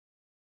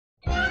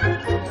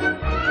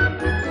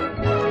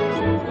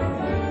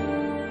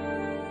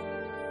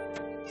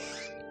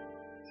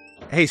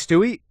Hey,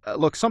 Stewie,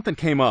 look, something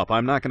came up.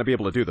 I'm not going to be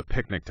able to do the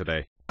picnic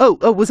today. Oh,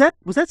 was that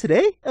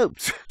today? Oh,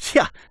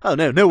 yeah. Oh,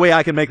 no way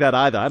I can make that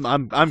either.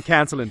 I'm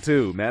canceling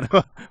too, man.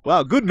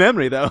 Wow, good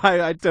memory, though.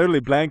 I totally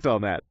blanked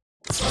on that.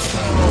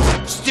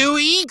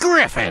 Stewie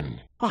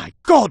Griffin! My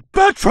God,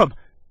 Bertram!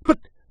 But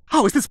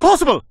how is this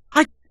possible?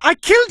 I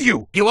killed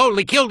you! You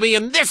only killed me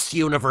in this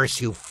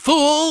universe, you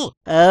fool!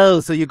 Oh,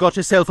 so you got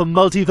yourself a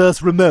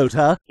multiverse remote,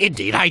 huh?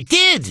 Indeed I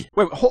did!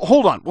 Wait,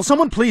 hold on. Will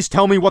someone please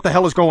tell me what the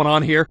hell is going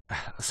on here?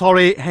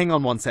 Sorry, hang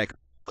on one sec.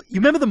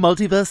 You remember the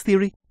multiverse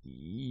theory?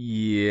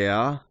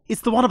 Yeah.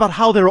 It's the one about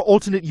how there are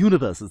alternate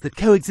universes that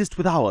coexist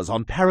with ours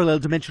on parallel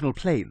dimensional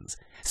planes.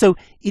 So,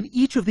 in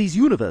each of these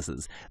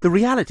universes, the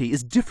reality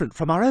is different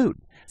from our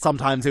own.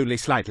 Sometimes only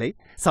slightly,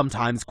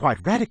 sometimes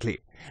quite radically.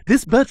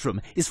 This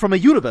Bertram is from a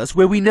universe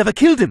where we never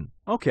killed him.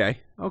 Okay,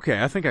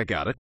 I think I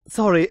got it.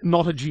 Sorry,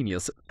 not a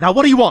genius. Now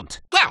what do you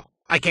want? Well,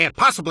 I can't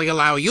possibly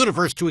allow a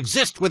universe to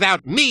exist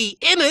without me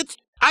in it.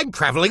 I'm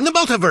traveling the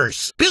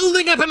multiverse,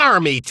 building up an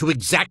army to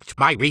exact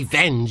my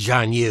revenge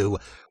on you.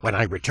 When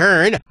I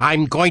return,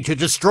 I'm going to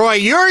destroy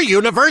your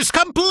universe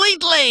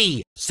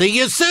completely. See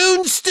you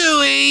soon,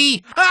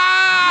 Stewie!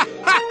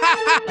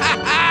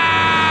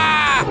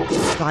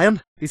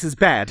 Brian, this is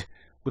bad.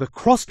 With a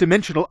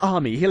cross-dimensional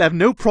army, he'll have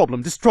no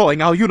problem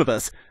destroying our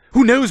universe.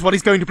 Who knows what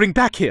he's going to bring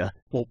back here?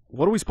 Well,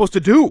 what are we supposed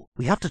to do?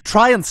 We have to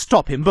try and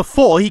stop him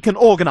before he can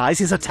organize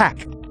his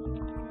attack.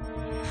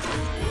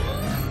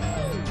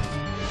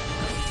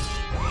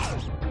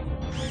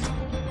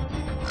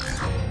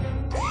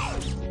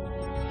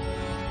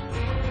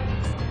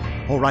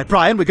 All right,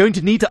 Brian, we're going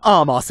to need to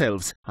arm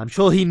ourselves. I'm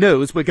sure he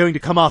knows we're going to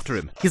come after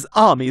him. His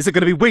armies are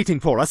going to be waiting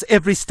for us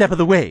every step of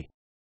the way.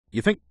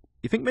 You think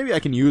maybe I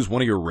can use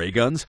one of your ray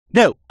guns?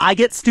 No, I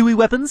get Stewie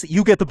weapons,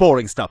 you get the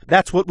boring stuff.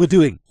 That's what we're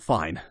doing.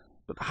 Fine.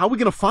 But how are we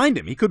going to find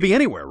him? He could be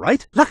anywhere,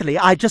 right? Luckily,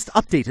 I just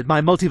updated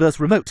my multiverse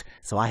remote,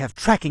 so I have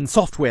tracking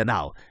software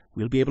now.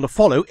 We'll be able to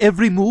follow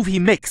every move he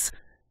makes.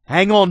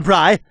 Hang on,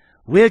 Bri.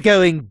 We're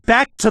going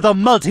back to the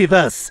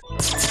multiverse.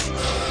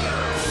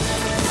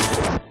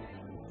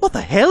 What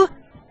the hell?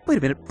 Wait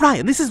a minute,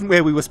 Brian, this isn't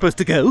where we were supposed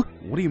to go.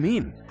 What do you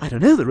mean? I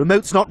don't know, the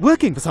remote's not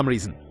working for some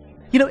reason.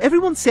 You know,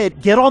 everyone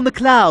said, get on the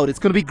cloud, it's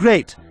going to be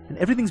great. And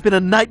everything's been a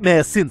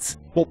nightmare since.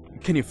 Well,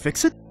 can you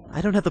fix it?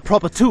 I don't have the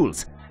proper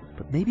tools.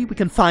 But maybe we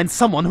can find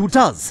someone who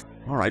does.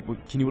 All right, well,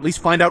 can you at least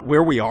find out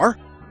where we are?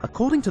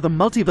 According to the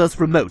multiverse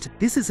remote,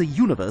 this is a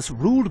universe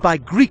ruled by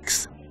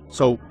Greeks.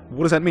 So,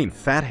 what does that mean?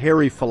 Fat,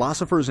 hairy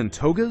philosophers in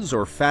togas,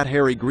 or fat,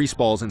 hairy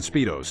greaseballs in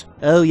Speedos?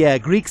 Oh yeah,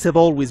 Greeks have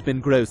always been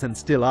gross and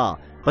still are.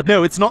 But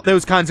no, it's not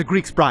those kinds of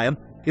Greeks, Brian.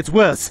 It's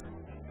worse.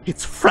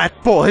 It's frat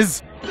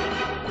boys.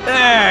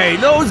 Hey,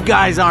 those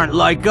guys aren't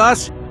like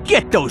us.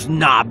 Get those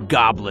knob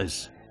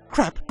gobblers.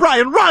 Crap,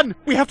 Brian, run!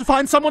 We have to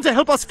find someone to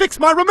help us fix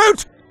my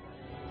remote!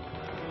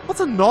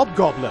 What's a knob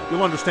gobbler?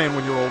 You'll understand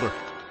when you're older.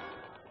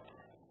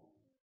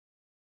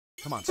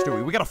 Come on,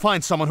 Stewie, we gotta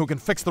find someone who can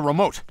fix the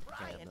remote.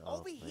 Brian,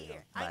 over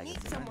here. I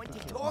need someone to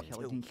talk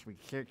to.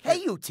 Hey,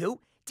 you two.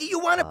 Do you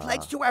want to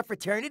pledge to our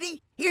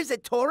fraternity? Here's a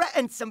Torah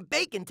and some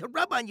bacon to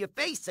rub on your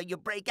face so you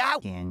break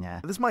out.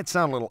 This might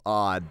sound a little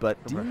odd,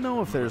 but do you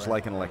know if there's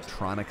like an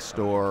electronics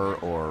store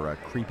or a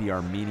creepy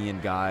Armenian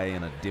guy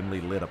in a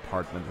dimly lit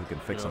apartment who can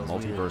fix a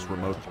multiverse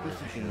remote?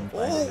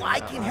 Oh, I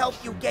can help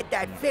you get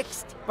that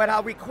fixed, but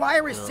I'll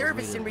require a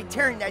service in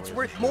return that's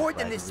worth more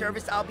than the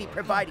service I'll be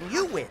providing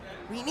you with.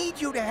 We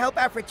need you to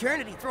help our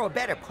fraternity throw a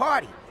better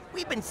party.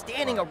 We've been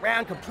standing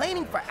around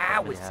complaining for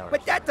hours,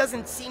 but that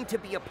doesn't seem to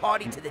be a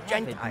party to the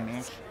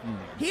Gentiles.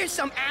 Here's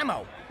some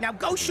ammo. Now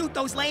go shoot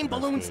those lame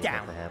balloons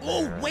down.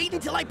 Oh, wait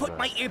until I put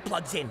my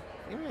earplugs in.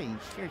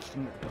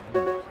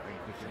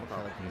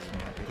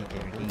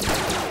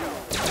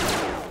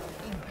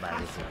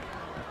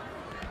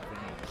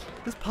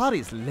 This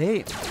party's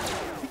lame.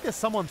 I think there's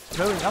someone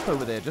throwing up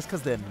over there just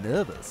because they're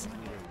nervous.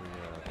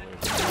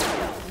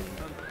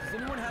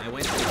 I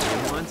went to the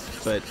gym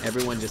once, but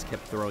everyone just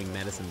kept throwing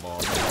medicine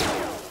balls.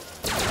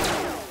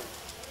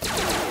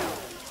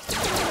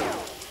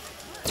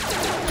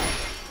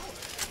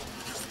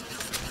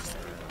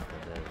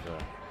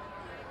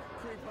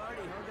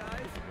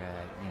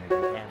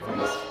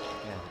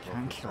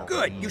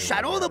 Good, you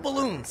shot all the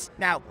balloons.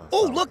 Now,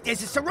 oh look,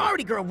 there's a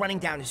sorority girl running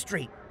down the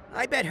street.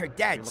 I bet her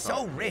dad's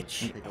so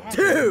rich.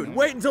 Dude,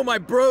 wait until my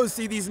bros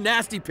see these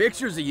nasty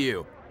pictures of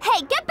you.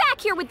 Hey, get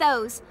back here with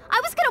those! I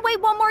was gonna wait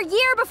one more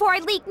year before I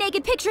leak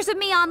naked pictures of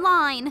me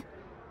online.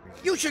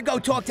 You should go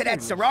talk to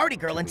that sorority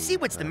girl and see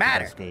what's the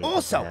matter.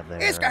 Also,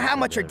 ask her how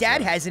much her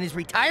dad has in his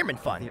retirement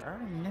fund.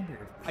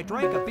 I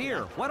drank a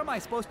beer. What am I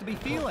supposed to be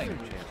feeling?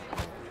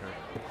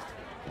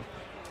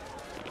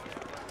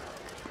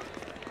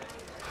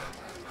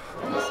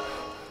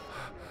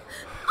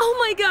 Oh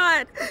my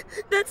god!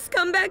 That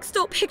scumbag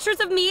stole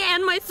pictures of me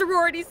and my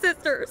sorority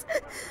sisters.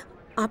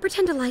 I'll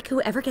pretend to like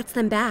whoever gets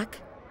them back.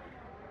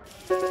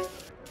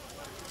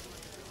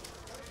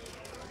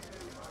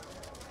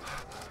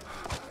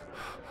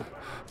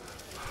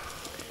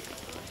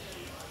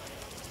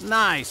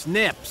 Nice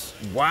nips.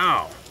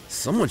 Wow.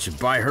 Someone should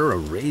buy her a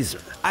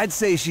razor. I'd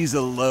say she's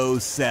a low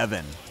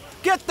 7.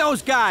 Get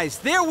those guys!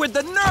 They're with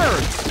the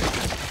nerds!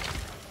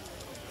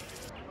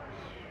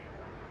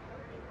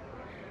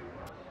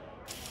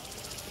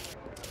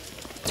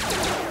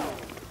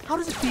 How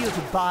does it feel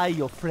to buy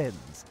your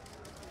friends?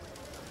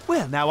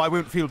 Well, now I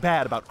won't feel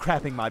bad about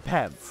crapping my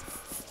pants.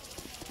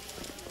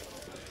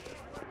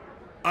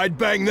 I'd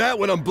bang that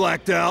when I'm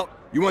blacked out.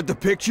 You want the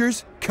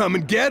pictures? Come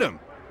and get them.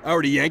 I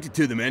already yanked it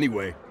to them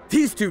anyway.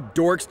 These two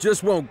dorks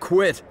just won't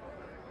quit.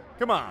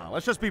 Come on,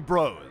 let's just be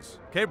bros.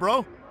 Okay,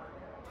 bro?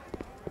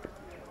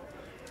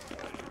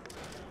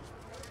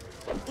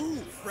 Ooh,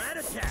 frat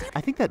attack.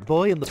 I think that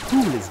boy in the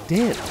pool is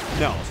dead.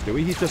 No,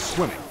 Stewie, he's just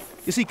swimming.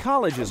 You see,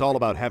 college is all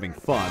about having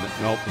fun.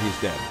 Nope,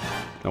 he's dead.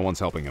 No one's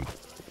helping him.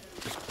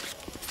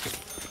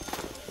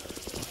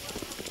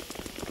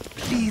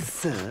 Please,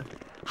 sir,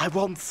 I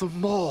want some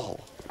more.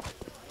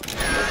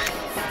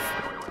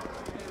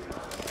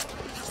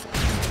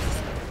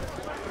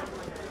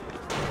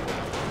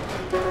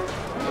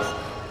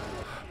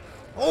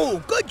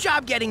 Oh, good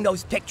job getting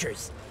those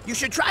pictures. You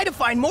should try to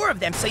find more of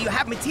them so you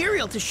have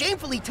material to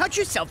shamefully touch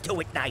yourself to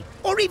at night,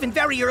 or even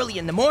very early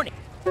in the morning.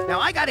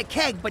 Now, I got a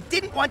keg, but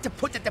didn't want to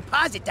put the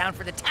deposit down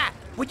for the tap.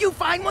 Would you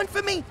find one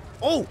for me?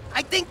 Oh,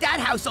 I think that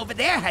house over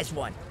there has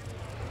one.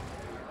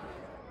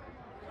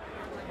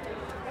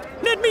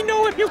 Let me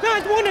know if you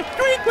guys want to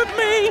drink with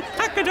me.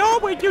 I could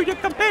always use your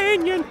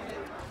companion.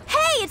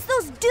 Hey, it's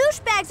those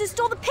douchebags who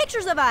stole the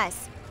pictures of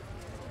us!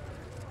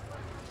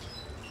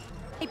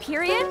 Hey,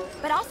 period,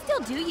 but I'll still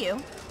do you.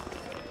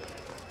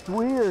 It's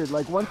weird,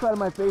 like one side of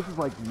my face is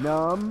like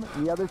numb,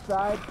 and the other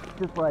side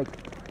just like...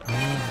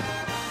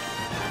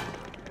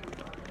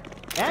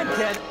 And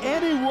can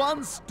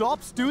anyone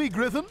stop Stewie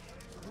Griffin?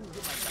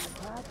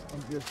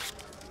 and just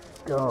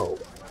go.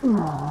 You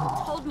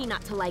told me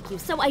not to like you,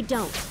 so I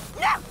don't.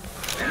 No!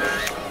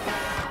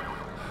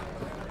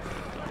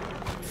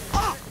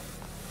 Oh!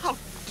 How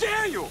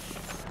dare you!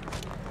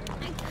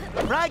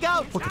 Frag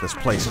out! Look at this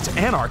place, it's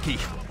anarchy.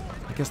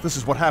 I guess this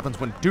is what happens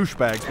when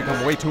douchebags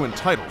become way too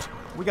entitled.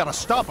 We gotta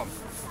stop them.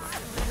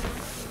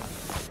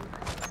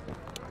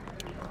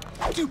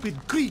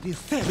 Stupid, greedy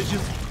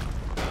savages!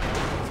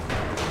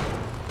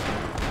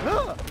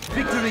 Ah,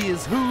 victory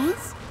is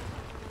whose?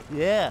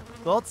 Yeah,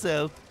 thought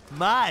so.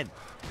 Mine.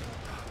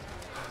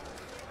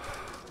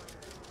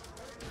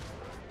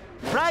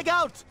 Frag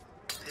out!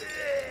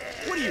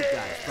 What are you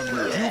guys, from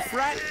the Jew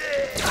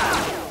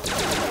frat?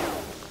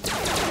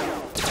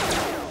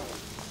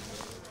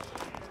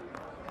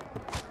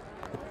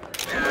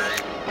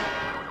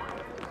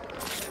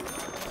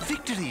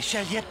 Victory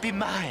shall yet be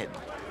mine.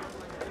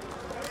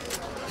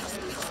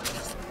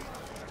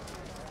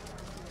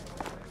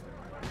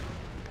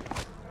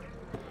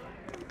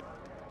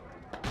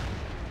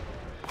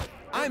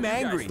 I'm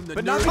angry,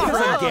 but not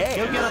because I'm gay.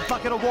 Go get a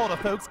bucket of water,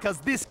 folks, because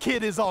this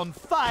kid is on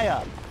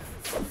fire.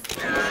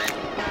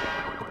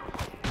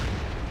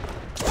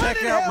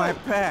 Check out my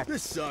pack.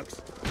 This sucks.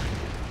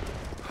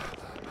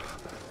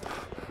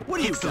 What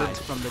are you guys,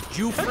 from the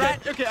Jew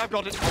frat? Okay, I've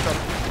got it.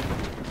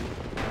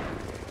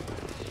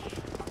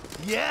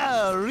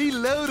 Yeah,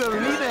 reload a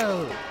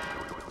Reno.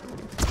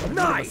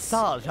 Nice!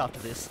 Massage after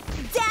this.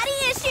 Daddy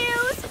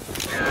issues!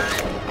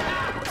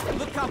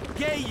 Look how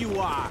gay you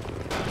are!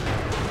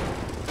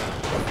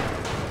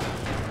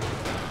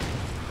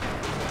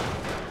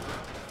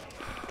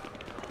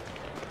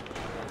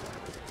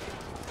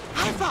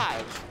 High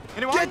five!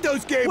 Anyone? Get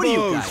those gay What are you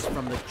bows! guys,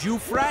 from the Jew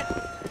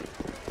frat?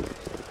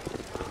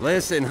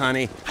 Listen,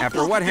 honey,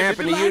 after what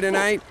happened to you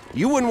tonight,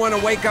 you wouldn't want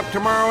to wake up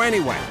tomorrow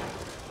anyway.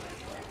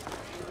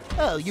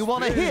 Oh, you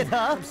want to hit,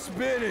 huh? I'm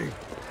spinning.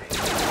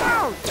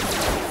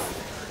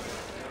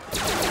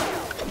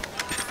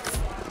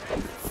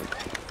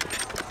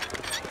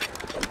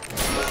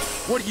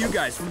 What are you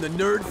guys, from the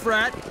nerd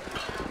frat?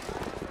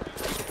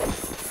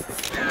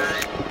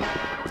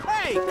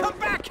 Hey, come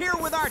back here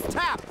with our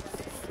tap!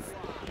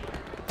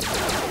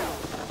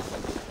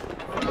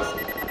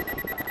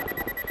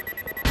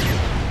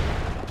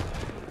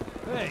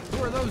 Hey,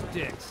 who are those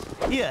dicks?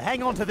 Here,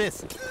 hang on to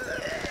this. Go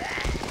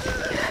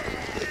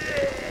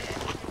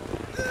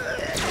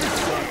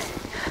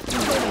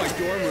to my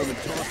dorm room and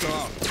toss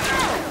off.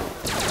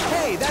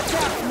 Hey, that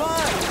tap's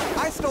mine!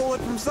 I stole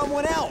it from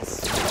someone else!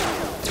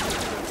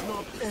 That's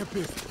not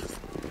epic.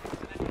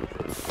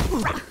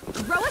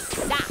 Throw a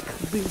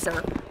sack,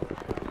 loser.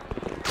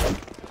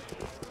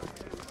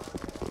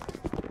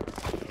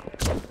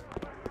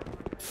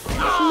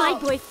 My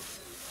boy.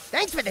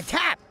 Thanks for the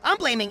tap. I'm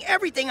blaming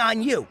everything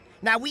on you.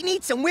 Now we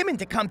need some women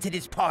to come to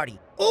this party.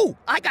 Ooh,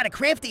 I got a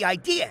crafty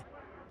idea.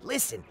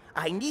 Listen,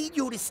 I need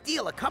you to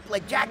steal a couple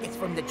of jackets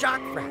from the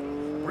jock frat.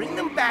 Bring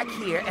them back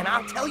here, and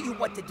I'll tell you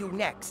what to do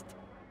next.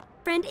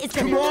 Friend is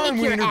gonna Come on,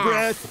 kick your wiener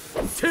ass.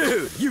 breath.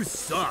 Dude, you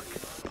suck.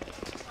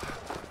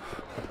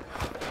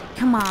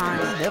 Come on.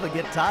 You'll never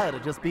get tired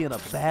of just being a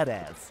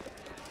badass.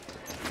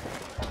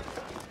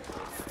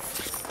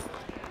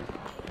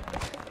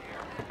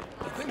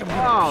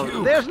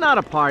 Oh, there's not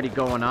a party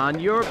going on.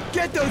 You're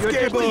Get those just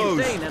gables!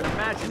 insane and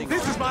imagining.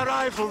 This is my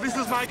rifle, this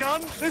is my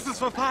gun, this is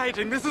for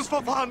fighting, this is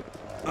for fun.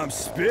 I'm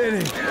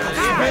spinning.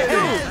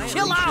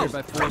 Chill out!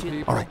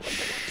 All right,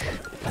 shh.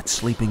 Let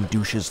sleeping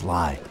douches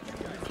lie.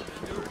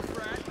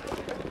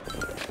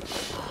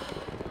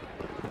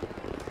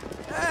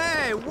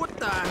 Hey, what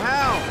the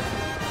hell?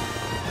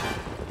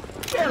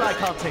 Well, I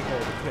can't take all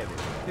the credit.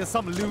 There's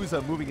some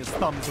loser moving his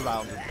thumbs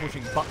around and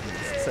pushing buttons,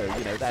 so,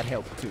 that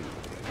helped too.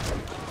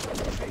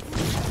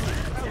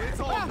 It's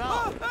on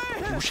now.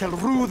 You shall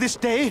rue this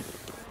day.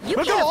 You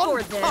can't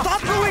afford this.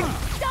 Stop ruining!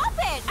 Stop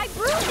it! I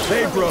bruised you!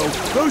 Hey, bro,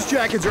 those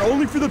jackets are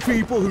only for the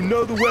people who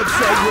know the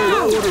website where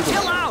to order them.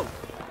 Chill out!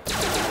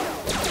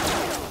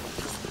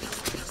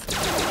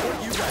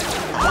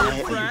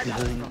 I'm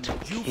going to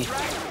kick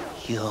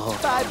your...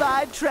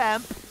 Bye-bye,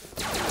 tramp.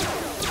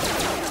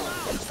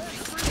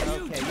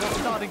 Okay, you're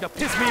starting to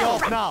piss me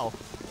off now.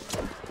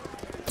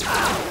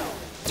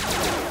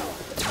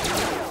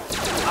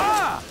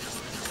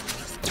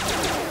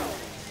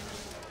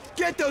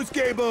 Get those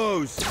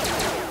gables!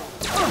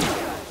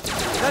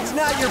 That's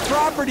not your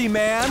property,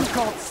 man. For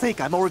God's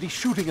sake, I'm already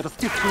shooting at a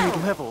 5th grade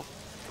level.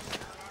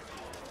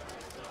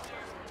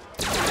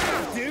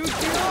 Dude,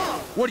 get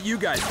off! What are you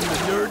guys, from the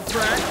nerd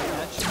frat?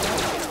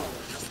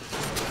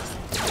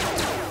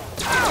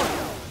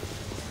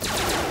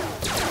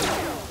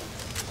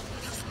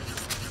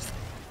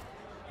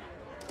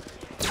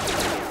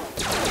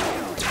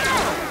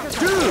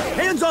 Dude,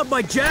 hands off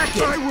my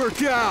jacket! I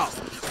work out!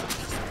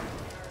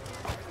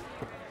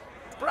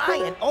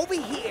 Brian, over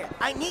here.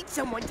 I need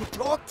someone to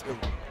talk to.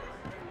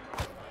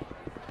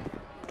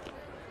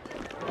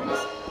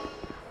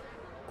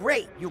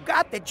 Great, you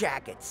got the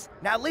jackets.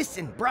 Now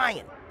listen,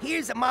 Brian,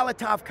 here's a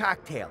Molotov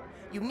cocktail.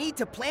 You need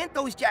to plant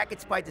those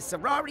jackets by the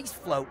sorority's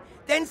float,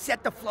 then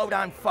set the float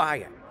on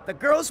fire. The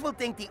girls will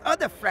think the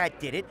other frat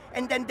did it,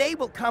 and then they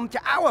will come to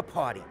our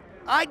party.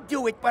 I'd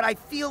do it, but I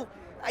feel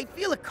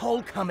a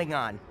cold coming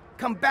on.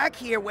 Come back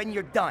here when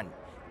you're done.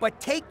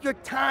 But take your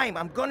time.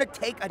 I'm gonna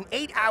take an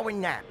 8-hour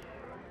nap.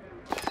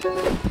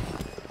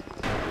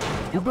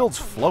 Who builds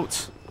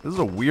floats? This is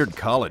a weird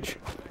college.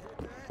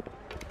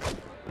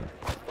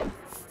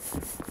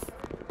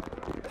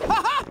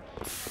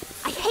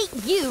 I hate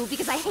you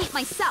because I hate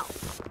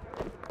myself.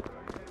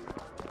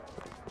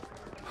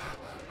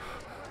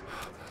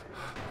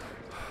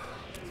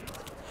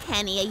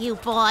 Any of you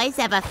boys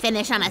ever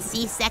finish on a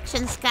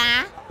C-section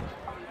scar?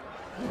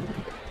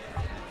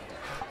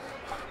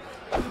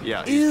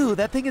 Yeah. Ew,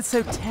 that thing is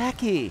so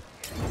tacky.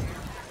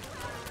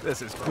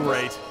 This is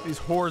great. These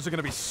whores are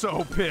gonna be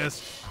so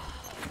pissed.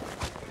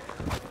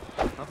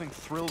 Nothing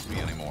thrills me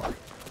anymore.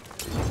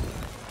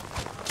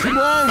 Come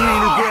on,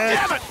 Wiener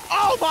Damn it!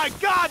 Oh my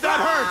God,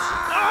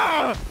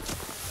 that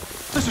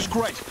hurts! This is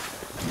great.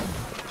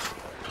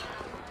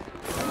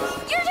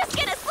 You're just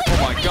gonna sleep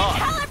Oh my with me God.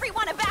 and tell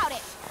everyone about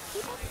it!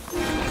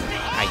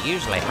 I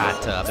usually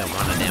hot tub in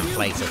one of them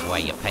places where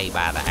you pay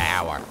by the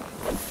hour.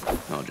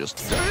 I'll just...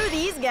 Screw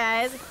these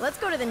guys. Let's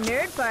go to the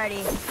nerd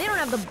party. They don't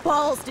have the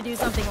balls to do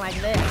something like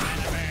this.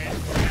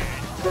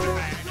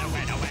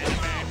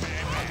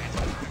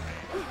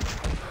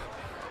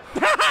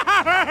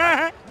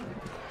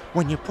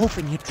 When you poop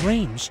in your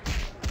dreams,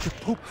 you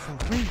poop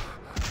for real.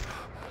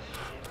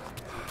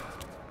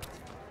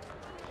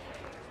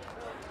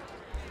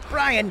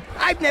 Brian,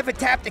 I've never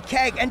tapped a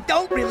keg and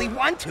don't really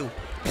want to.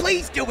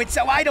 Please do it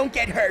so I don't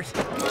get hurt.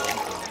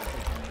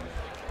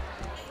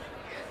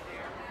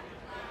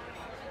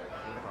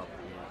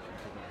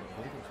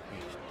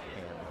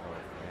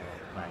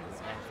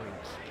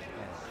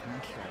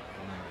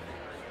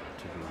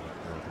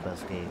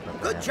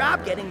 Good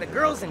job getting the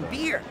girls and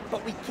beer,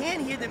 but we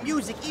can't hear the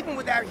music even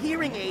with our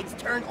hearing aids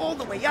turned all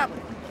the way up.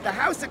 The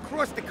house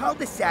across the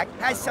cul-de-sac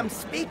has some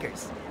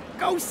speakers.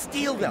 Go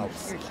steal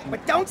those.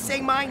 But don't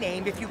say my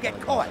name if you get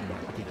caught.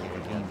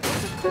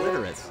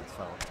 Clitoris.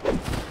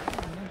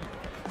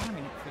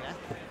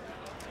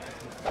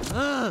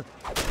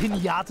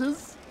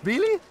 Pinatas?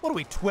 Really? What are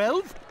we,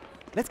 12?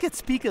 Let's get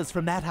speakers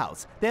from that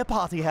house. Their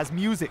party has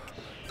music.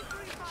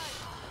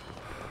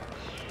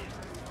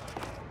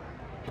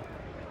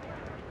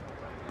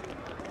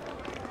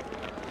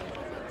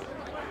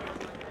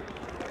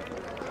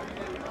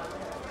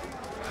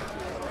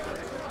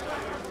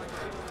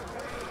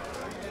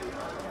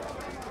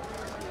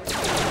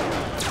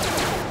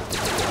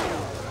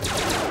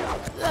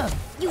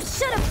 You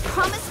should have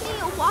promised me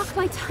you'll walk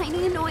my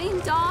tiny annoying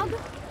dog.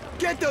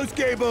 Get those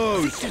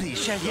gables! Victory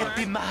shall yet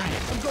be mine.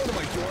 I'm going to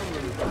my dorm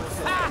room.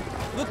 Ha!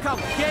 Look how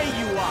gay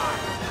you are!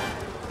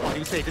 What do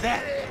you say to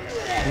that?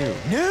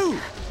 No!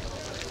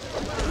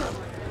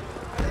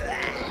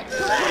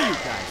 What are you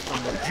guys,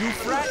 from the Jew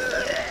frat?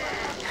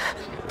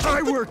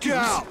 I work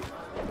out!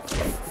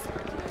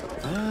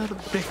 The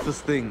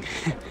breakfast thing.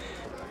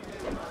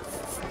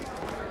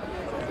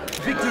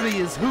 Victory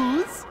is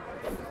whose?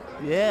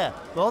 Yeah,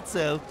 thought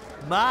so.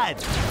 Mine.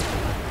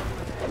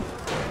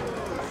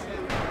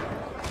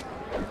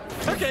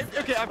 Okay,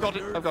 I've got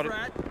it.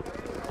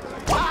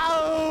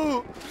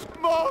 Wow!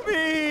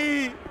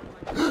 Mommy!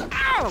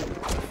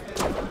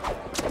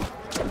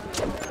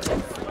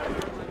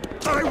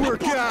 I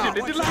work out!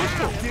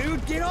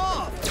 Dude, get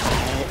off!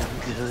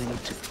 I'm going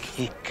to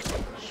kick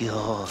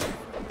your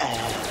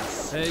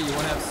ass. Hey, you want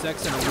to have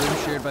sex in a room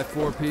shared by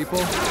 4 people?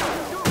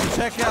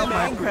 Check out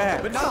my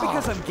crack. But not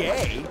because I'm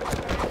gay.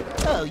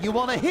 Oh, you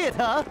want to hit,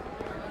 huh?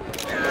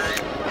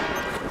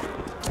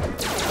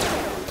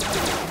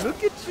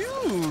 Look at you,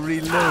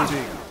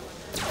 reloading.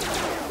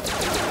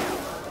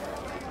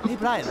 Hey,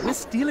 Brian, we're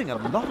stealing a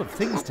lot of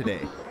things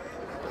today.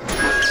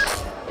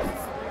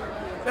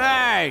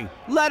 Hey,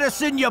 let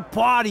us in your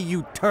party,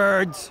 you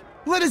turds.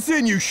 Let us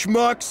in, you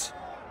schmucks.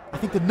 I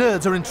think the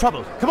nerds are in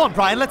trouble. Come on,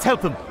 Brian, let's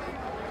help them.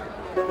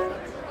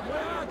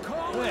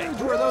 Hey,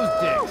 who are those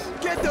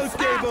dicks? Get those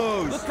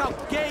gay-bos! Look how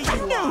gay you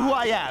You know who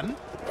I am.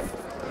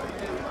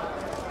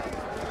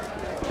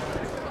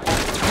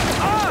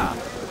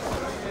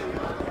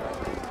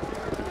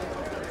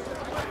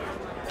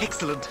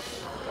 Excellent.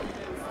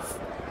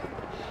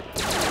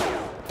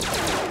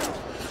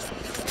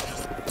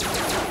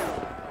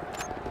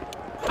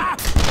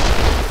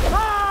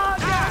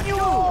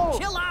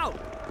 Chill out!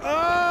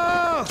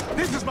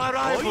 This is my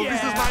rifle,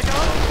 this is my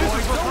gun, this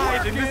is for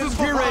fighting, this is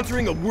for You're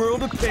entering a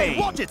world of pain.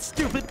 Watch it,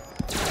 stupid.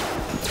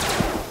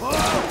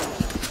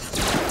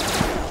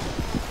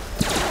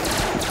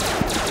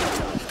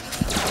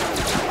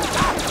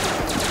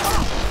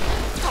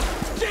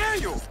 Dare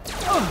you!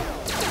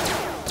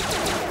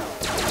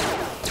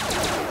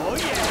 Oh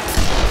yeah!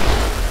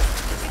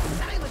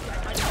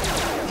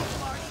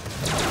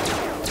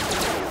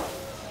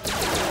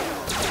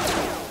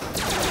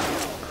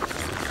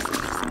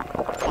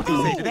 What do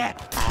you say to that?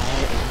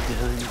 I'm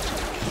going to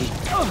kick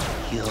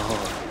your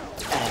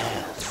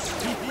ass.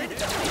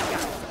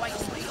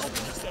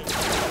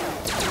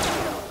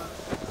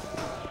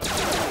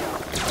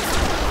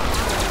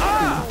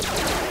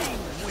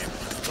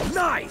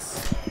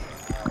 Nice!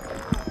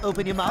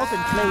 Open your mouth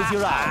and close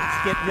your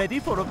eyes. Get ready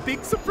for a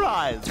big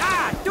surprise.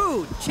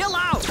 Dude, chill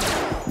out!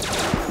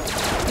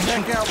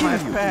 Check out my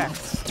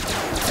packs.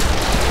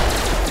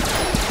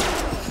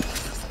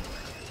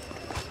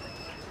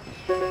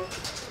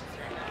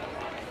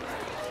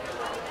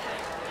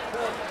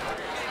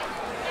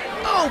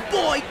 Oh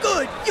boy,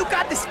 good! You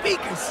got the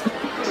speakers!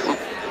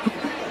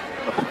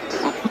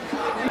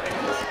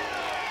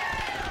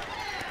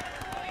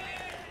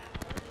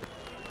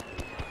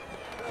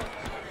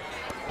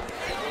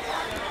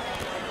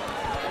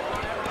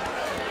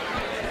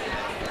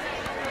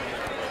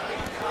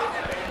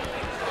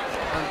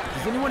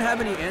 Does anyone have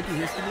any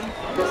antihistamine?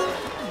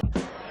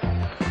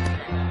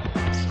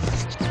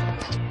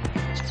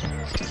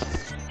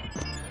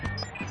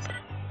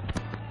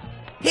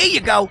 Here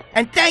you go,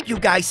 and thank you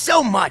guys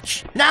so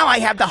much. Now I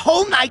have the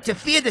whole night to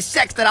fear the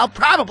sex that I'll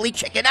probably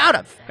chicken out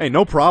of. Hey,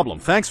 no problem.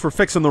 Thanks for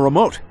fixing the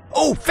remote.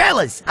 Oh,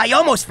 fellas, I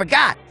almost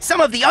forgot.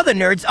 Some of the other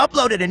nerds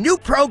uploaded a new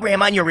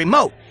program on your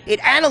remote. It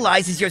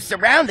analyzes your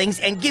surroundings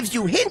and gives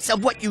you hints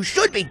of what you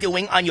should be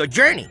doing on your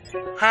journey.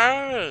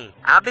 Hey,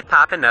 I'll be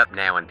popping up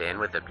now and then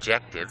with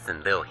objectives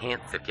and little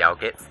hints if y'all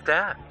get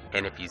stuck.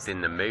 And if you's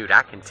in the mood,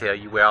 I can tell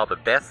you where all the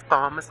best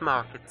farmers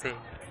markets is.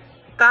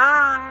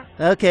 Bye!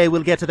 Okay,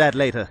 we'll get to that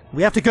later.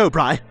 We have to go,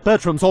 Bri.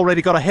 Bertram's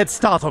already got a head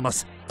start on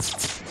us.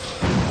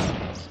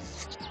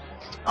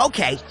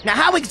 Okay, now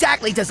how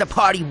exactly does a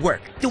party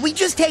work? Do we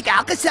just take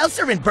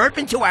Alka-Seltzer and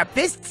Bertman to our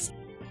fists?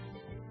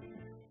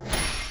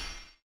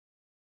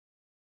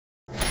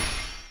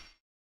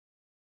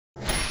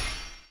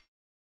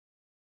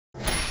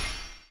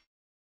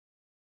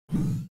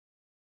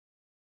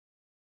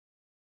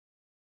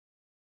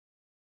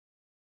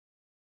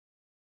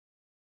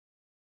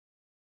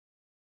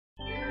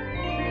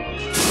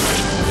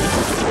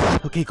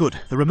 Okay, good.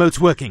 The remote's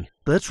working.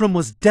 Bertram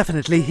was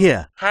definitely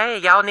here. Hey,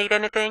 y'all need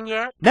anything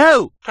yet?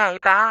 No! Okay,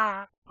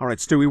 bye. All right,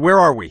 Stewie, where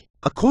are we?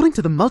 According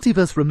to the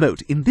Multiverse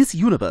remote, in this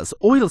universe,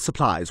 oil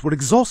supplies were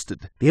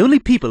exhausted. The only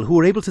people who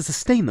were able to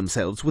sustain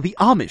themselves were the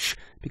Amish,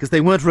 because they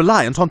weren't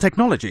reliant on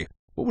technology.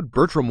 What would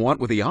Bertram want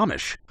with the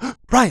Amish?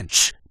 Brian,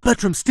 shh!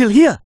 Bertram's still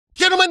here!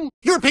 Gentlemen,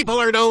 your people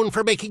are known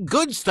for making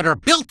goods that are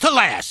built to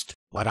last.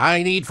 What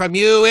I need from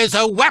you is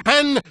a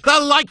weapon, the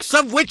likes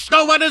of which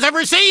no one has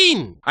ever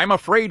seen! I'm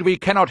afraid we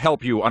cannot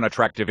help you,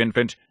 unattractive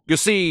infant. You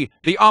see,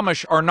 the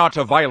Amish are not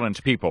a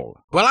violent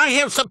people. Well, I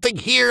have something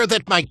here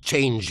that might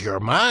change your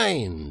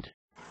mind.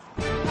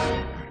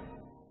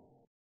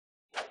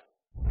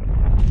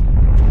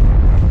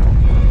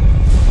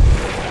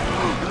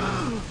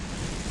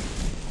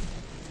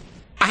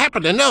 I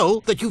happen to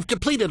know that you've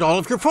depleted all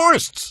of your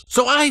forests,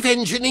 so I've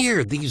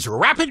engineered these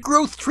rapid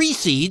growth tree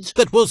seeds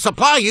that will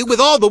supply you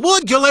with all the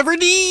wood you'll ever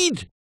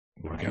need.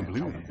 I can't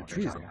believe it. The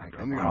trees are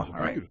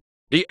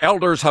The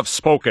elders have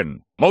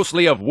spoken,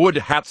 mostly of wood,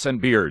 hats, and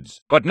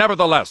beards. But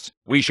nevertheless,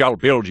 we shall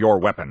build your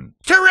weapon.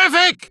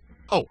 Terrific!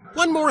 Oh,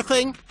 one more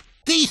thing.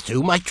 These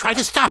two might try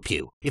to stop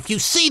you. If you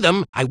see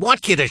them, I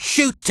want you to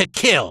shoot to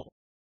kill.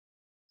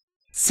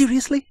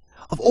 Seriously?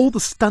 Of all the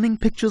stunning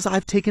pictures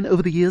I've taken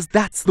over the years,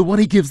 that's the one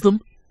he gives them?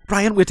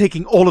 Brian, we're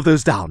taking all of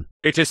those down.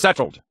 It is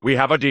settled. We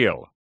have a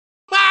deal.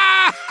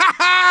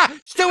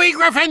 Stewie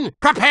Griffin,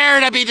 prepare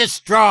to be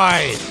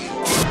destroyed!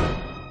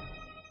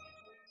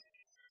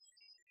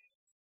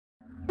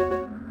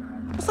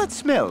 What's that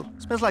smell?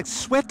 It smells like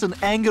sweat and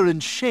anger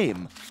and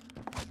shame.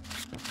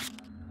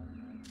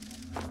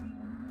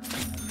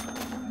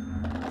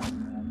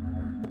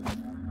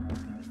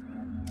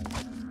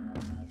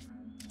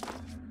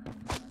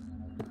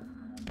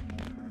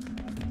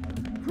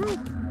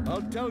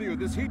 I'll tell you,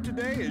 this heat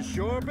today is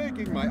sure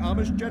baking my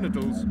Amish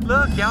genitals.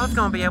 Look, y'all's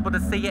gonna be able to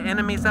see your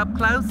enemies up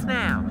close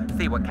now.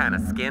 See what kind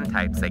of skin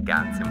types they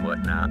got and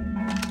whatnot.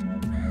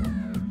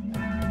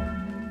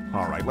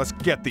 All right, let's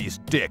get these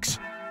dicks.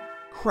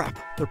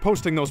 Crap, they're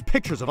posting those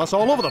pictures of us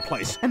all over the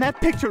place. And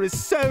that picture is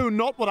so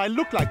not what I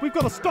look like. We've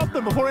got to stop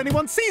them before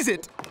anyone sees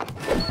it.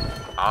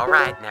 All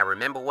right, now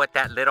remember what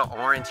that little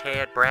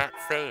orange-haired brat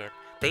said.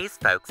 These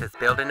folks is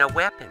building a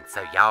weapon,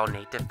 so y'all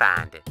need to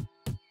find it.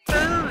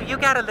 Ooh, you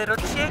got a little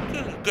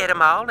chickie. Get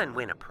them all and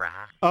win a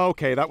prize.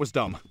 Okay, that was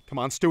dumb. Come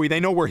on, Stewie, they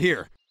know we're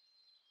here.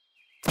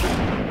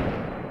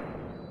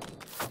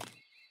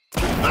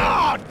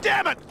 Oh,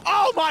 damn it!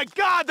 Oh my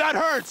God, that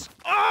hurts!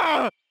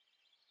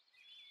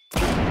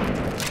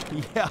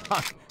 Yeah,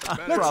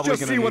 let's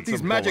just see what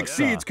these magic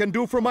seeds can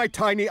do for my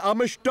tiny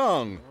Amish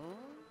dung.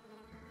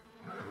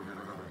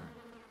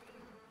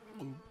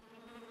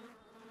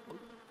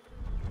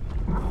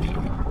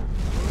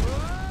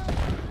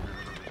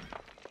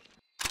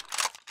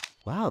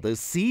 Wow, those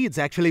seeds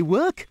actually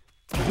work.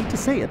 I hate to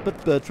say it, but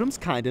Bertram's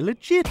kinda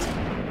legit.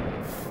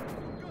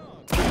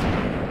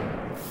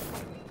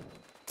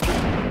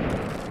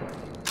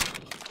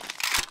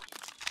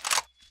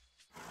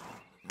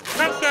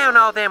 Take down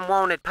all them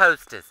wanted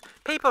posters.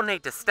 People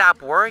need to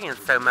stop worrying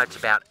so much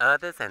about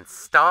others and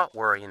start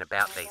worrying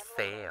about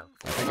themselves.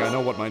 I think I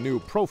know what my new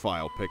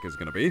profile pic is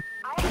gonna be.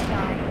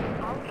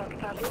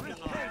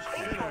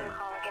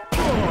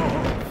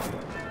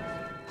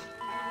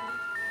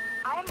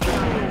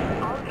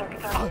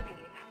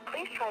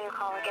 Please try your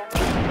call again.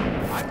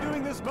 I'm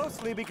doing this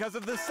mostly because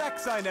of the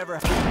sex I never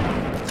had.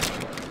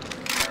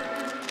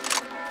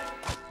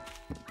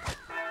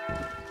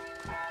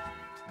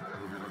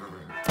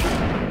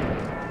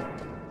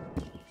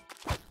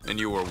 And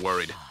you were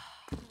worried.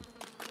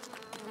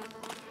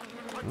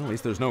 Well, at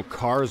least there's no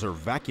cars or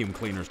vacuum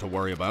cleaners to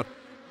worry about.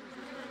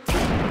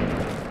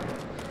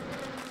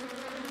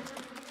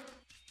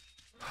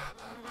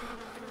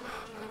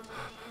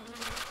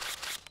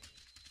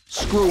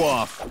 Screw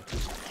off.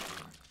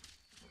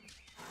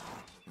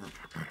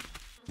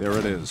 There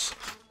it is.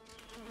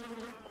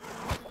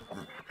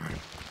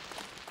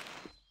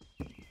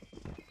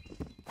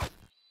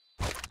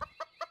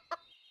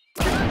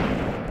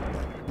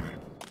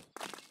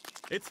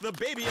 It's the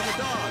baby and the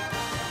dog.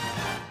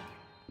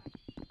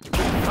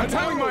 I'm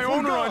telling my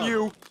owner on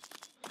you.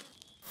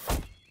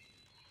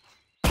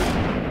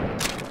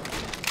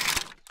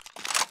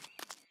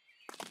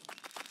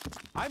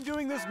 I'm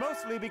doing this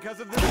mostly because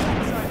of the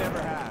sex I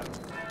never had.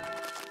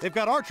 They've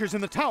got archers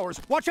in the towers.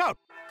 Watch out!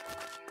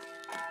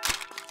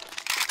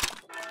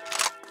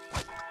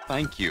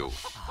 Thank you.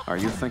 Are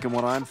you thinking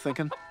what I'm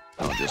thinking?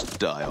 I'll just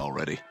die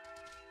already.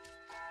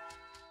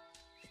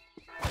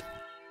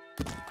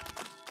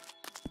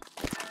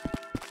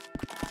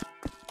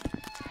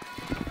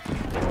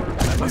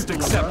 I must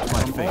accept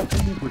my fate.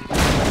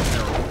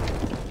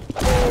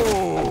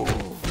 Oh!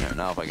 There,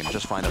 now if I can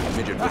just find a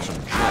midget with some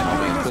gin, I'll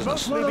be in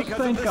business.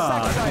 Thank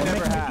God. We're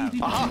making it easy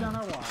to cheat on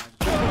our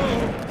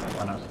wives.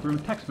 On us through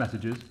text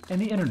messages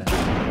and the internet.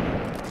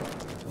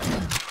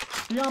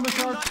 The Amish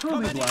are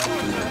truly blessed.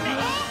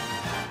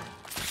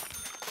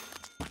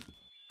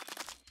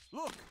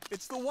 Look,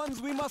 it's the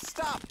ones we must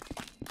stop.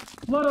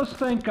 Let us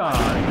thank God.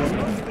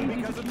 We're making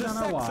it easy to cheat on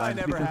our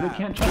wives because they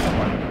can't check up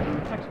on us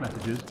through text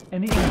messages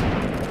and the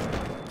internet.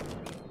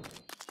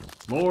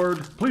 Lord,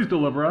 please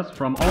deliver us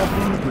from all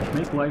things which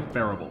make life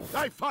bearable.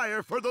 I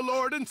fire for the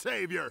Lord and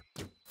Savior.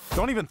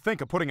 Don't even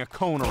think of putting a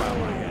cone around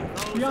my head.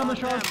 The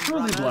Amish are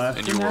truly blessed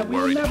And you in that were we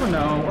worried. never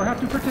know or have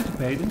to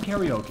participate in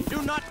karaoke.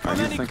 Do not Are come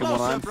you any thinking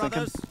closer, what I'm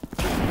brothers.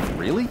 thinking?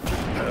 Really?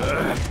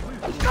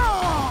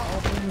 All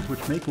things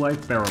which make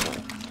life bearable.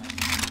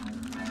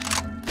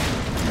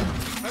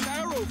 An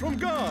arrow from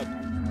God.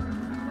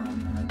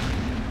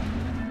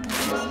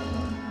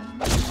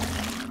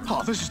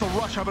 Oh, this is the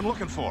rush I've been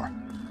looking for.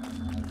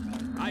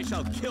 I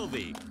shall kill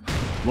thee.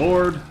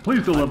 Lord,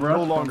 please deliver us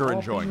no longer from all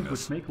enjoying things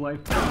this. which make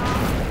life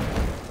bearable.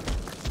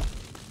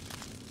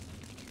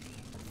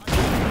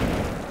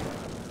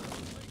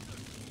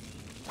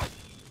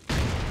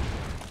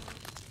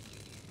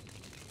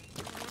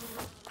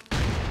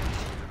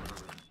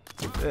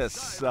 This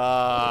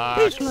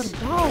sucks. These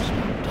little dolls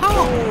don't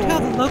talk and tell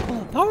the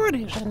local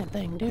authorities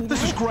anything, do they?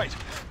 This is great.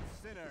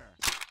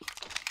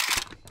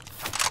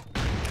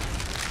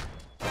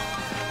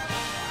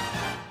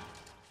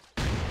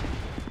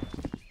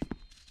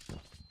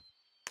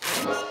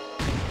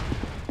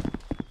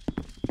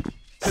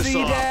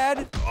 See,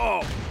 Dad?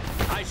 Oh,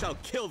 I shall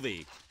kill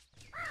thee.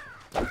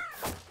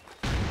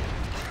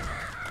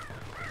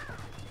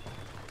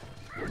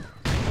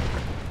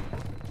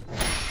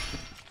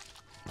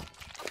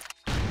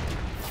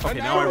 Okay,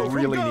 now I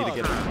really need to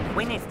get it.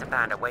 We need to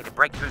find a way to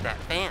break through that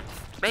fence.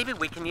 Maybe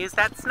we can use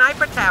that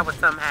sniper tower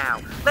somehow.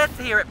 Let's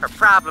hear it for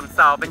problem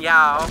solving,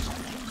 y'all.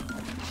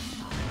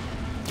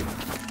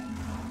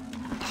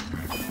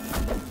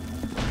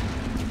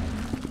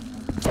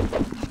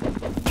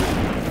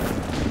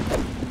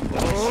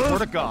 Swear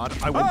to God,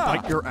 I will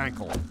bite your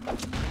ankle.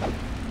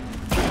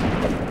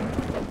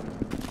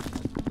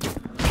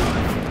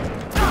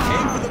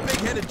 Aim for the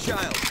big-headed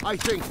child. I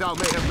think thou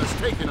may have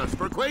mistaken us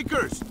for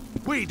Quakers.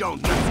 We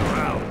don't mess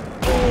around.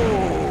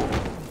 Oh!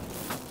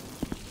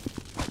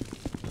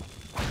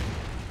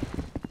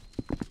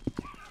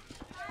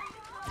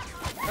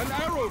 An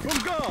arrow from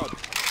God.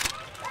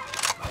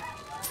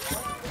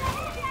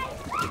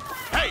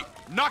 Hey,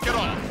 knock it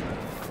off.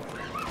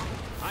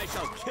 I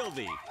shall kill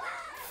thee.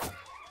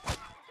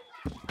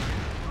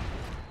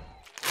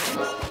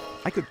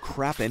 I could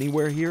crap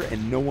anywhere here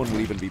and no one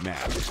would even be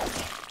mad.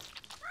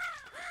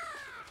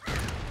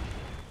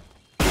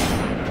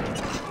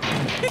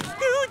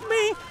 Excuse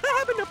me, I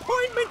have an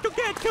appointment to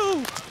get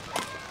to.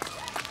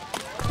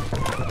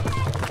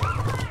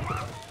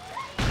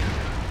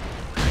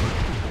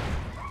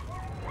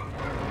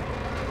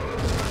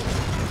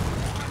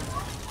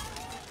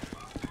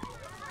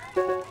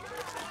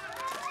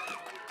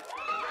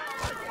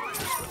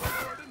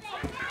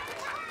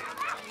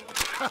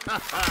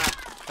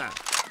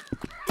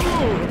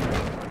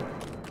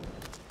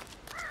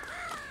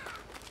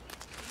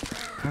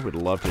 I would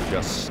love to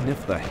just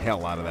sniff the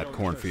hell out of that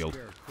cornfield.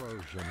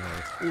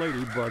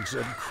 Ladybugs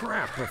would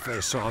crap if they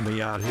saw me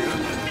out here.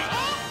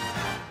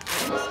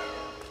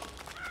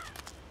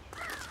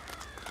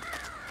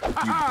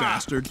 You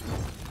bastard!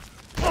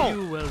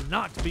 You will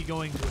not be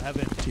going to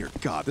heaven. Dear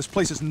God, this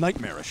place is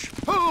nightmarish.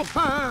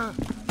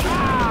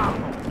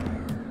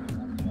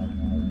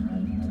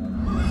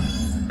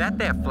 That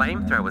there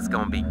flamethrower's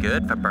gonna be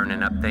good for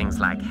burning up things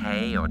like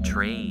hay or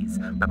trees,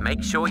 but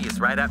make sure you're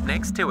right up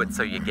next to it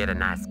so you get a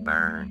nice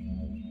burn.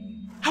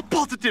 How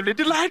positively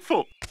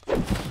delightful!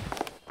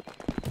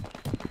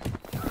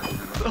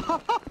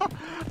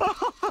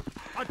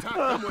 Attack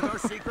them with our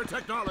secret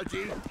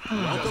technology.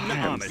 Welcome to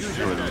Amish.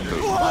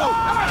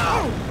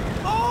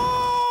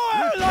 Oh,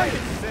 I like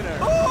it!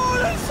 Oh,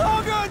 that's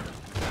so good!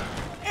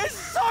 It's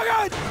so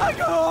good! I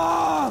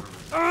go!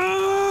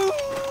 Oh!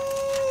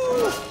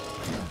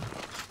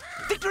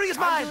 Victory is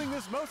mine! I'm doing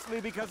this mostly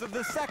because of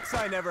the sex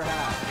I never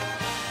had.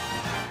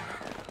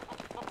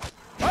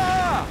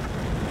 Ah!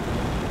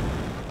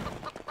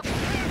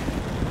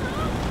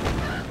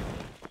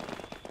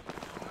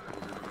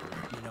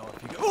 You know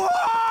if you go.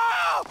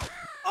 Oh!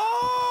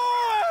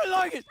 Oh, I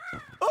like it!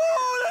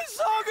 Oh, that's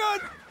so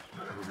good!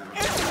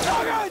 It's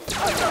so good!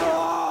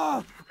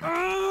 Oh!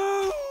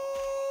 Oh!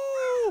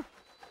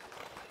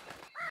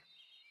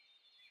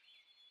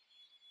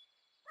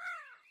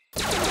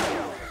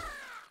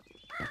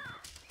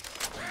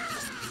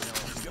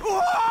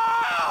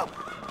 Oh!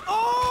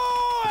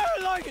 Oh, I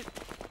like it!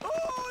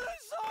 Oh,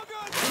 that's so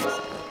good!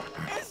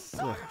 It's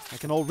so Look, I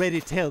can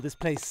already tell this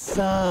place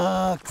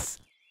sucks.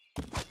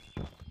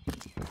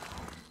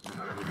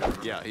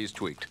 Yeah, he's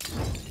tweaked.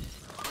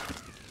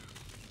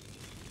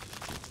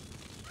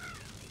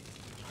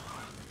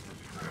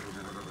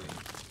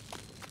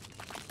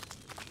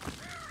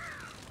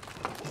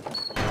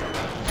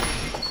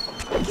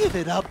 Give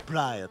it up,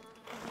 Brian.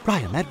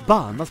 Brian, that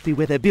barn must be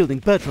where they're building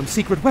Bertram's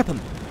secret weapon.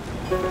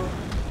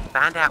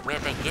 Find out where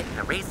they're getting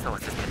the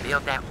resources to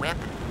build that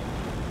weapon.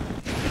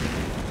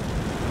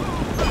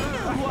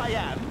 Who I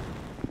am?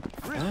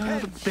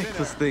 The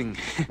breakfast thing.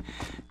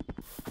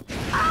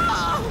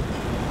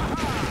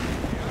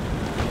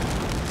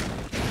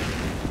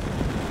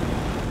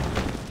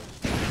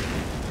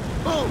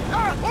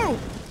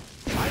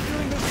 I'm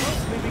doing this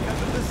mostly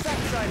because of the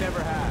sex I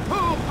never had.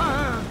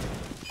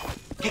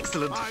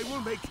 Excellent. I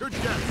will make your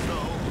death so.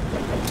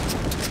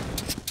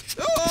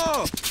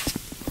 Oh!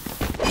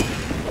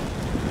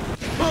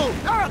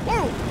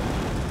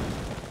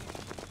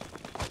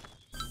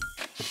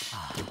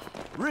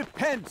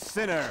 Repent,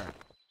 sinner!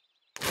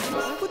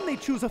 Why wouldn't they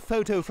choose a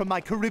photo from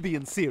my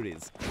Caribbean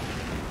series?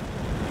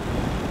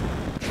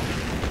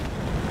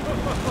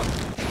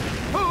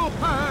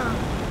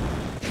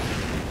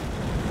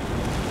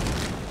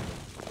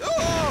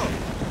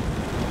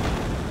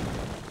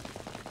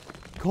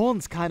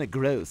 Corn's kinda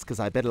gross, because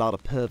I bet a lot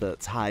of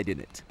perverts hide in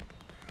it.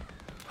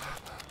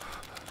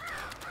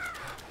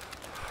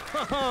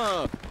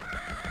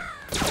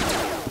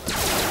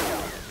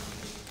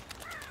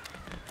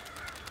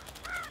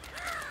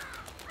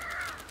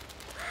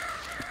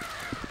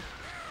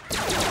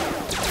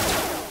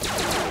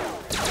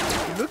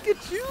 Look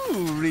at you,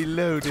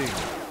 reloading.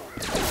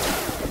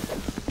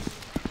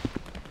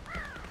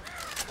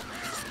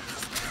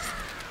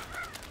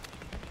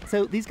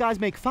 So, these guys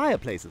make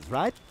fireplaces,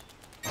 right?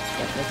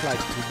 That's like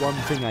the one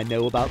thing I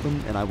know about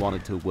them, and I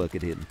wanted to work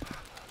it in.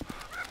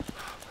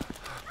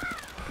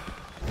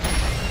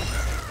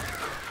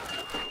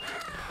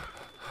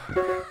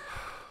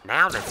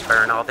 Now let's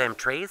burn all them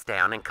trees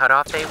down and cut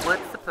off their wood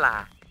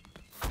supply.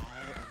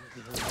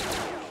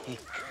 Kick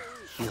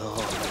your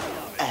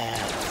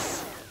ass.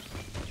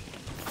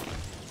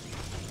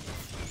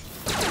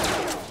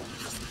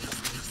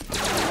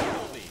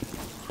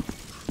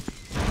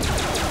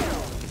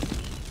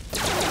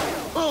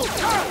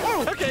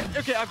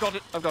 okay, I've got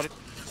it. I've got it.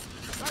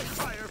 I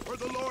fire for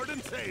the Lord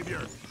and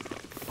Savior.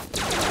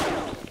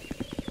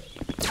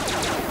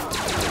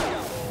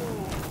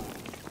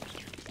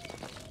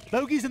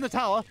 Bogies in the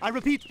tower. I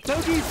repeat,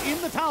 bogies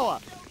in the tower.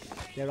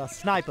 There are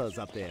snipers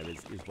up there, is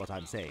what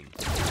I'm saying.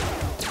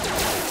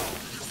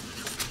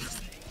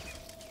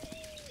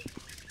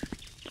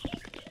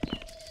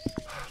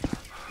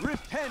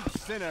 Repent,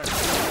 sinner!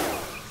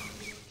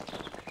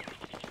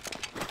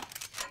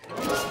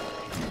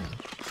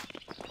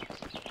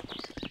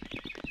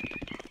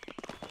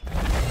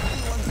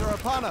 Ones are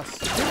upon us!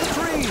 To the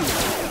trees!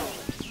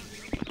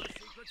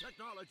 Secret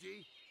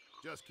technology.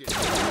 Just kidding.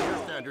 Your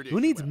standard Who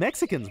needs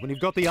Mexicans when you've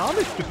got the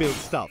Amish to build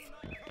stuff?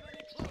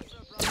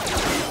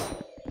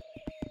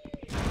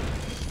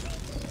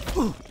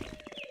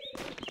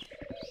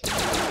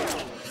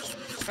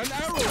 An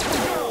arrow!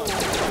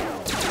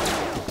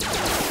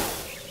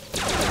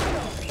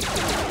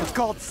 For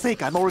God's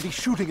sake, I'm already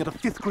shooting at a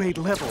 5th grade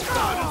level.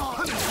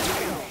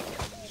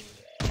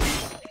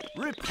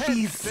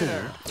 Please,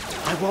 sir.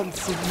 I want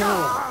some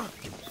more.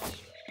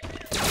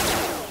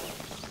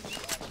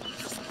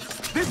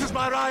 This is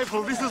my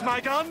rifle, this is my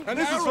gun, An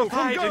this is arrow for from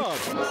fighting. God!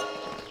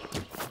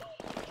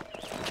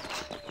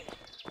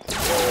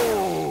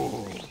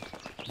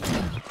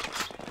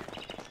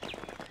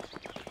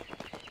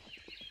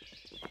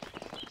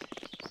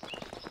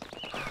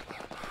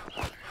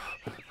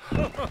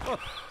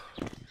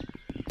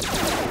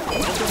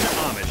 Welcome to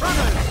Amish.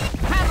 Runners,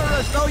 hammer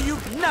as though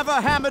you've never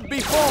hammered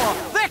before.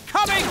 They're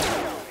coming!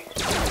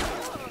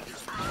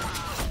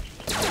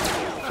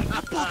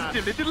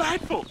 Positively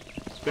delightful.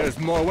 There's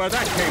more where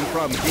that came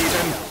from,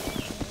 heathen.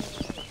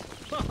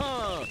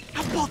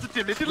 How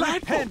positively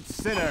delightful. Repent,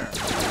 sinner!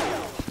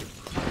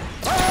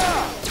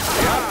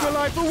 The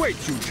afterlife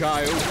awaits you,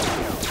 child.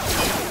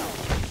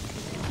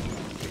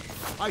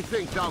 I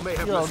think thou may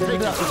have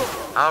mistaken.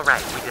 All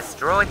right, we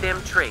destroyed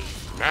them trees.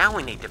 Now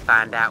we need to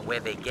find out where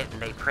they're getting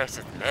their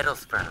precious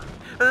metals from.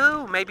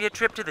 Ooh, maybe a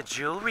trip to the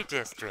jewelry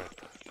district.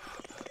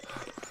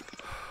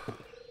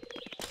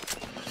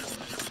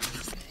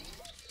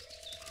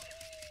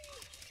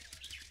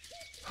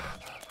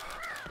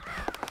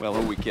 Well,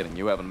 who are we kidding?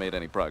 You haven't made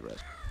any progress.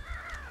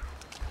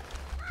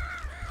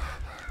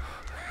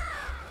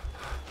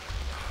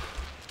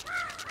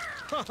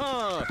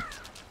 I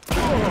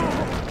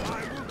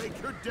will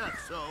make your death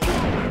so.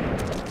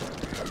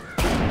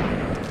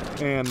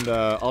 And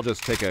I'll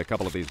just take a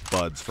couple of these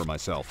buds for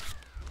myself.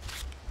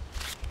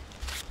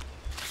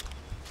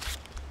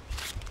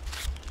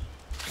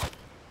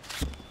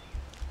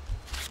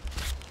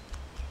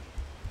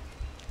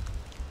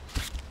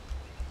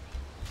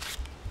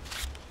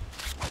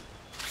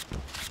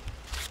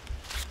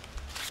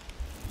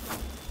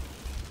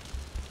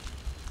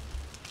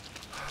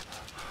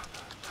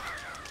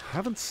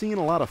 Haven't seen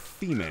a lot of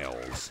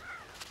females.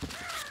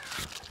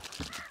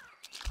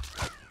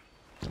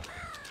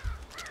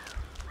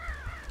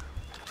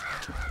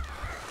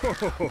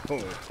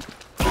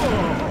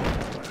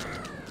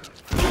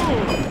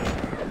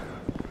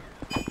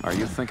 Are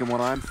you thinking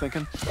what I'm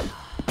thinking?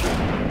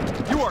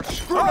 You are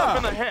screwed up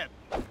in the head.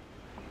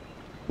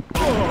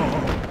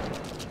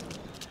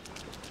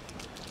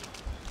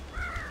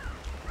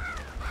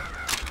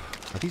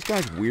 Are these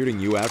guys weirding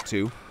you out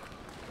too?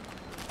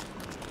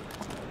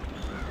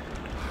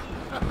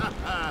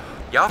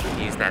 Y'all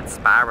can use that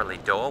spirally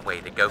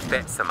doorway to go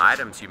fetch some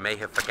items you may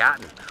have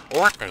forgotten,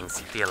 or things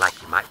you feel like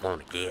you might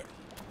want to get.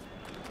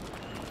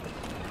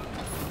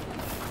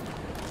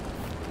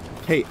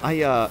 Hey,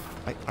 I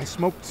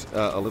smoked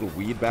a little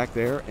weed back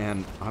there,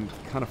 and I'm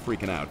kind of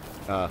freaking out.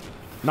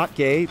 Not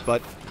gay,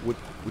 but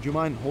would you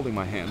mind holding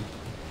my hand?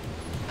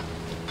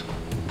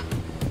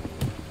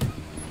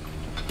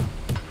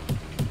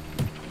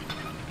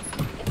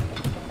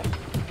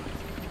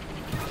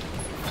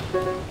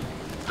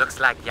 Looks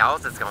like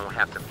y'all's is gonna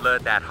have to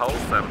flood that hole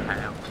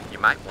somehow. You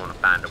might want to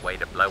find a way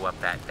to blow up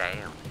that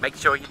dam. Make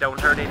sure you don't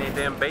hurt any of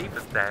them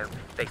beavers, though.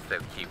 They so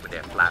cute with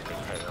their floppy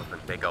tails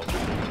and big old...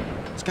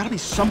 There's gotta be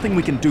something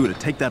we can do to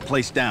take that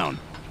place down.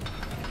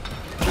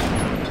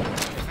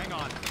 Hang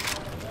on.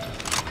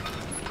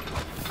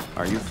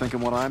 Are you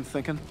thinking what I'm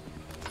thinking? Do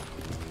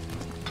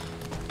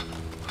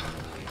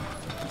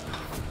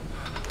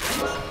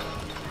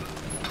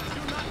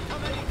not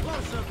come any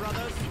closer,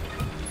 brothers!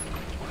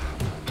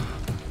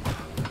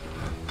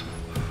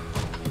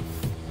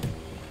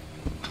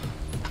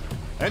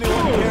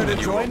 Anyone care to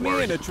join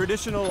me in a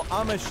traditional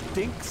Amish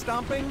dink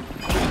stomping?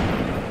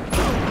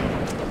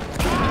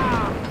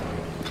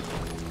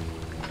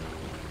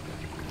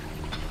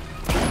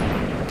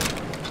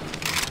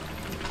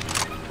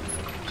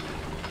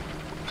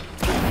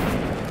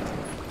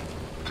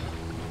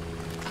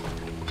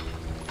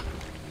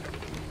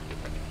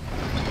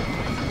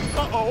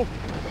 Uh-oh.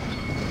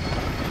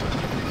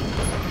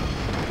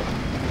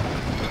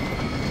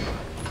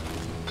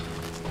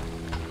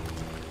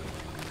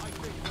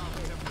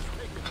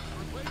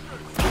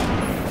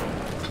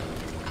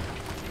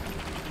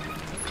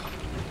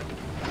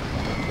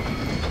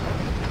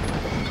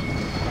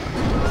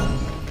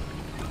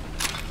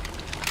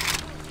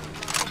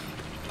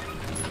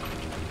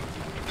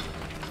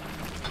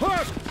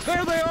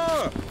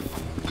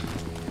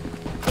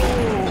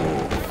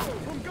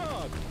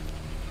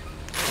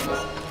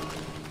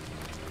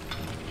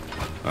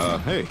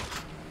 Hey.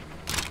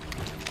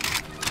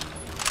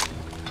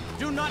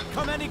 Do not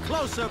come any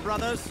closer,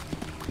 brothers.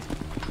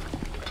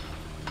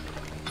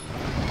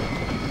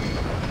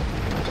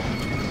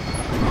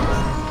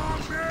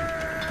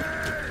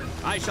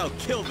 I shall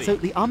kill thee. So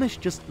the Amish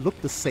just look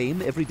the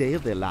same every day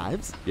of their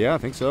lives? Yeah, I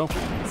think so.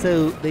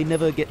 So they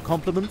never get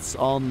compliments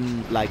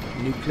on, like,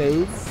 new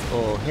clothes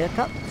or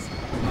haircuts?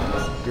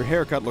 Your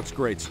haircut looks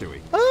great, Stewie.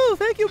 Oh,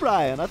 thank you,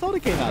 Brian. I thought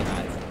it came out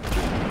nice.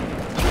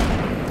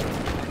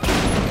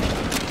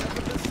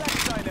 The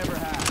sex I never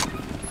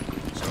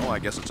had. So I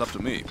guess it's up to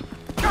me.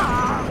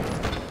 I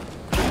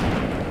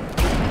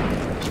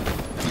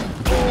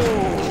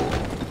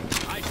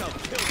shall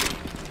kill thee.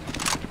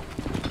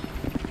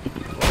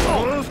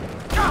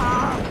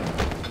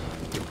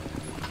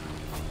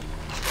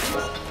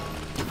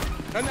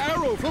 An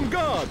arrow from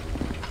God!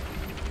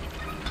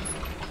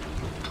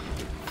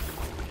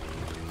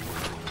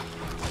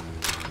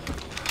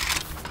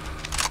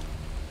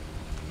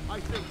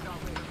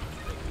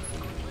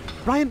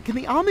 Brian, can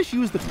the Amish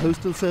use the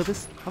postal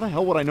service? How the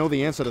hell would I know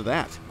the answer to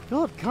that?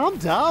 God, calm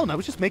down. I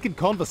was just making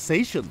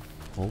conversation.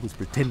 Always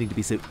pretending to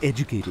be so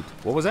educated.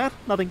 What was that?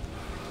 Nothing.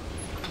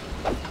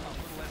 A little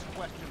less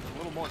questions, a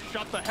little more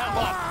shut the hell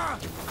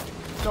up.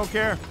 Don't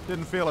care.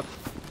 Didn't feel it.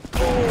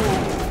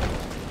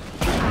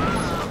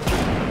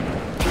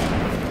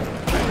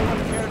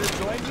 Anyone care to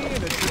join me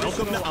in a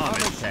traditional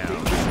Amish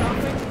town?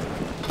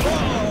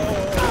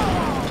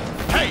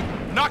 Hey,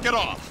 knock it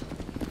off!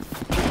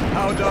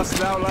 How dost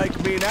thou like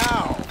me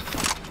now?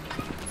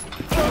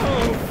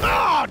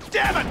 Oh,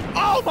 damn it!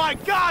 Oh my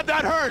God,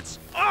 that hurts!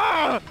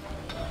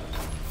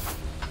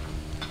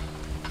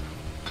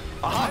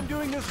 I'm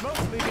doing this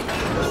mostly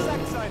because of the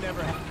sex I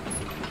never had.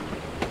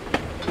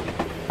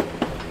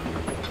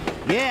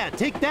 Yeah,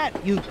 take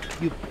that, you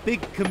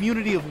big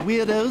community of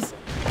weirdos.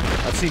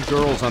 I've seen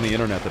girls on the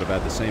internet that have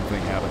had the same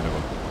thing happen to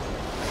them.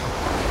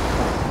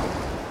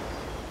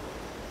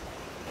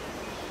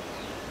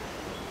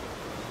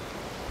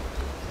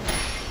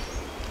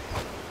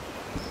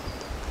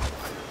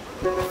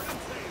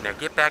 Now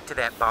get back to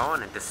that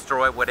barn and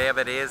destroy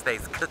whatever it is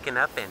they's cooking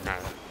up in there.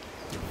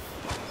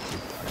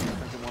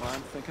 Thinking what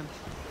I'm thinking?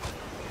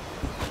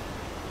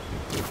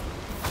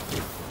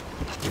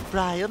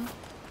 Brian,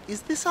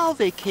 is this our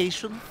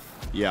vacation?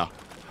 Yeah,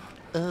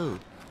 Oh.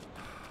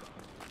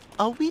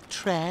 Are we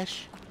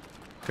trash?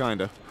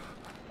 kinda.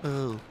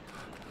 Oh.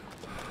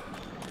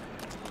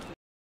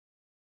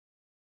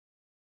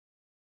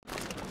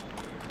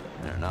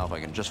 There, now if I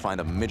can just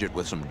find a midget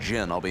with some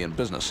gin, I'll be in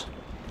business.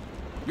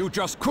 You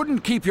just couldn't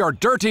keep your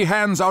dirty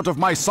hands out of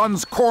my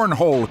son's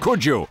cornhole,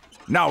 could you?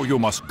 Now you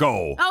must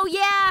go. Oh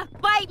yeah,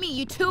 bite me,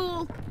 you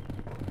tool.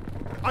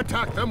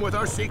 Attack them with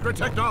our secret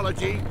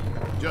technology.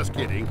 Just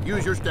kidding.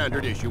 Use your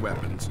standard issue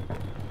weapons.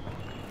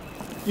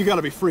 You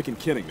gotta be freaking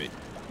kidding me.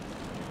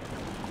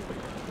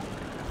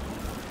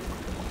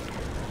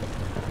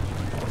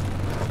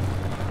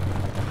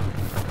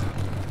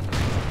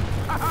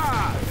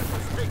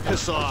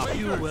 Piss off.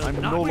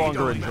 I'm no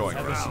longer enjoying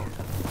this.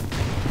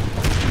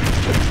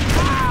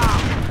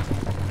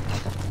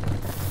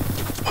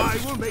 I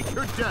will make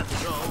your death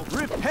so.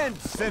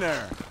 Repent,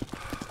 sinner.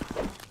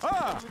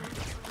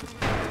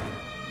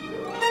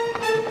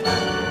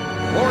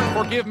 Lord,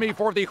 forgive me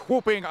for the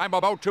whooping I'm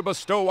about to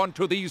bestow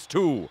unto these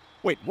two.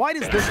 Wait, why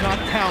does this not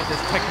count as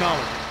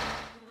technology?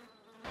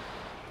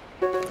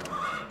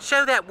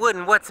 Show that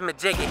wooden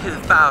what's-a-majiggy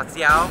who's boss,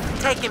 y'all.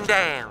 Take him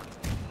down.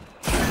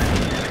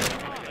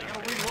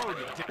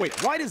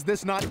 Wait, why does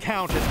this not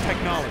count as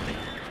technology?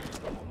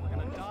 We're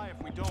gonna die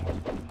if we don't.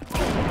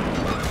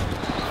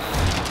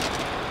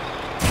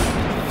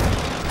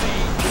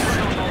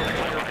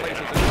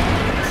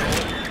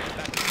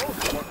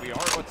 That's what we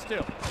are, but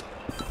still.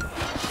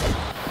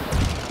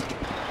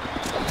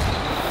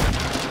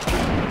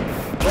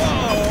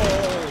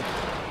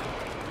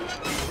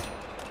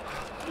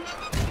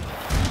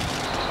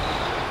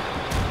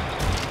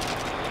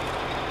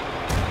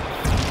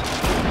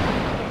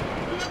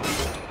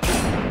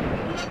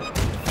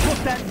 Put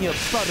that in your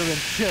butter and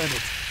churn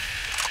it.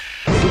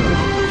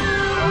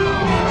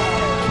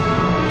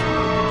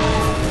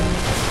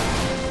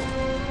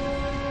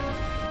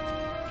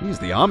 Geez,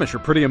 the Amish are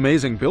pretty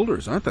amazing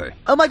builders, aren't they?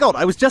 Oh my God,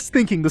 I was just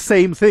thinking the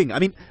same thing. I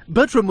mean,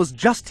 Bertram was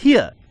just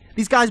here.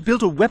 These guys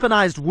built a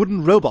weaponized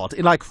wooden robot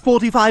in like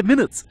 45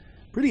 minutes.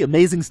 Pretty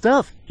amazing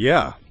stuff.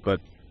 Yeah, but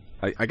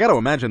I gotta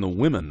imagine the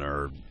women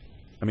are...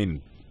 I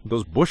mean,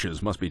 those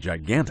bushes must be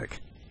gigantic.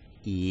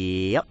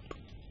 Yep.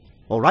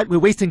 All right, we're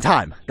wasting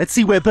time. Let's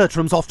see where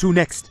Bertram's off to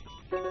next.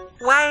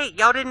 Wait,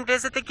 y'all didn't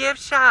visit the gift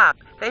shop.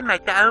 They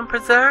make their own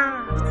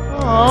preserves.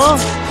 Aww.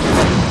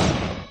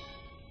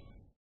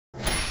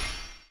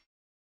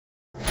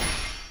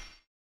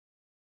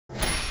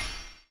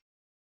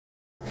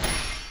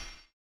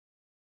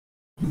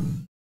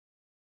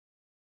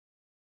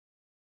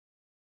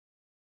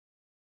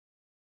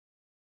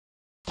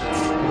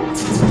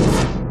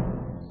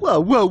 Whoa,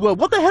 whoa, whoa,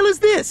 what the hell is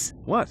this?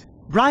 What?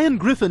 Brian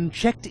Griffin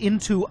checked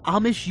into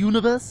Amish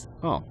Universe?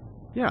 Oh,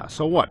 yeah,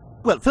 so what?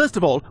 Well, first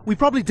of all, we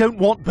probably don't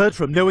want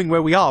Bertram knowing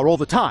where we are all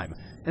the time.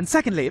 And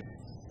secondly,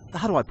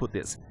 how do I put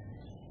this?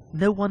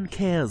 No one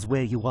cares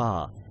where you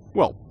are.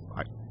 Well,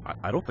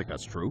 I don't think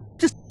that's true.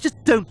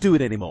 Just don't do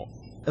it anymore.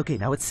 Okay,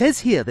 now it says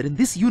here that in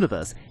this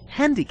universe,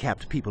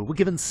 handicapped people were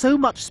given so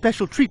much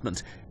special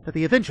treatment that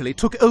they eventually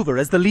took over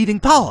as the leading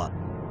power.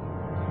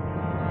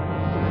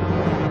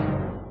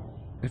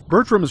 If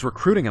Bertram is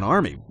recruiting an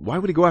army, why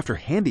would he go after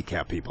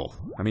handicapped people?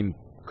 I mean,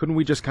 couldn't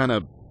we just kind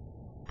of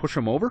push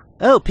him over?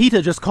 Oh,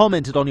 Peter just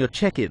commented on your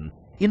check-in.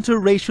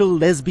 Interracial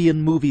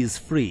lesbian movies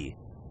free.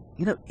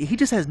 You know, he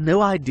just has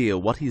no idea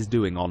what he's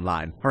doing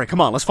online. All right,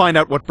 come on, let's find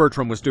out what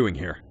Bertram was doing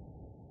here.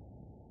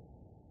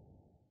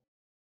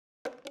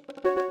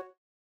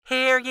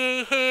 Hear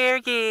ye, hear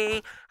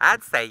ye.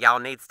 I'd say y'all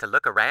needs to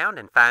look around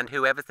and find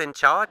whoever's in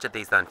charge of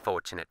these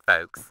unfortunate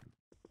folks.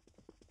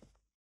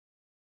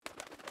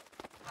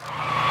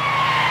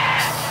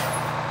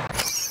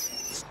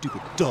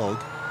 Stupid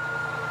dog.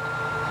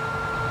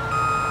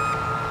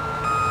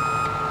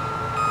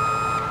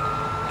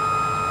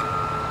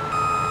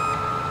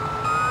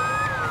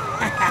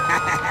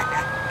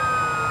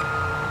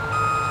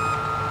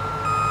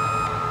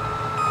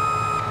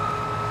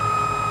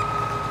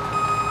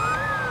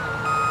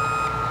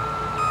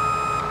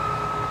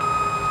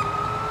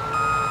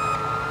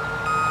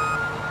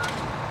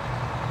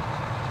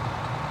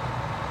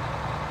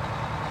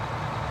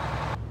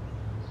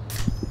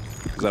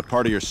 Is that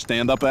part of your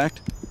stand-up act?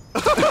 I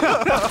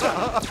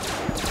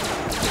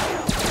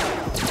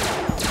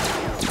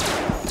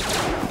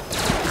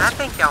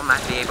think y'all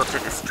might be able to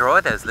destroy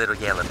those little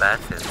yellow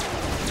buses.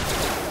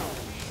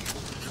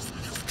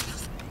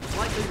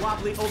 Slightly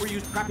wobbly,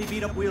 overused, crappy,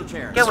 beat-up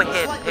wheelchairs. Go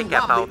ahead and pick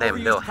up all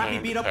them little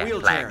handicap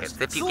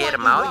placards. If you get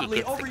them all, you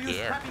get the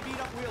gift.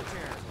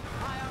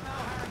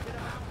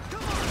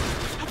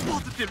 That's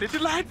positively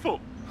delightful.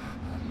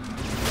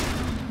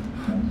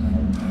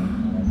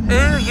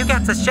 Ooh, you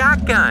got a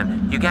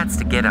shotgun. You got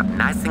to get up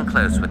nice and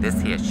close with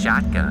this here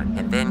shotgun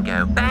and then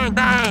go bang,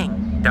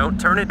 bang. Don't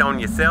turn it on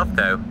yourself,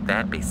 though.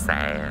 That'd be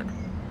sad.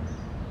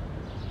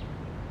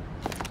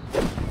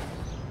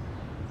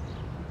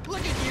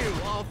 Look at you,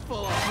 all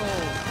full of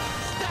holes.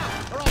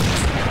 Stop, or I'll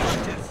shoot your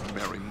lunges.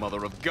 Mary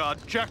Mother of God,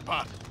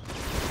 jackpot.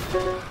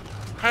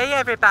 Hey,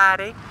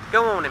 everybody.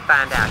 Go on and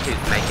find out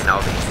who's making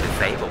all these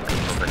disabled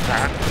people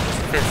attack.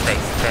 Since they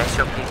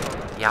special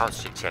people, y'all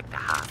should check the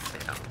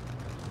hospital.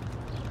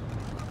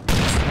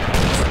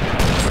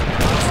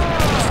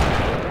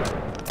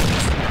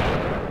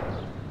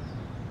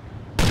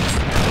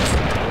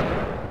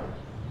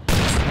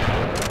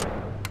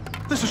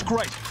 This is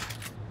great.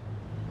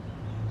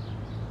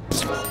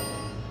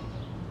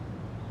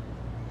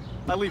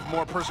 I leave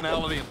more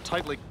personality in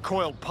tightly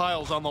coiled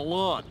piles on the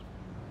lawn.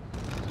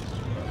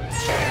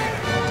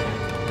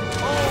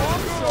 Oh,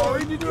 I'm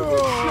sorry. Did you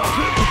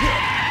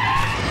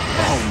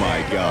Oh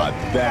my God,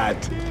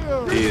 that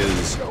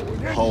is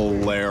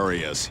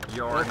hilarious.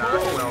 You're not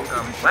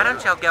welcome. Why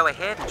don't y'all go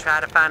ahead and try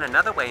to find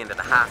another way into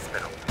the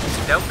hospital?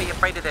 Don't be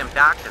afraid of them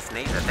doctors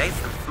neither. They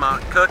some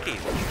smart cookies.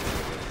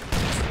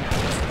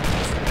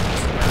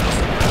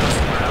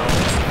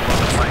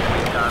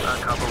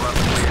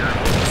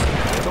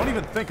 Don't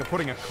even think of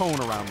putting a cone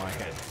around my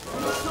head.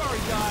 Sorry,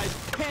 guys.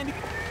 Candy.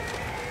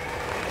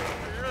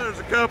 There's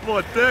a couple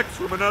of dicks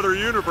from another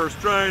universe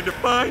trying to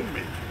find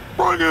me.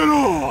 Bring it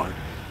on!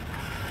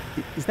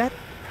 Is that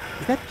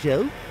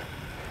Joe?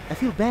 I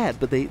feel bad,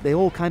 but they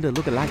all kind of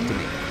look alike to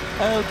me.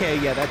 Okay,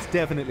 yeah, that's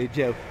definitely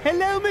Joe.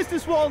 Hello, Mr.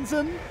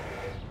 Swanson!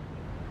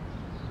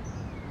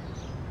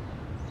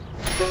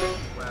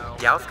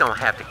 Y'all's gonna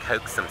have to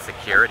coax some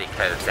security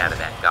codes out of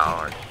that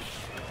guard.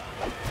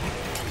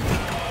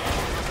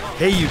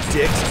 Hey, you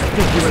dicks. I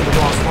think you're in the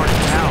wrong part of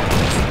town.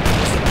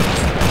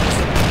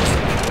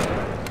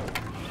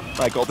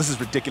 Michael, this is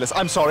ridiculous.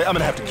 I'm sorry. I'm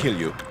gonna have to kill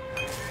you.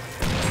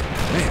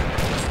 Man,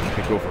 I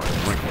could go for a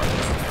drink right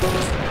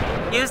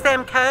now. Use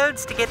them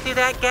codes to get through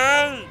that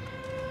gate.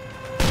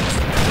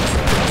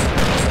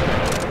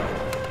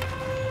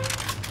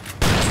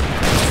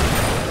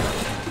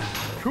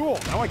 Cool,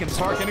 now I can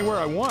park anywhere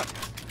I want.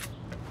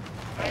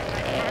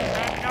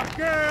 Nub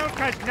girl,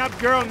 cause nub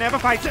girl never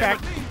fights back.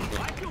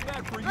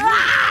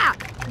 Ah!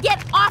 Get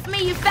off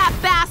me, you fat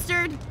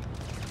bastard!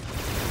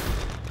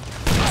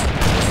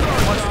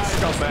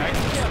 Scumbag.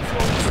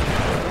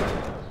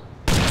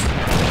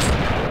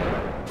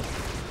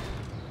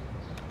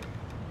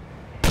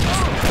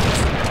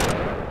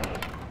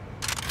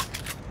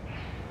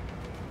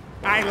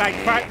 I like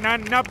fighting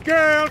on nub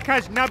girl,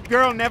 cause nub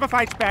girl never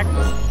fights back.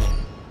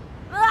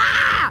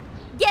 Ah!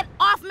 Get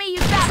off me,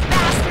 you fat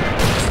bastard!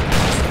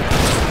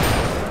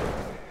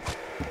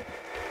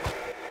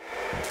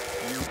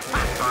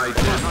 I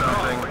did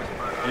something.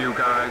 You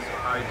guys,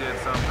 I did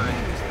something.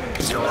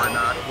 You're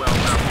not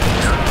welcome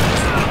here.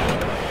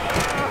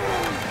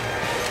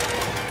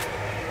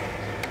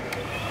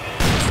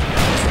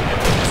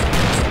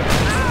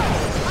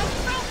 I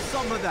felt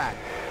some of that.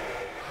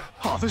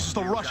 Oh, this is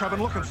the rush I've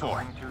been looking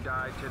for. To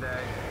die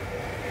today.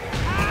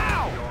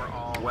 Ow! You're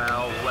all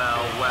Well,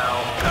 well,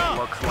 well.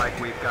 Looks like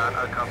we've got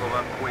a couple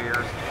of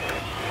queers.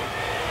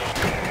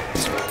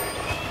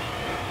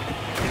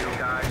 You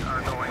guys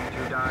are going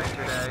to die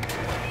today.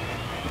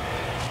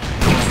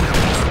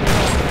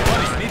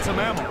 Buddy, need some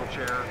ammo.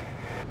 Wheelchair.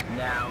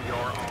 Now you're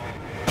all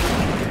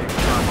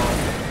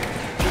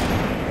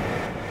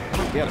I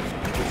don't get it.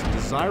 It's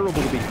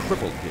desirable to be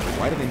crippled here.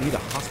 Why do they need a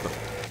hospital?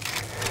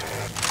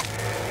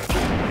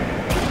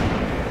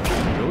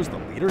 Joe's the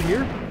leader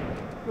here?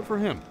 Good for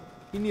him.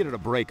 He needed a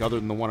break other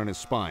than the one in his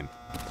spine.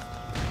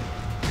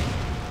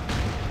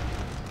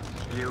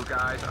 You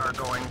guys are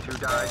going to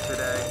die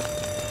today.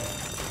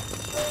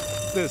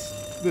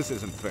 This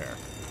isn't fair.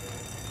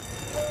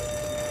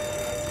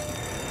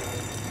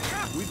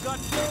 We've got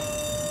two.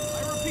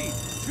 I repeat,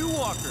 2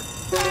 walkers.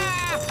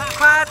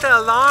 Quiet the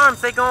alarms,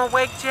 they gonna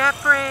wake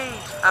Jeffrey.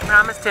 I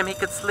promised him he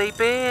could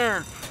sleep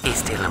in.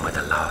 He's dealing with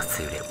a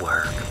lawsuit at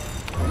work.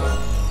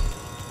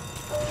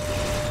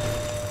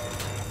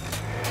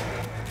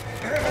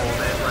 Hold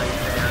it right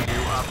there,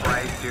 you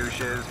upright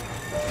douches.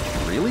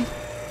 Really?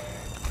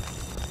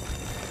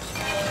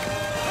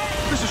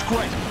 This is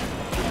great.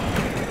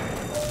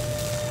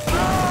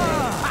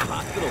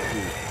 Hospital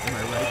food. Am I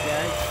right,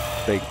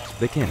 guys?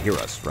 They can't hear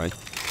us, right?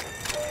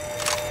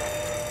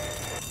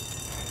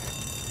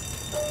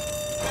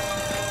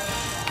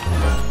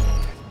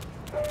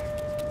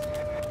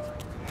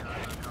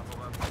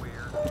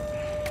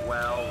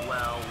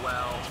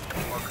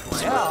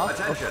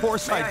 Attention. Of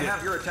course May I did.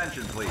 have your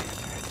attention, please?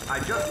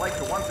 I'd just like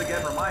to once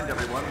again remind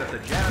everyone that the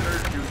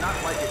janitors do not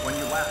like it when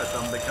you laugh at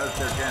them because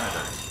they're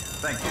janitors.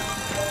 Thank you.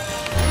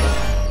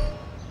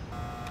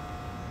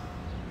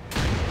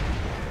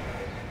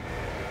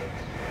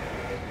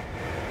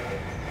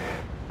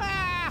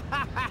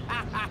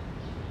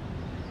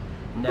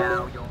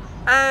 Now you're...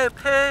 Oh,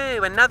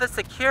 poo, another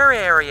secure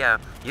area.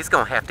 You's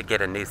gonna have to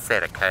get a new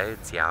set of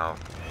codes, y'all.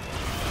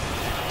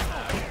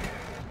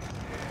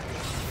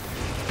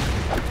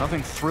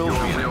 Nothing thrills me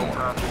real anymore.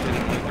 tough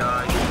hitting you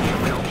guys in a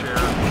wheelchair.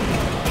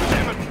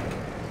 Damn it!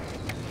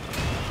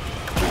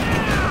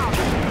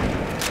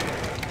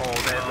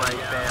 Hold it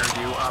right there,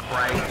 you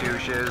upright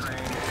douches.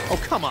 Oh,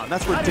 come on,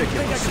 that's I didn't think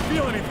I ridiculous. could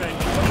feel anything,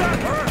 but that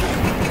hurt!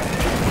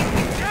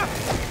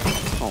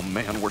 Oh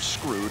man, we're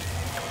screwed.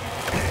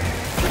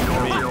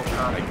 You're real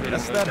tough hitting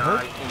guess a that guy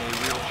hurt. in a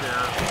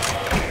wheelchair.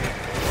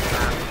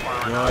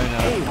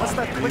 Hey, what's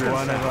that clicking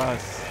one of sound?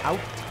 us. Out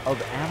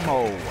of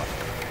ammo.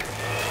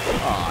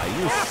 Ah,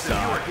 you You suck.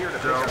 are here to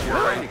pick Don't up your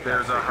worry, handicap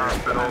there's a stickers.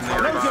 hospital I'm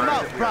sorry nearby. to say Close your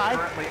mouth, that we are Brian.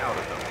 currently out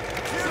of them.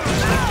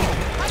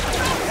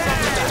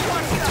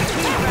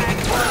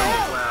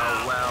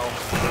 Well,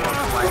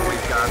 looks like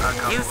we've got a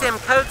couple Use them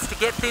codes to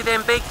get through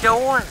them big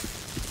doors.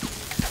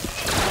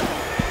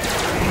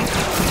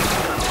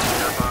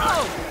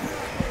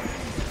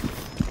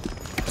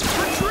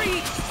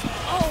 Retreat!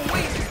 Oh,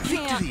 wait, you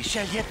can't. Victory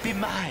shall yet be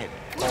mine.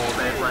 Hold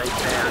it right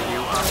there,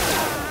 you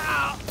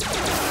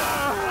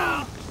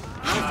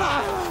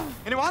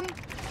Anyone?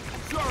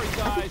 Sorry, I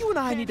guys. think you and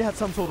I need to have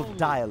some sort of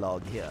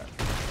dialogue here.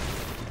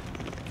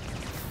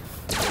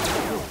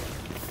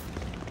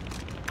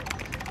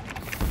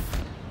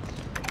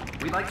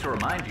 We'd like to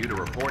remind you to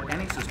report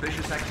any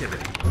suspicious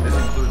activity. This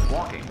includes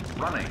walking,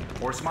 running,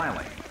 or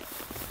smiling.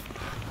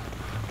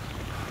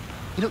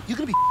 You know, you're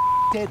gonna be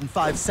dead in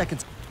 5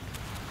 seconds.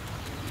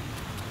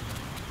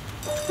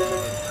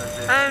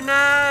 Oh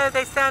no,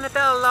 they sounded the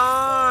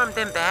alarm.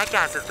 Them bad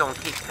guys is gonna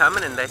keep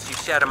coming unless you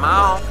shut them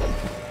off.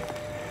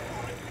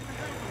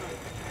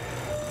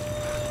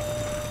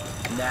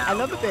 I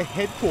love that their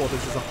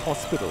headquarters is a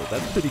hospital.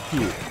 That's pretty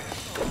cute.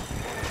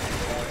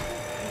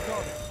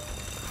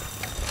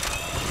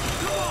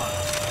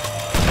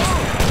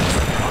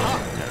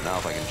 There, now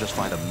if I can just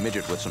find a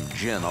midget with some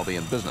gin, I'll be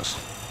in business.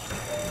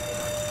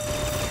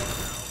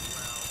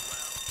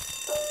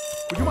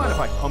 Would you mind if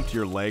I humped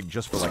your leg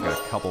just for like a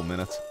couple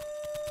minutes?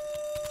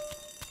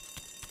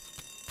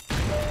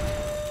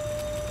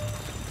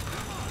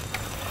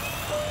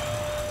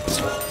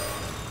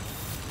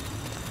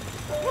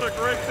 What a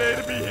great day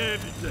to be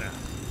handicapped.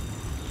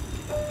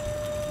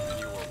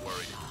 You were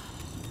worried.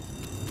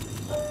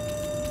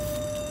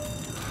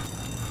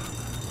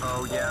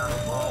 Oh yeah,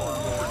 all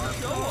on board.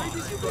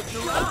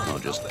 I'll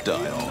just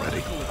die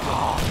already.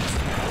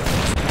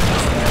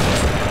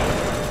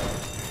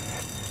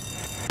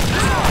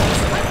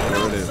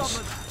 There it is.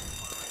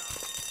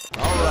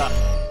 All right.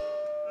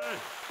 Hey,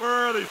 where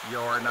are these?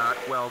 You're not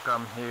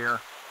welcome here.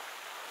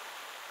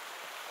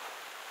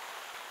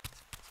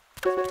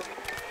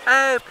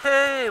 Oh,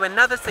 poo,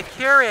 another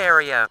secure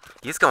area.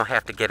 You's gonna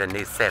have to get a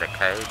new set of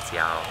codes,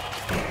 y'all.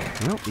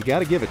 Well, you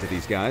gotta give it to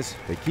these guys.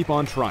 They keep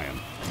on trying.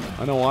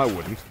 I know I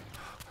wouldn't.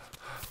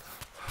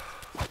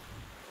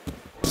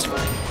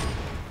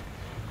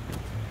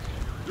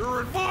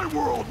 You're in my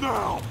world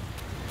now.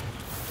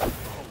 Oh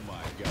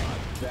my god,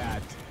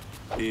 that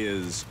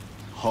is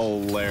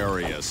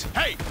hilarious.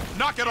 Hey,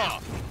 knock it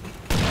off!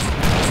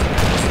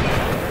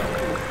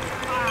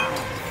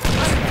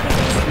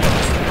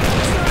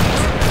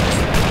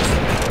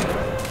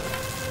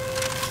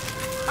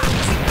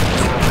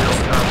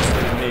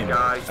 Hey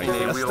guy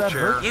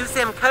wheelchair. Use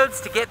them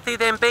codes to get through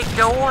them big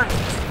doors.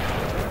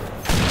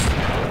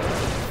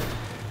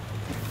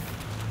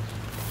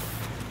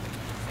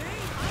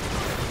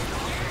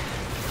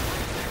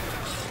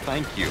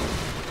 Thank you.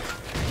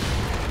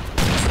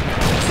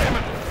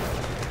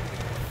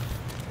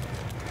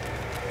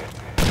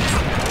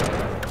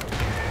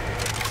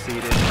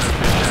 Seated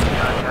position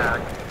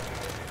attack.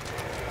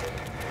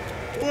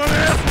 What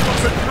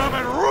asshole's been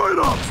coming right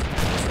up?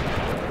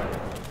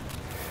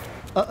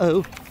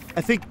 Uh-oh.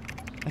 I think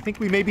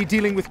we may be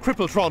dealing with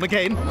Crippletron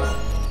again.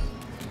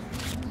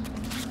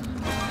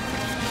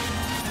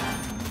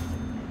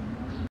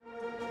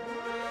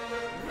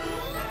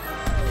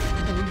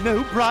 Oh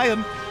no,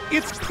 Brian!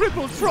 It's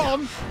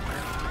Crippletron!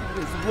 That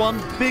is one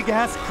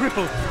big-ass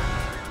cripple.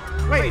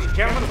 Ladies and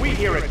gentlemen, we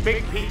here at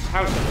Big Pete's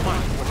House of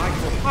Fun would like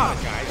to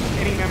apologize if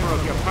any member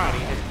of your party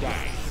has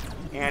died.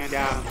 And,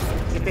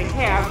 if they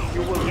have,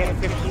 you will get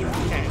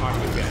 15% off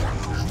your bill.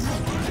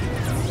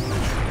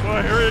 Well,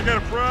 I hear you got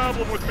a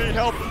problem with me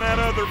helping that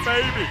other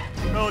baby.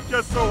 Well, it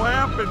just so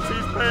happens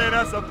he's paying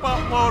us a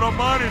buttload of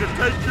money to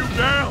take you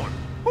down.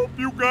 Hope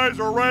you guys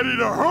are ready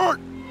to hurt.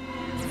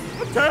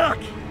 Attack!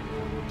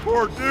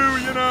 Or do,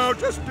 you know,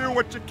 just do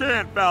what you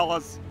can,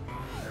 fellas.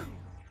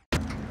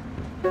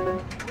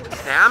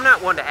 Now, I'm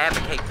not one to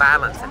advocate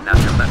violence and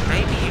nothing, but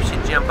maybe you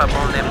should jump up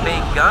on them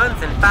big guns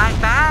and fight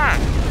back.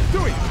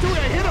 Stewie,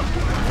 I hit him!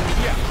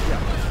 Yeah.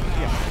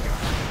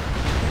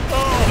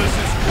 Oh, this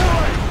is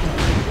great!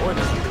 Boy,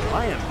 this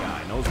Brian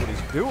guy knows what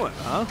he's doing,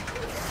 huh?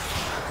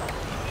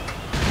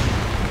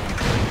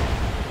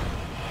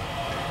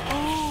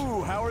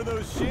 Ooh, how are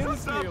those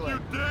shins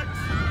feeling? You dicks!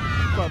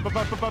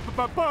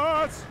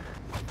 Buzz!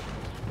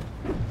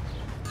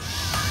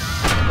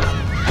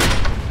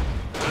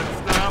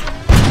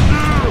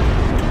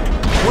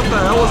 What the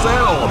hell is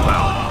that all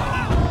about?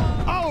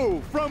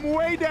 Oh, from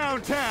way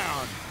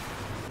downtown!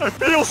 I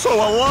feel so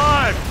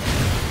alive!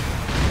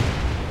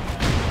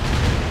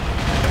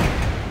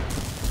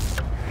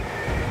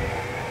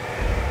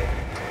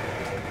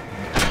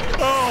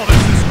 Oh,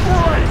 this is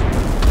great!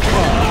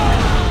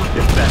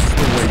 If that's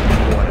the way you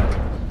want it.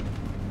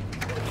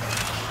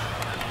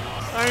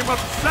 I'm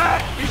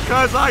upset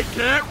because I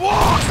can't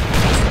walk!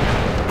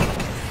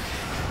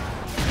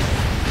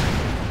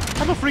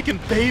 I'm a freaking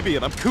baby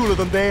and I'm cooler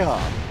than they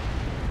are.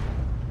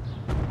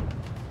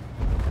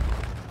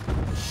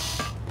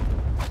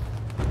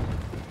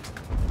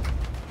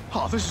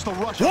 Oh, this is the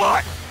rush.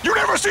 What? You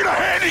never seen a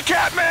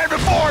handicapped man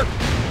before?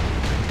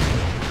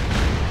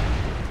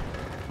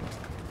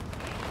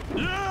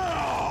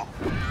 Yeah!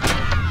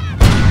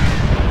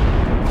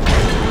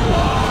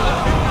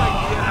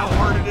 Idea how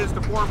hard it is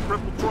to form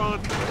Crippletron?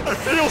 I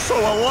feel so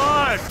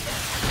alive!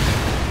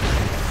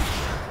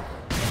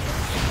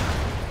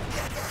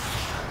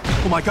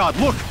 Oh my god,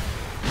 look!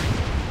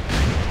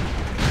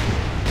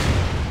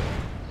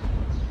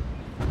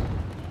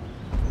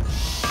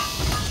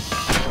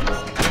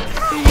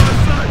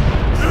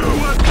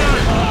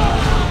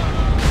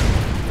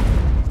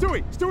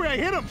 Stewie, I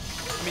hit him!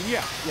 I mean,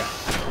 yeah.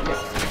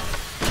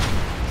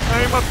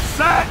 I'm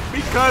upset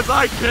because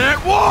I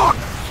can't walk!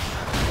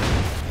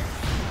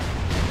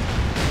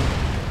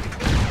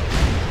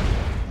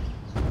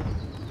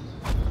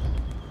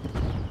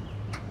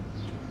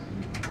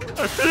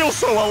 I feel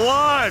so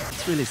alive!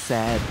 It's really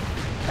sad.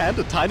 And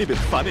a tiny bit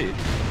funny.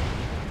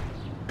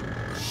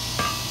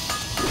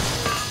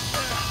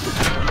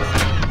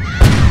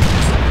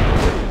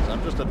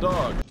 I'm just a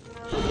dog.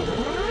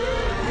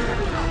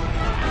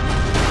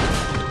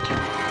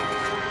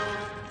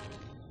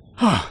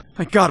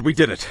 Thank God we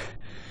did it.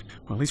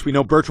 Well, at least we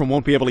know Bertram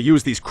won't be able to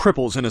use these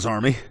cripples in his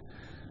army.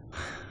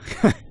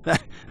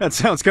 That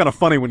sounds kind of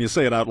funny when you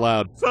say it out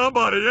loud.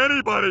 Somebody,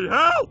 anybody,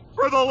 help!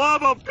 For the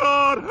love of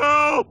God,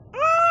 help!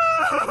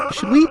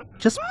 Should we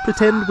just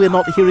pretend we're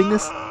not hearing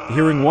this?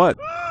 Hearing what?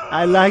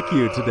 I like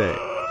you today.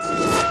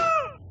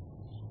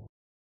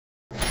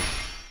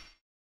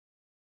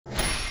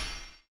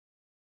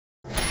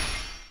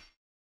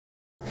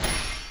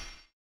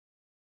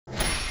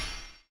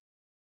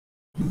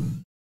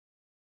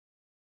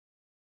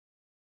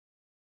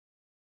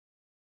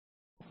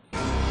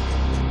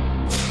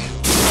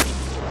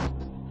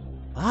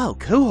 Wow,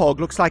 Quahog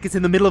looks like it's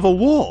in the middle of a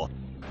war.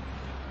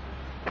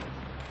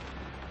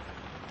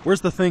 Where's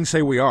the thing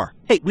say we are?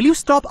 Hey, will you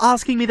stop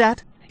asking me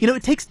that? You know,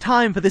 it takes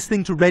time for this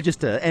thing to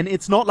register, and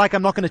it's not like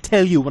I'm not going to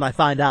tell you when I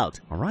find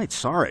out. All right,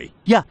 sorry.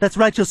 Yeah, that's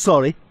right, you're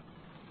sorry.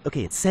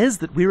 Okay, it says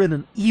that we're in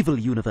an evil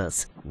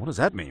universe. What does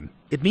that mean?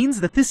 It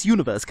means that this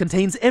universe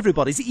contains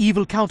everybody's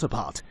evil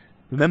counterpart.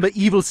 Remember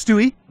Evil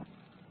Stewie?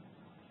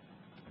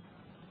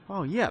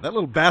 Oh yeah, that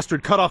little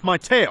bastard cut off my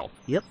tail.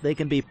 Yep, they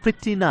can be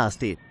pretty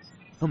nasty.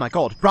 Oh my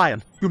god,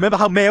 Brian, you remember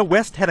how Mayor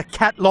West had a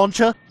cat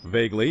launcher?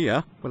 Vaguely,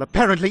 yeah. Well,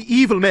 apparently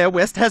evil Mayor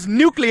West has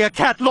nuclear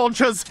cat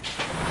launchers!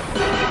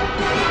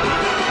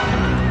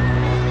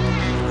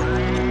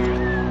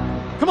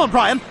 Come on,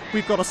 Brian!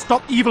 We've got to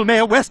stop evil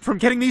Mayor West from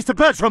getting these to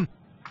Bertram!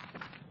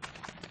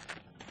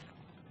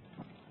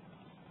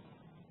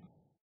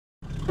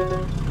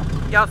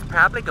 Y'all's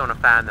probably gonna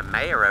find the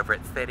mayor over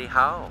at City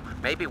Hall.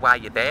 Maybe while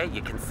you're there,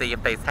 you can see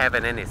if they's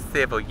having any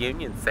civil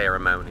union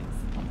ceremonies.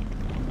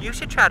 You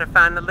should try to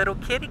find the little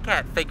kitty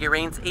cat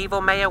figurines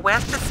evil Mayor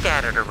West has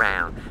scattered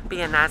around.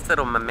 Be a nice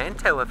little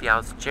memento of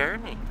y'all's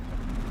journey.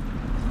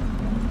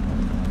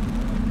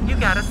 You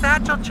got a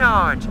satchel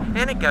charge,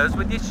 and it goes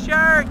with your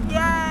shirt,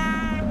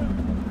 yay!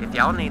 If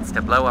y'all needs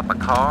to blow up a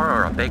car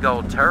or a big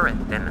old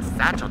turret, then the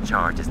satchel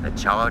charge is the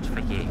charge for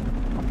you.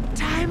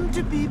 Time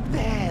to be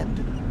bad.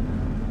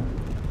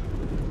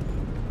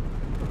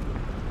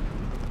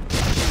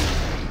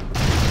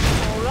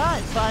 All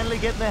right, finally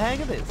getting the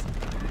hang of this.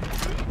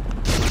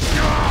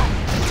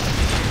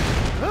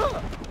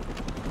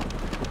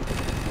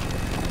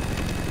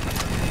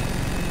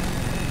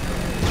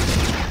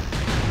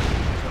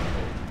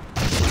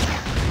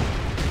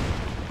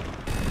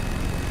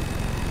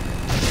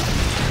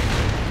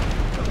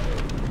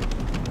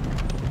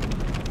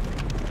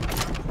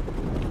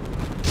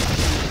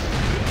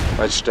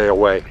 I'd stay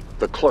away.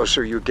 The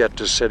closer you get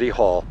to City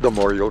Hall, the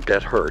more you'll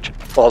get hurt.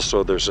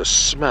 Also, there's a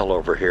smell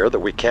over here that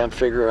we can't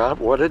figure out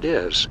what it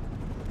is.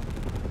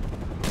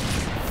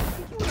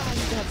 You and I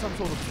need to have some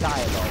sort of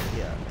dialogue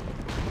here.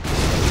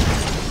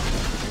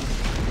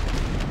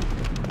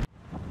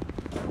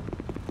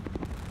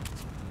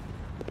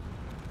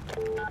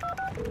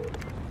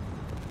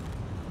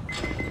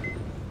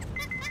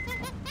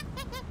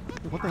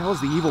 What the hell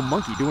is the evil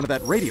monkey doing to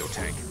that radio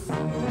tank?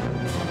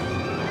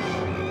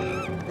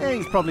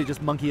 He's probably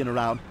just monkeying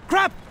around.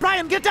 Crap!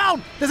 Brian, get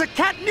down! There's a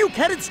cat nuke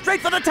headed straight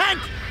for the tank!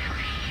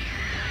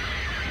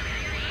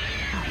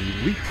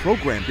 He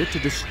reprogrammed it to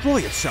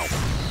destroy itself.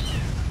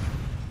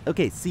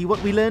 Okay, see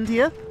what we learned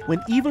here?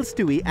 When evil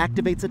Stewie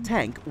activates a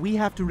tank, we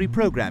have to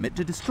reprogram it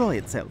to destroy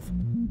itself.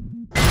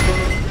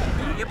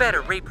 You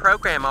better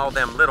reprogram all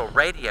them little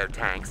radio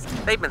tanks.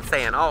 They've been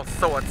saying all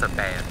sorts of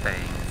bad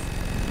things.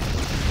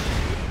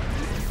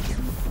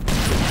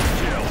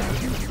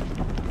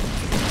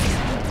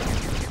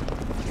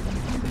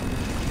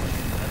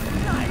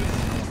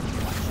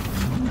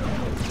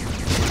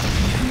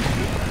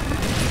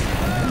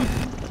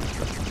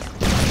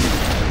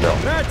 No.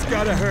 That's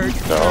gotta hurt.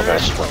 No,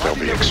 that's what they'll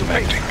be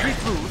expecting.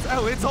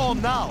 Oh, it's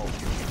on now.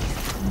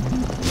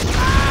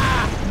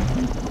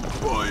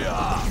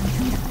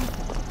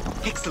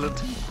 Excellent.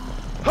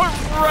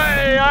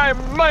 Hooray! I'm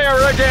mayor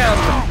again!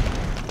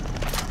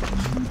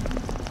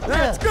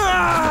 Let's go!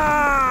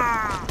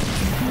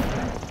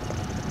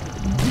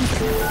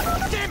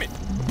 Damn it!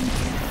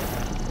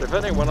 If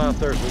anyone out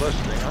there's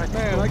listening, I can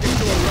Man, I can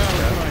do a round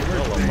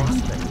when I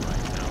heard things.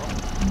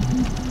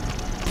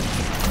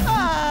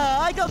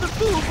 Ah, I got the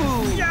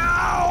boo-boo!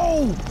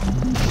 Yow!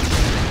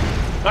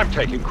 I'm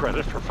taking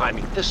credit for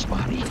finding this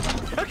body.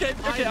 Okay,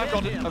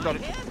 I've got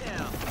it.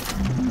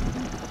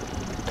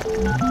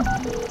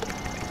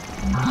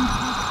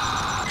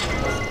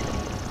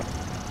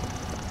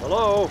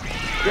 Hello?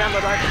 Damn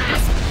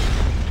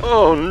it,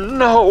 Oh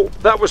no!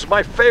 That was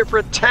my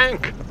favorite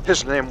tank!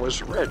 His name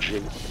was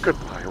Reggie.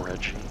 Goodbye,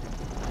 Reggie.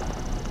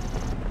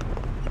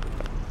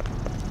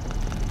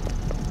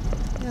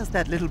 There's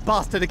that little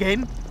bastard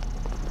again.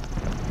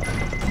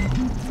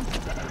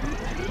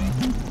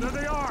 There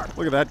they are!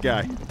 Look at that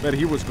guy. Bet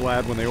he was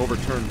glad when they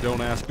overturned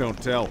Don't Ask,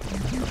 Don't Tell.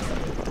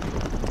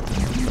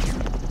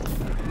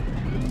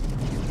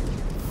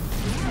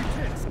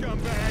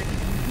 Scumbag!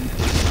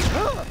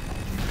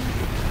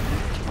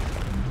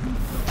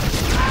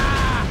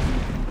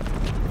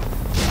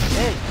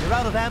 Hey, you're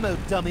out of ammo,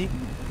 dummy.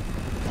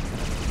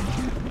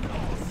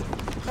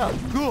 Oh,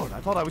 good. I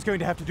thought I was going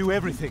to have to do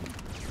everything.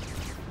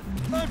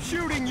 I'm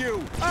shooting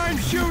you! I'm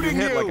shooting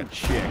you! You hit like a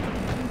chick.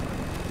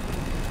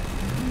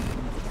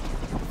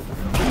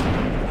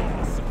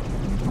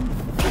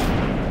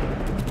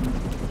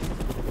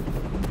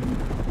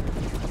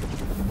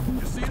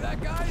 You see that,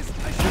 guys?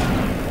 I shot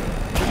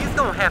him! He's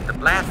gonna have to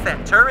blast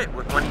that turret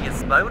with one of your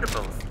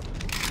explodables.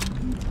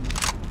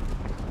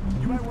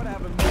 You might want to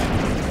have a minute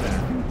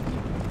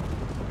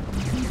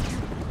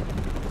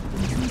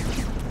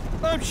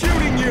to I'm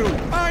shooting you!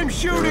 I'm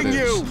shooting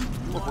you!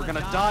 Look, we're gonna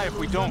die if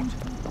we don't.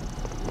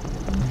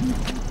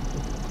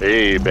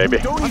 Hey, baby.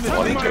 Don't even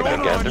Want to think take a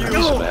about gander it.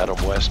 at some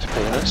Adam West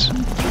penis?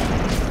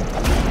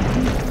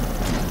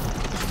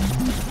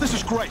 This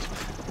is great.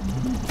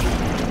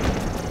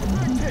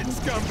 Hit,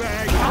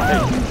 scumbag!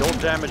 Hey,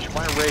 don't damage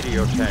my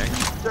radio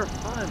tanks. They're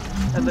fun,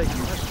 and they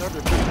cost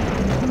other people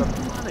a lot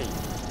of money.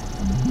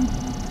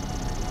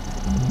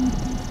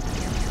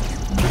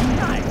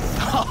 Nice.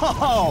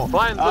 Oh,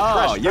 Find the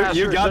trespassers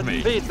you got and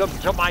me. feed them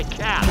to my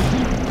cat.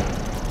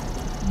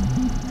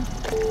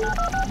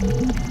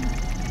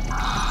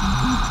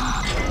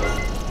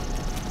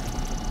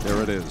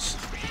 There it is.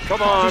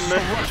 Come on, This is the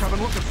rush I've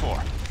been looking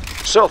for.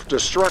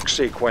 Self-destruct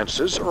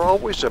sequences are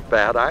always a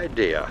bad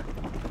idea.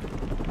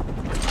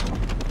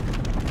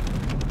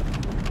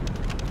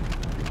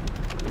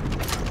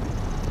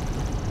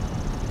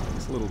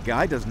 This little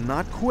guy does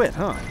not quit,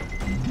 huh?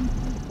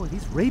 Boy,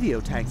 these radio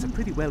tanks are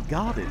pretty well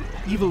guarded.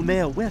 Evil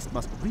Mayor West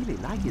must really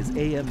like his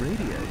AM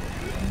radio.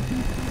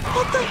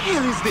 What the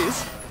hell is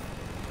this?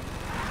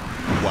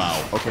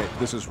 Wow, okay,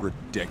 this is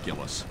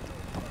ridiculous.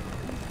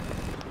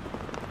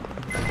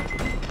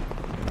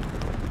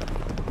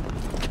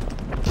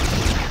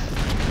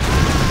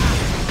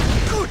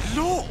 Good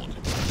Lord!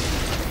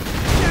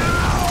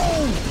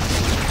 No!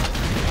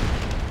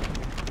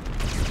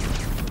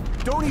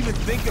 Don't even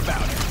think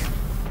about it.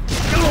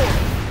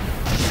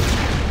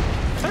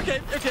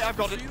 Okay, I've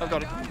got it.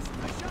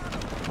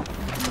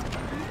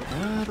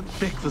 The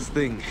biggest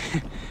thing.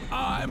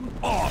 I'm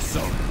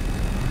awesome.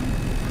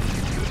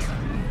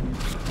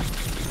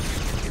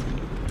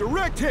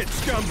 Direct hit,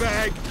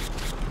 scumbag!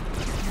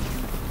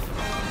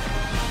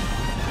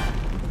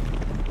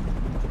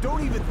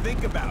 Don't even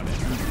think about it.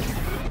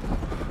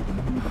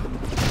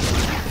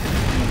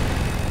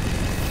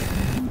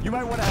 You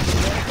might want to have a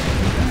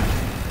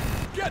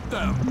minute. Get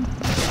them!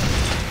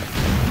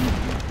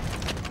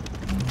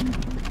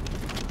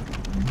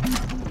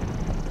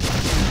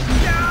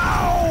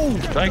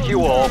 Thank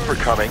you all for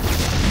coming.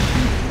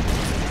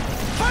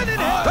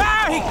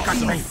 He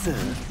got me!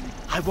 Sir,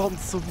 I want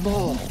some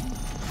more.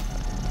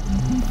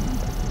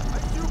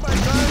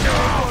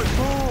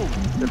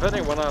 If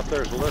anyone out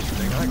there's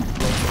listening, I can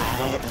go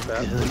for none of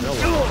that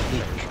vanilla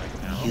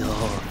right now.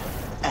 Your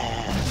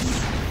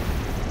ass.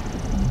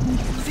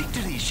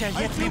 Victory shall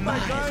yet be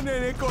mine. I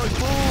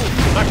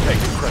take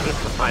credit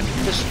for finding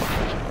this spot.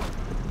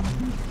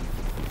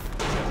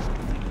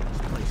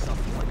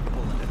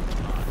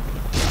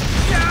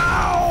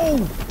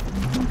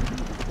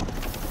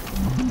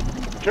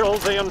 Kill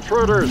the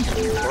intruders,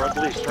 or at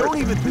least Don't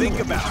even think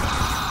about it.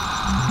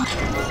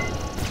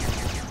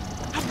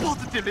 How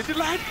positively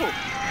delightful!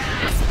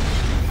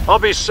 I'll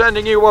be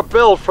sending you a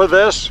bill for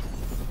this.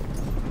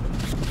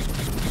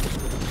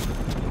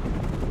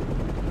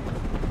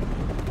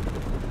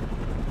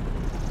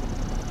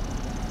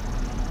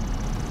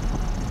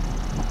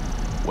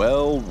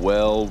 Well,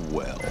 well,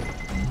 well.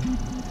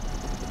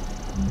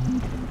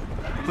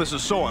 This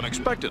is so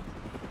unexpected.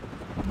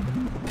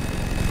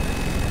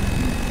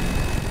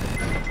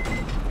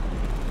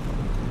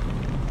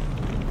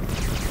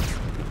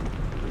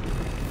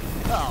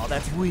 Oh,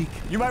 that's weak.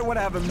 You might want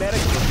to have a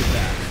medic look at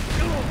that.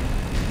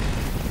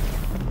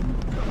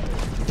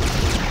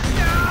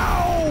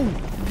 No!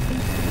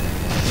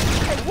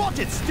 Hey, watch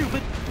it,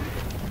 stupid!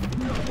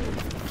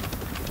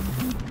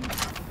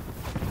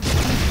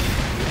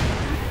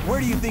 Where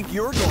do you think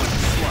you're going,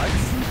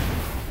 sluts?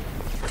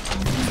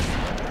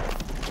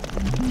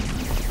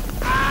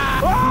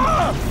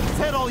 Ah! Is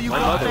that all you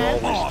got,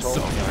 man?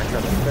 Awesome! I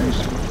got a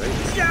face for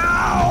radio.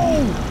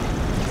 No!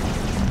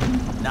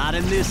 Not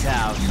in this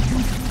house.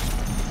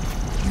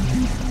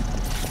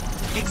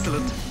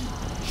 Excellent.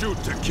 Shoot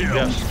to kill.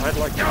 Yes, I'd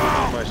like to give you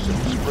my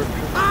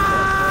subscription.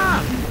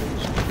 Ah!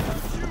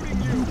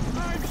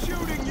 I'm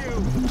shooting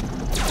you!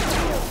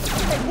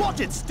 Hey,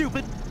 watch it,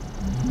 stupid!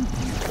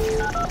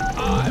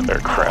 They're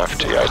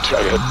crafty, I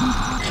tell you.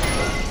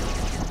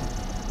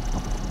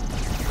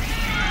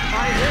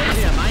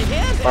 I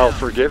hit him! I'll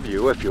forgive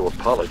you if you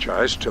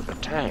apologize to the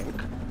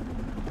tank.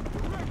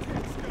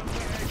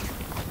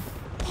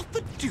 What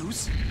the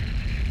deuce?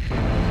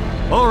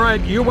 All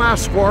right, you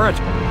asked for it.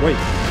 Wait,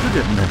 you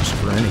didn't ask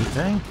for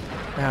anything.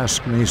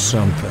 Ask me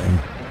something.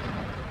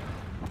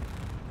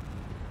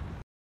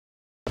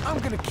 I'm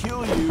gonna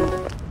kill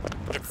you.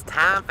 It's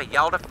time for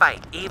y'all to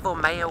fight Evil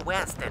Mayor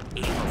West and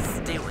Evil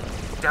Stewie.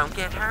 Don't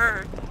get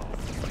hurt.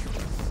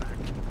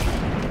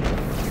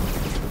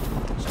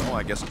 So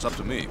I guess it's up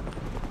to me.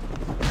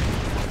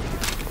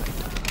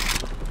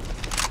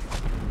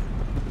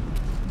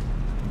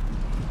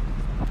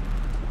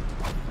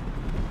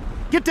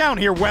 Get down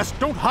here, West!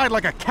 Don't hide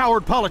like a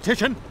coward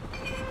politician!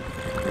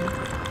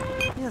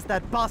 Here's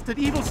that bastard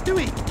Evil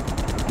Stewie!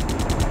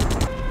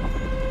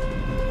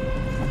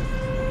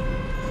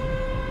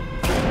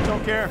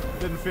 Don't care.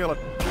 Didn't feel it.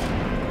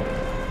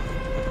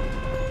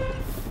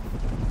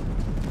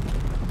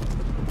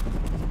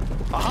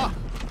 Aha!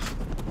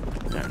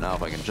 There, now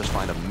if I can just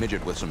find a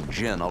midget with some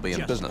gin, I'll be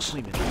in business.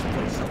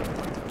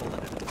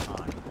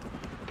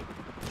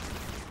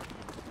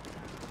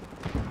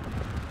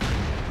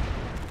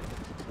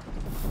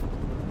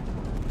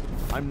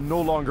 I'm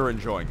no longer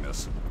enjoying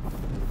this.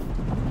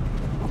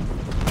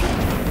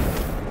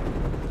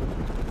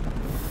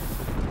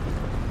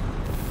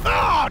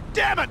 Oh,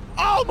 damn it!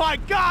 Oh my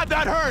God,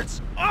 that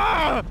hurts!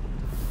 Ah!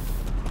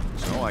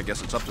 So I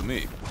guess it's up to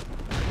me.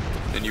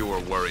 And you were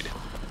worried.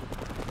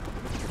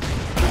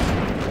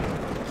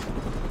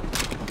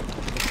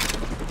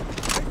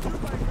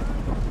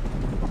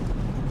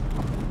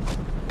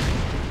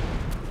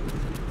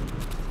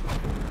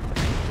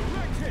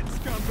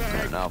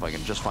 There, now if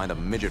I can just find a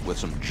midget with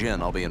some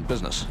gin, I'll be in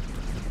business.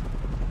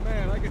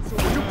 Man, I get so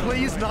Would you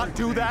please not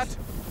do that?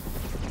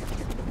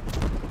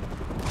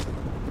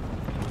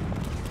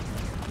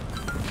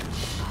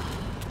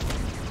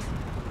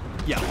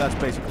 Yeah, that's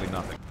basically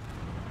nothing.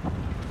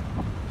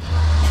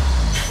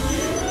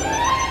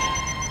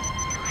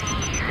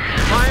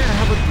 I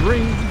have a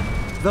dream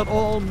that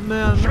all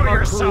men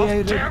are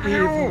created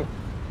evil.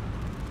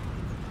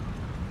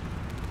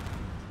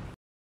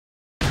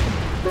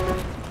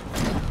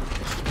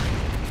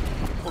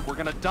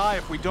 die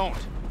if we don't.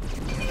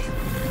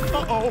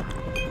 Uh-oh.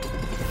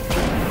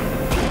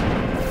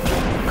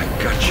 I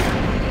got you.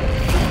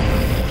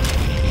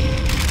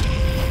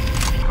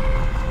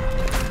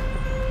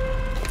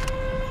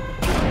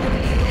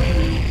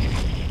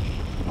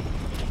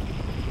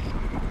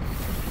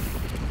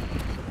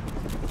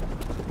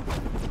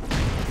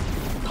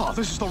 Oh,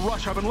 this is the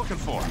rush I've been looking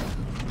for.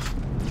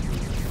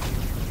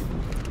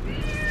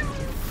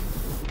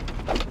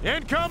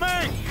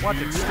 Incoming! Watch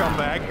it,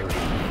 scumbag.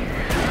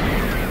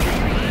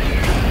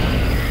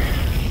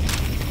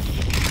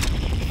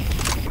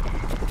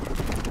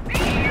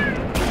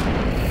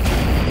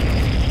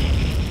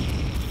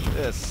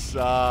 This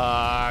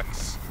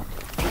sucks.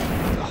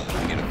 Oh,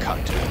 I need a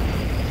cocktail.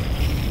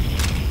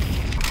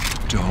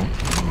 Don't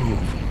move.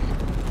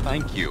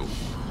 Thank you.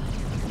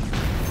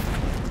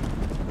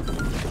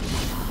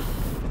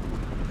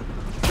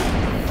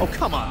 Oh,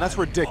 come on, that's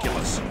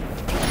ridiculous.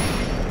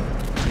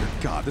 Dear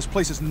God, this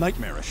place is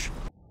nightmarish.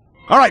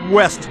 All right,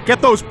 West,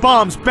 get those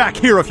bombs back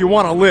here if you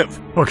want to live.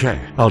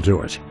 Okay, I'll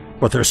do it.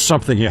 But there's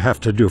something you have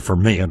to do for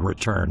me in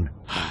return.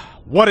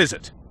 What is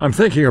it? I'm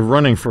thinking of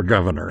running for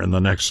governor in the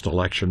next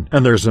election,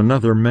 and there's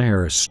another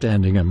mayor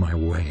standing in my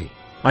way.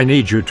 I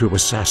need you to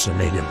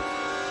assassinate him.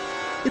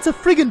 It's a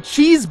friggin'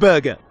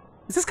 cheeseburger.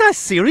 Is this guy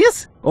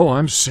serious? Oh,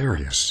 I'm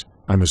serious.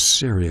 I'm as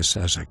serious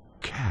as a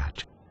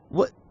cat.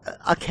 What?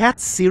 A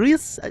cat's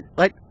serious?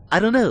 I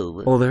don't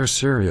know. Oh, they're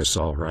serious,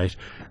 all right.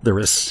 They're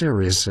as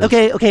serious as...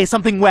 Okay,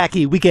 something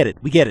wacky. We get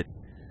it.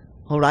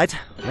 All right,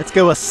 let's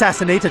go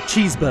assassinate a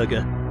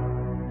cheeseburger.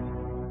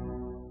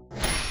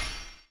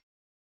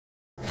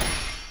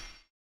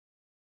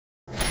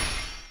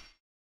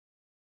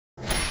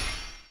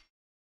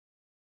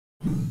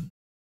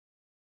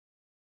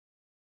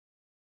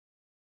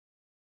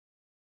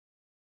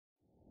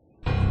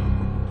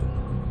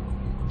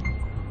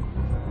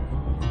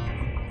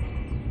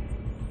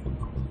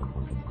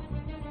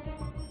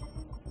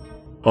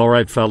 All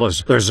right,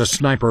 fellas, there's a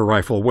sniper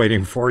rifle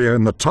waiting for you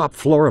in the top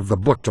floor of the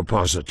book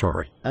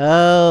depository.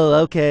 Oh,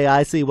 okay,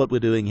 I see what we're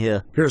doing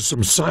here. Here's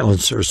some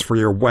silencers for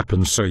your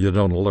weapons so you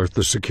don't alert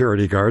the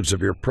security guards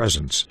of your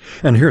presence.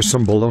 And here's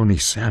some bologna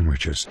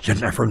sandwiches. You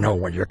never know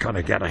when you're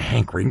gonna get a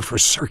hankering for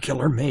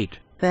circular meat.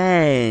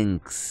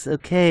 Thanks.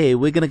 Okay,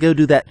 we're gonna go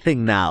do that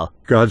thing now.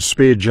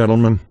 Godspeed,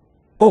 gentlemen.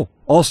 Oh,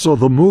 also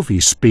the movie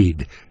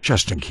Speed,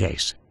 just in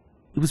case.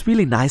 It was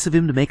really nice of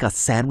him to make us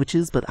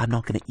sandwiches, but I'm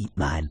not gonna eat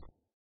mine.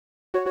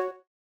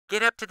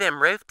 Get up to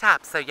them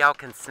rooftops so y'all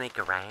can sneak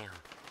around.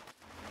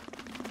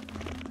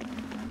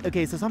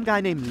 Okay, so some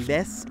guy named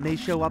Les may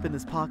show up in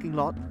this parking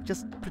lot.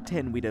 Just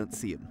pretend we don't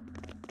see him.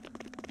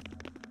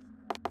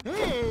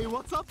 Hey,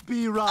 what's up,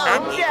 B-Rod?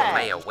 That evil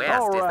Mayor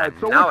West is a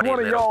naughty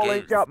little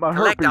goose.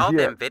 Collect all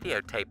them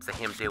videotapes of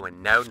him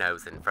doing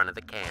no-nos in front of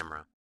the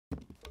camera.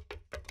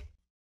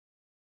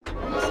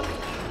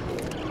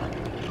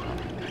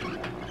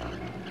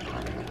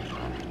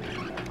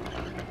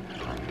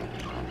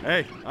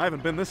 Hey, I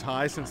haven't been this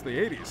high since the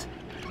 80s.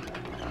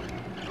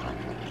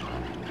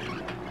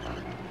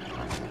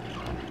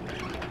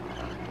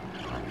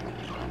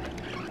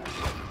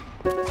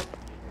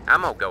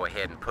 I'm gonna go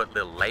ahead and put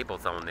little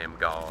labels on them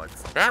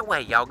guards. That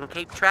way y'all can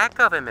keep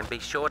track of him and be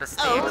sure to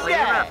steer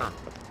clear of them.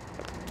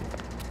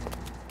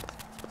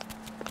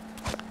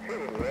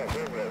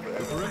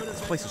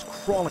 This place is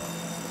crawling.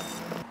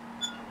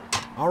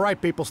 All right,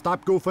 people,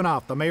 stop goofing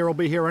off. The mayor will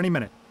be here any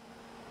minute.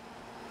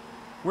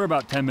 We're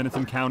about 10 minutes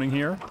and counting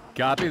here.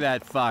 Copy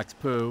that, Fox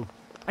Poo.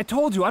 I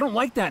told you, I don't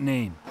like that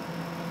name.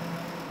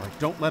 All right,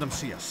 don't let him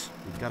see us.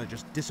 We've got to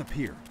just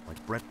disappear,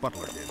 like Brett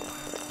Butler did.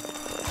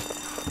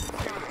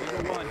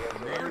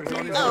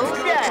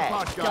 Okay.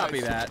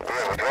 Copy that.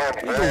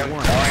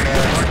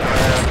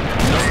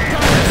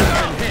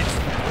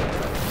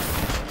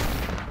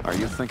 Are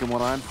you thinking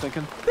what I'm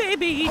thinking?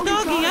 Baby,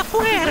 doggy,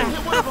 afuera!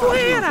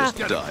 Afuera!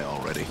 Just die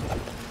already.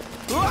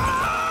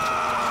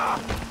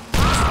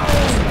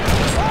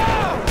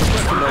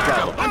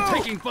 I'm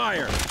taking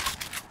fire!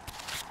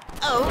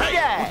 Okay.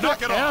 Hey,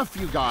 knock it off!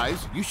 You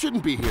guys, you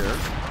shouldn't be here.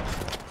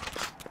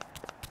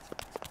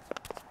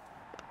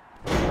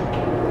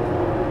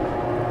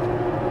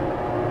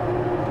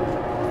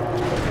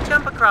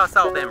 Jump across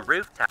all them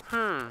rooftops.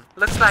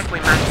 Looks like we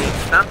might need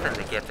something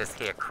to get this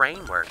here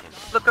crane working.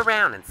 Look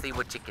around and see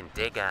what you can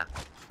dig up.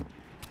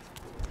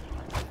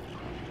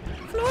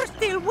 Floor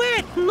still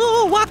wet.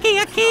 No walking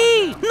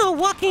aquí. No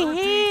walking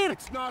here.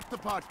 It's not the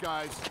pot,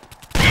 guys.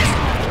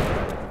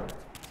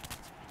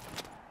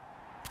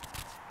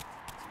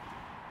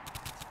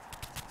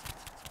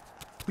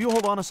 Will you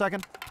hold on a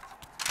second?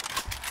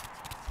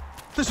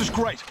 This is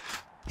great.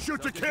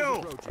 Shoot to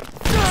kill!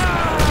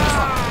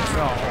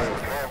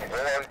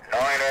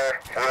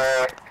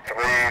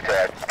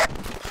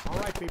 All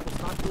right, people,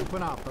 stop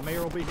goofing off. The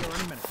mayor will be here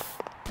any minute.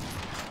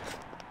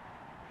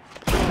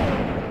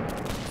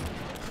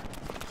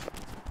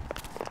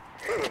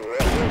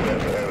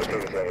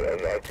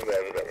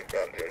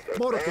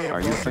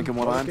 Are you thinking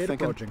what I'm thinking?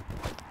 Approaching.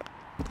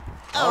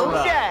 All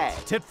right.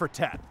 Tit for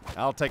tat.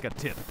 I'll take a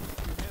tit.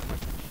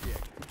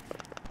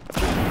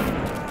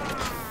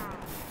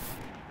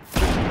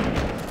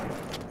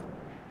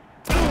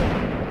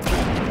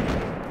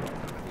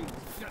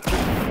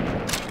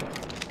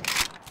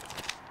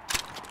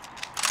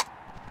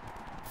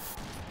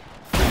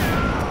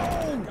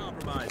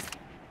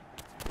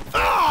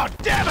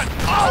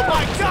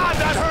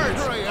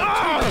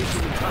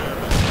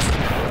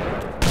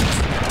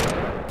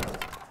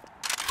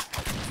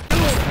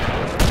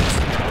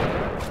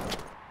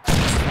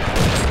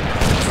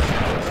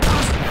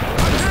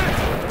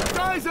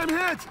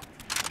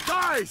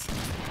 Guys!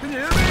 Can you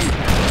hear me?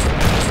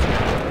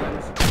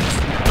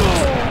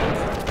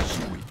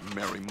 Sweet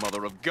Mary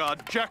Mother of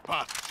God,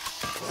 jackpot!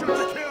 Shoot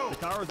to kill! The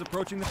car is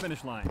approaching the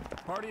finish line.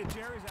 Party at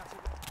Jerry's after...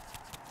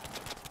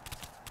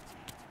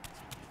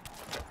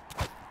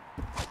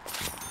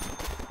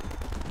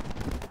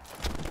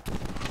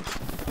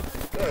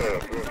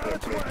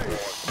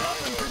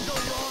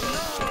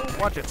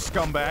 Watch it,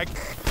 scumbag.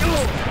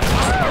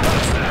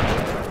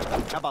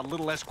 How about a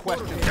little less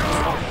questions? Shut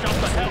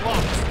the hell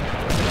up!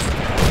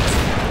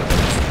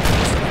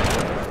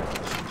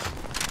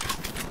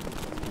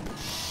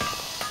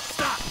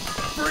 Stop!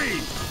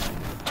 Freeze!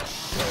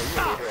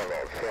 Stop!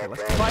 Okay,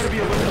 let's try to be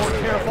a little more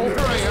careful. Here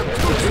I am. This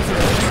is a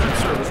Secret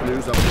Service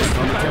news update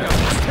on the town.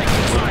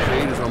 The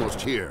train is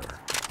almost here.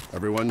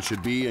 Everyone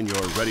should be in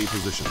your ready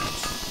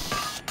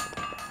positions.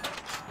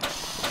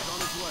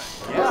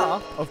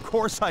 Yeah, of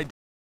course I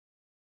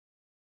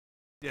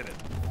did it.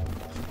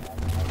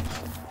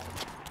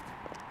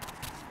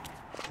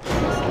 The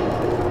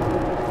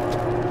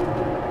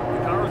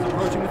car is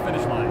approaching the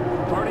finish line.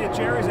 Party at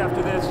Jerry's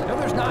after this. No,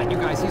 there's not, you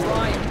guys. He's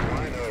lying.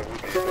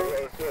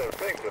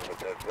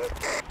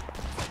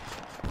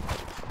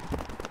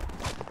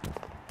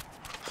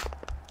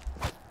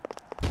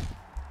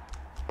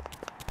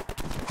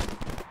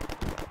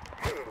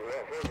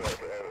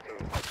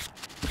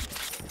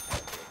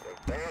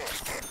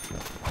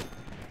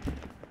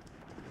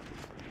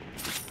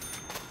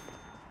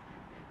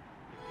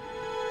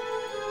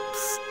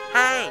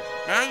 Hey,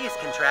 now you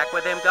can track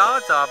where them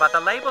guards are by the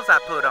labels I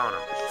put on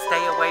them.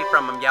 Stay away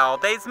from them, y'all.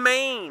 They's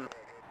mean.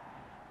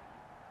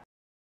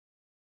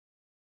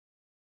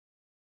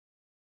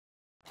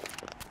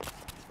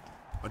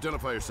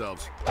 Identify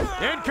yourselves.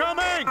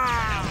 Incoming!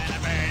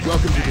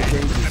 Welcome to the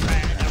danger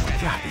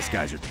zone. God, these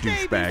guys are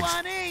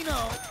douchebags.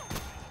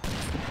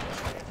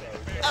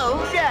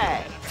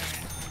 Okay.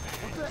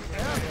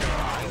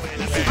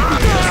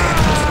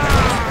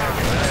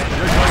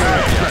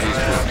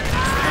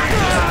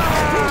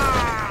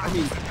 I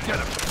mean, get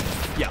him.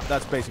 Yeah,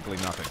 that's basically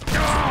nothing.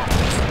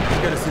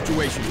 We've got a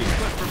situation here.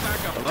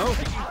 Hello?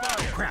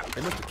 Crap,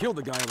 they must have killed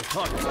the guy I was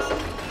talking to.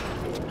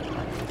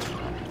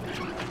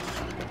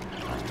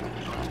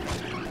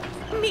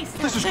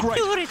 Mr.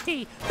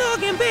 Security!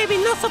 Dog and baby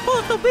not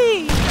supposed to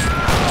be!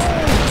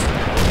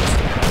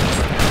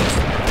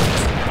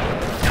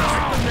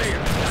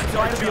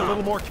 Try to be a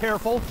little more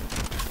careful.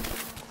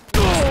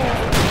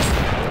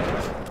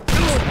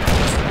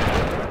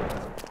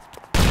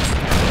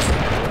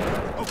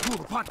 Oh, cool,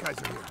 the pot guys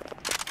are here.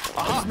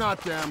 It's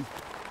not them.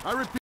 I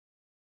repeat,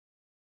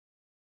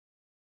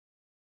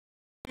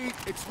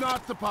 it's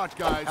not the pot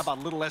guys. How about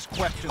a little less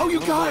questions? Oh, you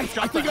guys!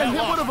 I think I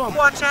hit one of them!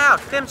 Watch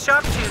out! Them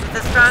sharpshooters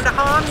is trying to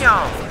harm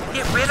y'all.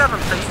 Get rid of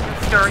them so you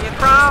can scurry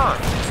across.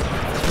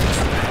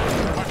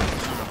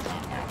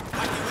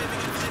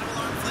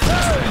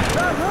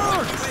 That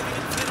hurts!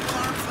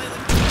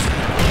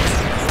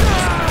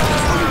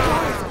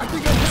 I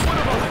think I hit one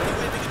of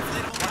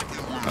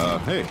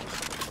them! Hey.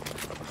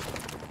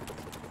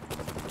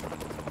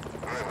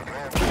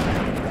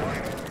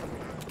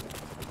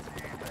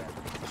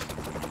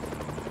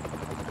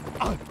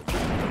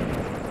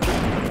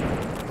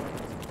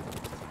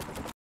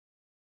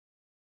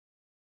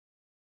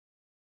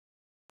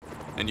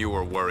 And you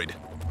were worried.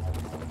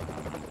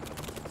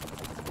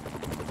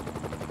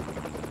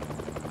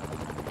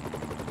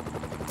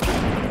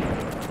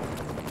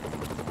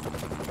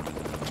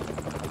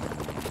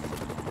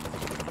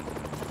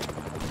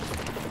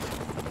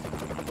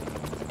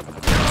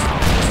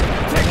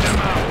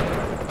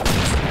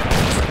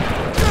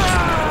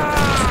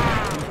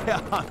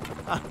 Yeah,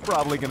 I'm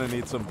probably gonna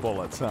need some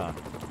bullets, huh?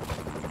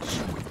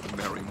 Sweet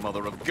Mary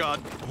Mother of God.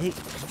 Hey,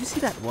 did you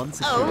see that one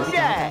security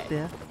guy out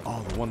there?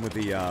 Oh, the one with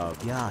the,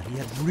 Yeah, he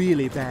had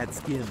really bad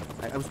skin.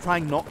 I was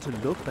trying not to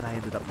look, but I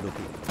ended up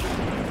looking.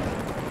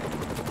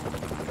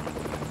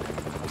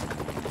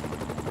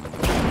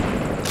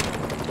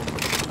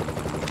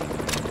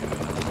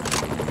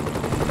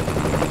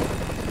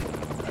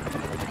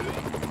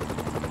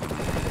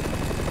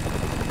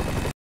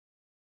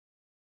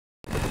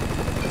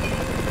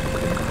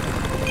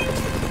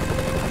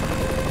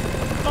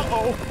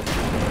 Uh-oh!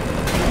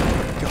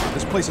 God,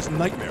 this place is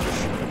nightmarish.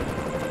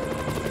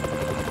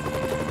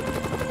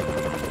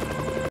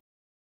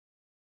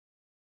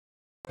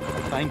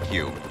 Thank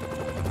you.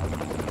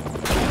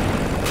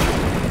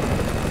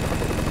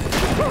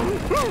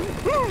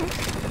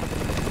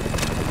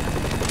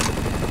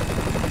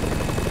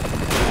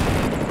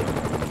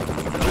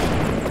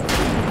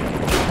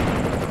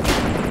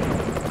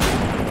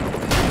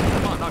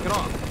 Come on, knock it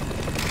off.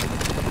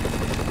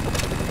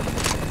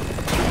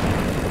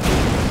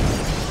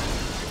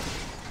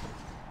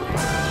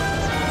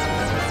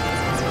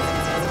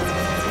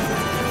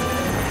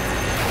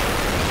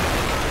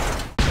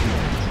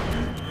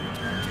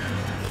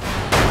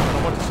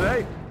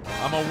 Say,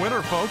 I'm a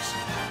winner, folks.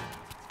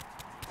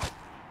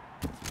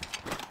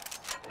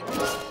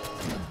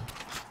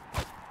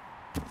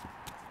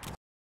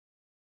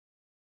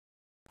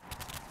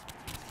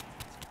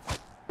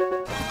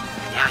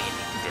 Now you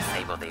need to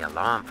disable the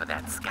alarm for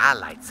that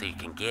skylight so you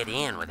can get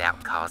in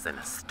without causing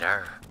a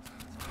stir.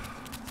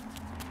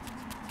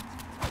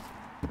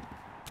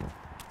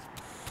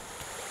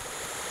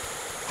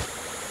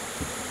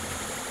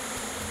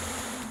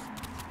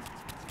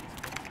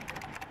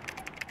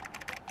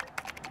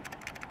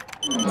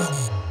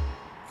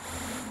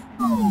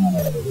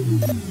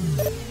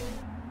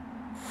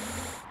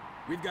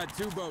 We've got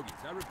 2 bogeys.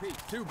 I repeat,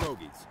 2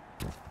 bogeys.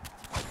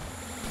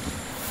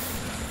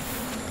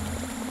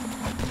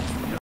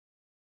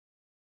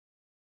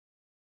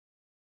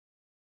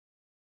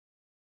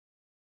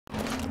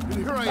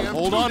 And here I am.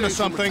 Hold on to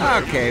something.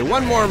 Okay,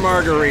 one more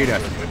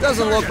margarita.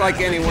 Doesn't look like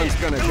anyone's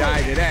gonna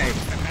die today.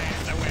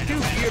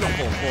 Too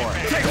beautiful for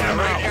it. Take them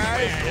out,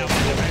 guys.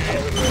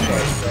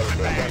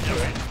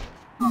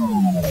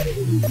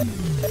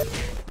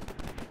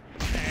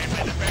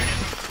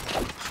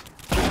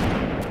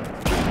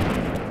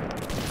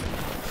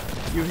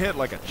 You hit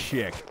like a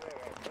chick.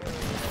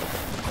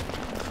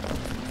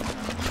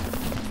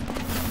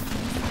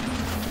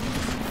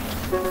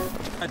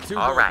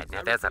 All right,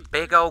 now there's a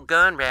big old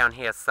gun round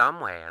here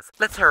somewheres.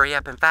 Let's hurry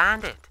up and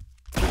find it.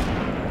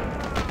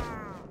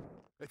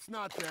 It's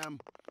not them.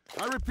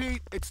 I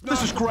repeat, it's not.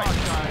 This is great,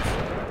 guys.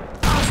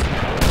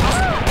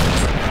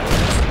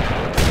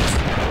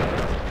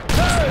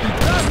 Hey,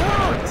 that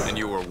hurts! And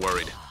you were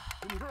worried.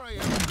 And here I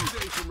am, 2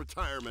 days from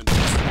retirement. Oh,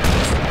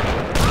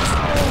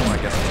 I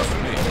guess it's up to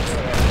me.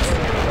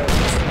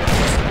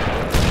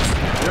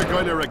 You're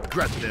going to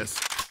regret this.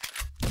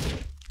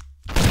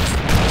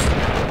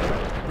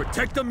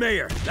 Protect the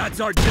mayor. That's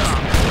our job.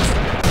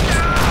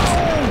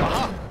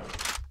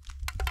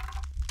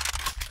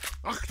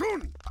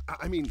 Achtung!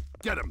 I mean,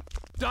 get him.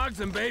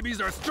 Dogs and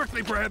babies are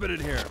strictly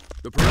prohibited here.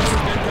 The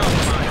perimeter's been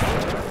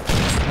compromised.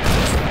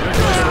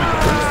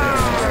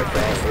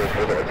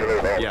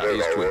 Yeah,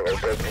 he's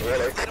tweaked.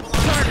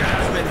 Target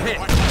has been hit.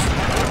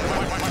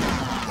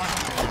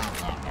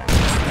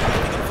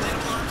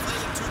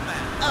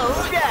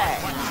 Okay.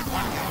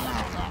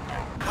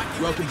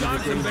 Welcome to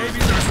dogs and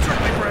babies are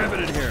strictly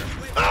prohibited here.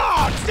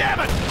 Oh, damn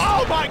it!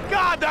 Oh my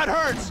God, that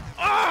hurts!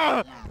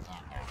 Ah!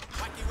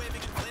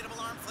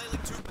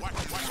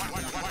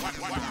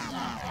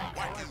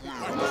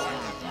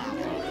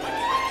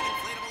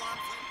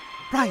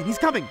 Brian, he's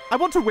coming. I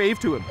want to wave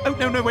to him. Oh,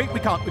 no, wait, we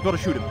can't. We've got to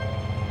shoot him.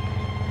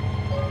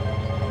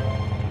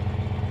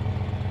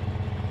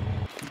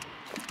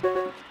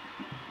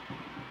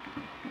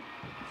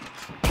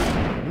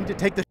 Need to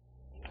take the...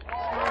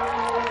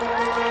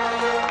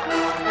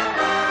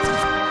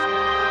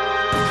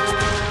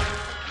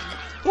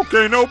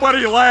 Okay,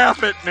 nobody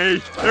laugh at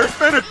me. There's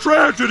been a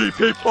tragedy,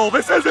 people.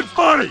 This isn't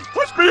funny.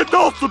 Let's be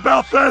adults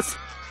about this.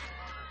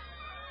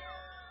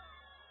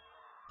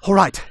 All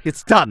right,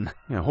 it's done.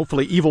 Yeah,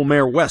 hopefully evil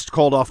Mayor West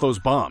called off those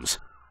bombs.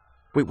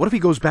 Wait, what if he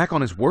goes back on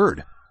his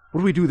word?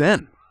 What do we do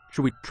then?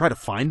 Should we try to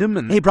find him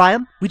and... Hey,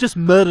 Brian, we just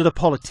murdered a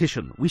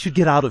politician. We should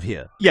get out of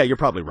here. Yeah, you're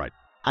probably right.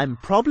 I'm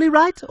probably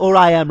right, or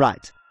I am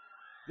right?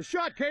 The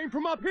shot came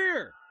from up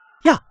here.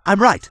 Yeah,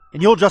 I'm right,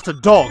 and you're just a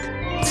dog.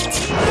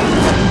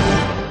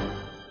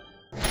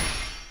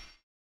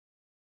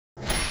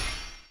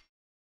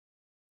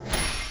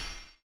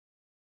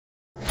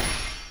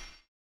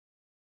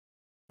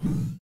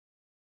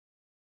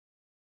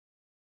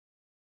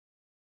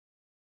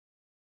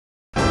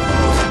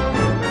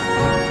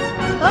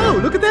 Oh,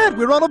 look at that!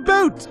 We're on a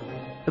boat!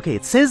 Okay,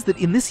 it says that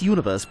in this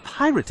universe,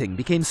 pirating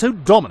became so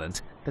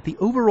dominant that the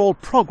overall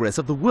progress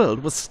of the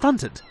world was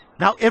stunted.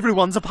 Now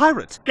everyone's a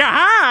pirate.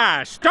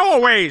 Aha!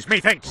 Stowaways,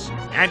 methinks!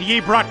 And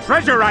ye brought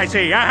treasure, I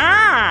see!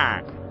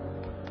 Aha!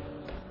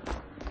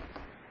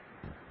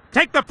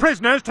 Take the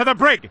prisoners to the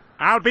brig.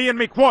 I'll be in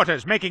me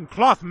quarters making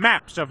cloth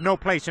maps of no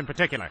place in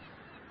particular.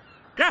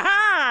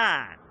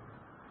 Aha!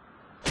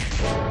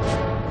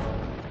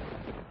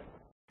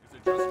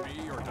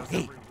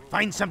 Hey,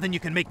 find something you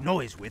can make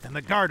noise with, and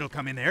the guard will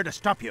come in there to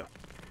stop you.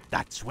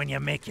 That's when you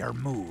make your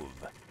move.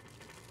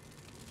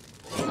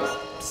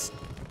 Psst.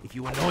 If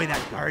you annoy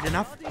that guard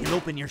enough, he'll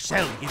open your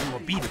cell and give you a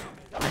beating.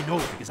 I know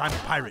because I'm a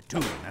pirate too,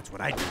 and that's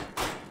what I do.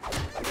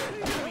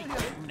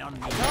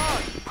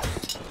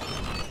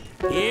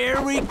 Here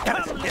we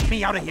go. Get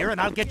me out of here, and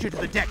I'll get you to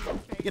the deck.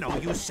 You know,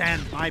 you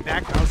sand my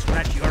back, I'll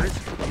scratch yours.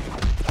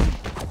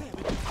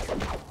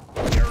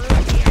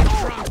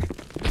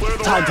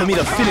 Time for me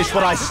to finish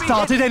what I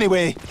started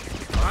anyway.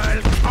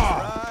 Right,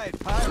 pirates.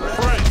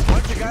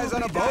 Bunch of guys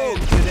on a boat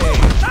today.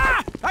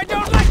 Ah! I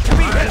don't like to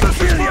be hit for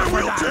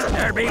that.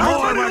 There'll be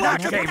more where that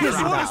came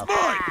from.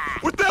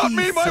 Without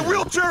me, my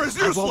wheelchair is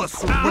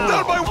useless.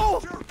 Without my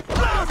wheelchair,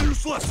 I'm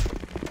useless.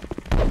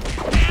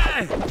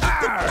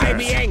 I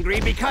be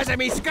angry because of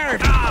me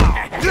skirt.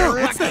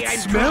 What's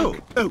that smell?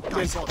 Oh,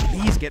 guys,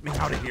 please get me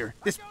out of here.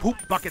 This poop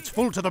bucket's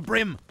full to the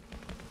brim.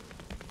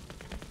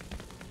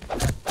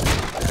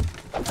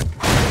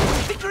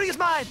 Victory is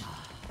mine!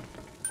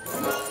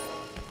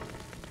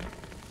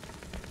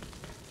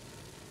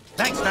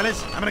 Thanks,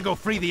 fellas. I'm gonna go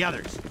free the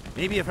others.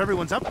 Maybe if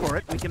everyone's up for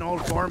it, we can all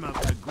form a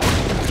good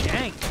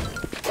gang.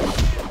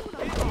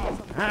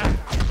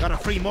 Gotta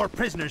free more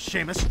prisoners,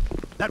 Seamus.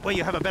 That way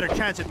you have a better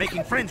chance at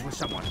making friends with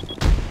someone.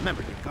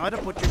 Remember, you gotta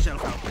put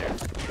yourself out there.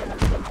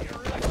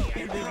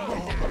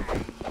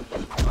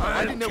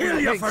 I didn't know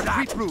kill you for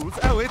that. Street rules.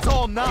 Oh, it's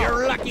all now.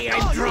 You're lucky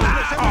I'm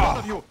drunk. All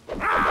of you.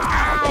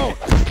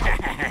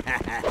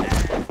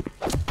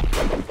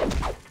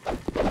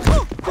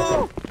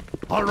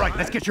 All right,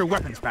 let's get your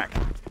weapons back.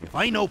 If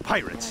I know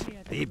pirates,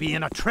 they be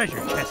in a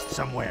treasure chest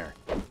somewhere.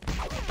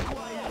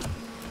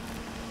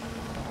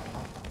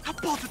 How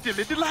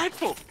positively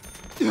delightful.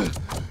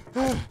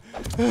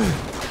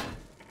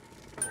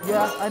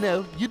 Yeah, I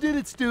know. You did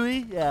it,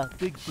 Stewie. Yeah,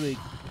 big freak.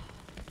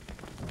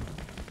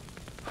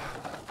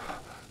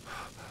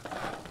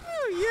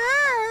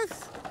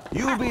 Yes!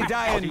 You'll be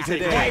dying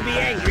today. Why be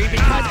angry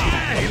because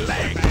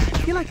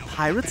I feel like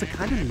pirates are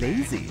kind of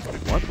lazy.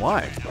 What?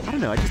 Why? I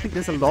don't know. I just think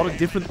there's a lot of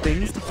different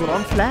things to put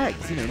on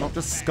flags. You know, not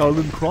just skull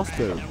and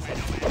crossbones.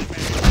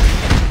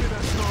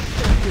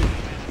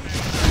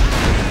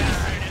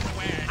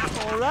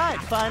 All right,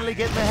 finally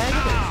getting the hang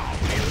of it.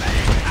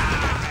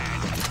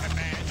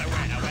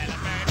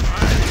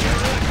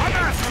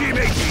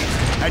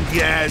 And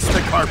yes,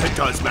 the carpet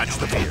does match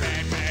the beard.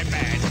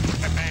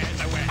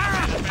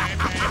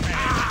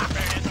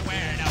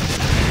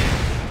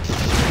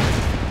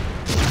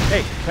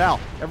 Hey, pal,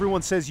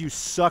 everyone says you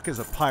suck as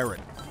a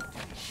pirate.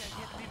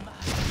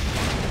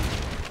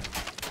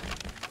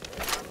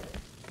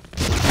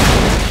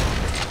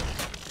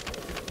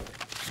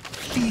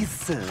 Please,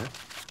 sir,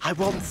 I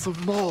want some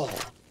more.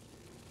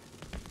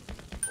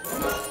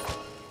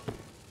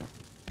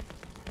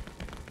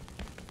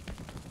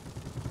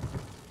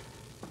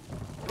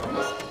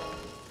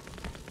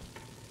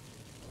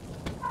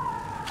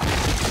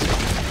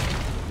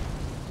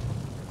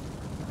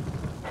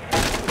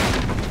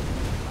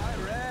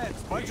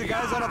 Bunch of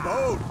guys on a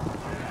boat.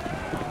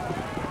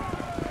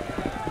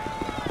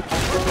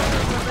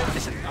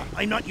 Listen,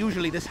 I'm not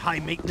usually this high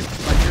maintenance,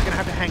 but you're gonna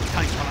have to hang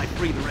tight while I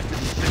free the rest of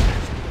these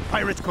prisoners.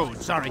 Pirate's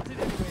code, sorry.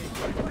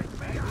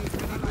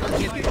 I'll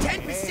give you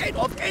 10%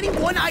 off any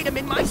one item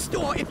in my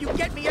store if you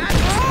get me out.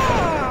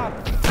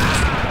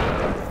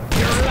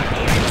 You're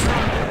lucky I'm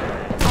drunk.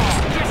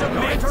 Here's a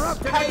minute.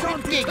 Hey,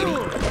 giggity.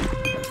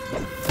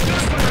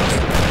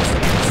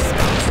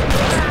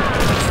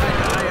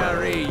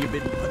 IRE, you've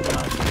been putting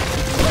on.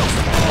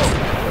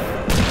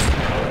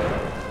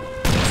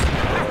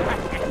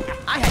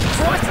 I had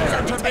forces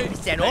up to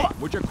 10% off.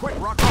 Would you quit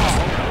rocking the boat?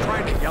 I'm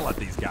trying to yell at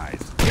these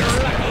guys. You're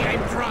lucky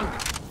I'm drunk.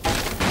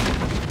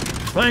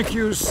 Thank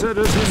you,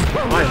 citizen.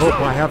 I hope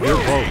I have your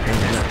vote in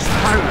the next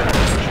pirate.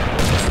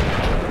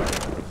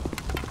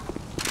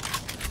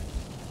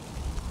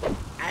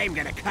 I'm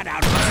gonna cut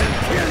out.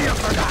 I'll kill you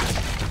for that.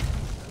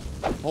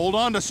 Hold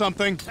on to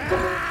something.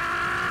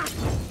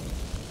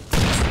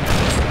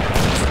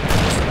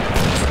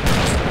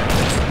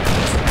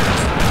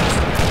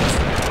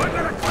 We're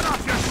gonna cut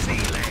off your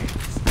sea legs.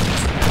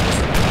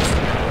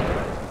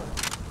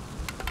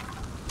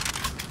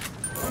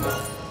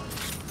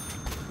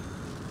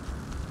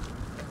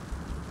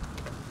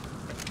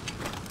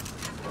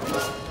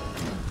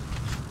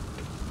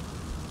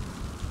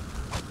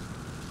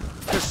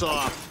 Piss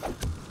off.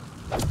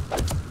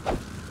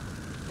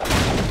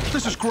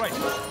 This is great.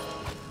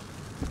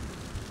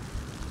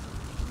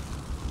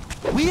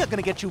 We are going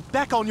to get you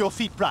back on your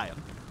feet, Brian.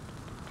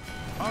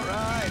 All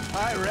right,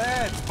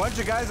 pirates. Bunch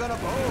of guys on a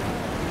boat.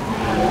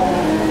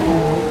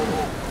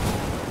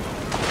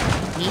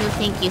 You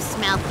think you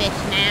smell fish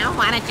now?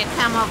 Why don't you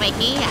come over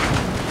here?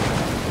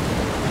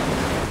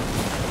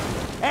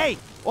 Hey,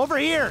 over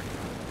here.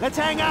 Let's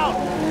hang out.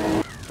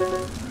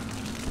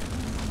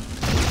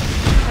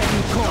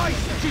 Guys,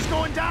 she's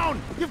going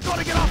down. You've got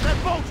to get off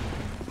that boat.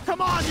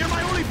 Come on, you're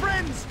my only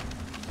friends.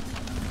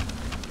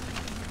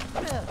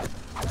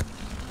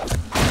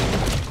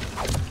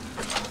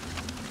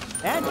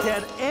 And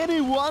can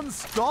anyone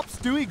stop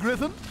Stewie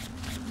Griffin?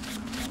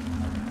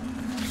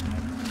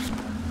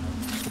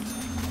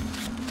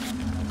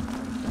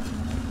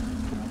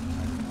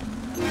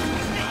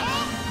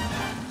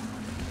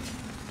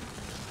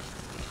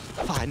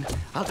 Fine,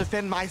 I'll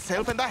defend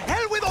myself, and the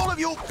hell with all of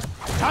you!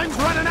 Time's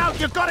running out,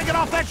 you've got to get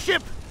off that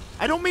ship!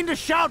 I don't mean to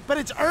shout, but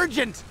it's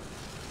urgent!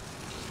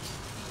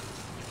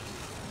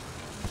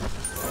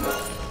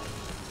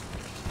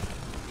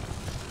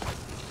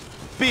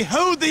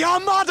 Behold the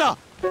Armada!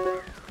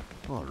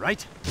 All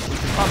right, we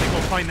can probably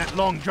go find that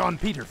Long John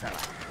Peter fella.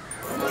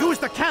 Use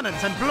the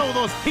cannons and blow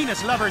those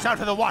penis lovers out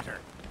of the water.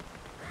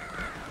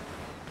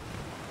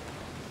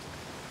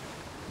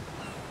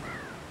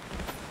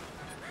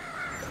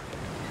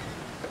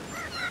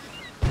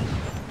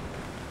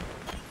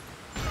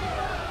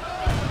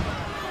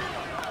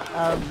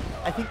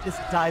 I think this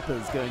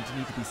diaper's going to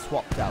need to be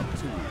swapped out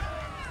too.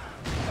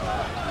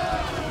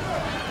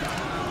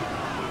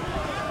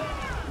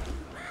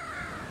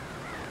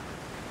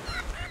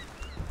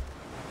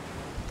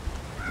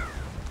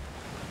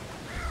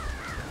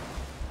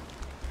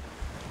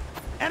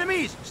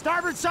 Enemies!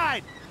 Starboard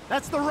side!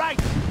 That's the right!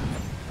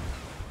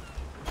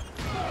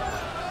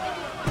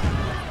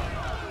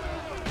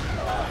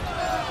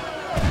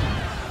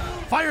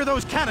 Fire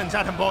those cannons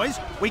at him, boys.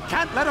 We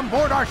can't let him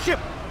board our ship.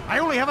 I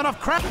only have enough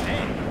crap.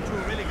 Hey, you two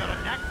really got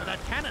a knack for that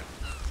cannon.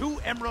 2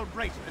 emerald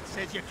bracelets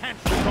says you can't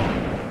shoot off.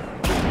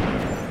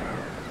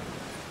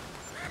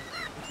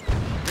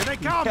 Here they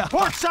come,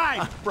 port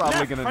side. Probably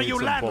Left gonna for need you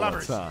some land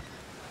bullets, lovers. huh?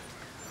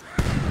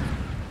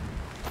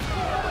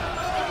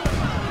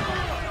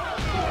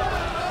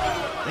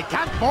 They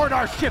can't board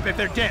our ship if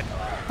they're dead.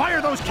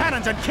 Fire those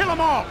cannons and kill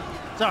them all.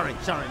 Sorry,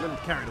 a little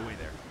carried away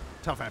there.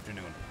 Tough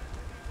afternoon.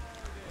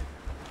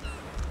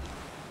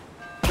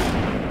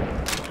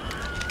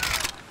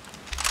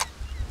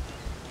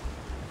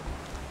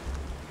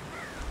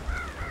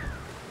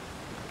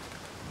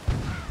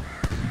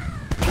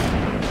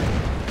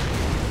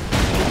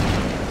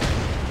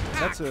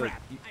 That's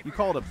you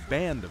call it a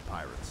band of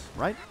pirates,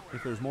 right?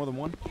 If there's more than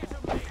one?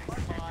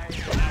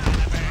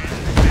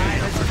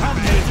 Come,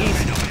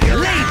 mateys.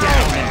 Lay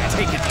down and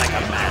take it like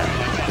a man.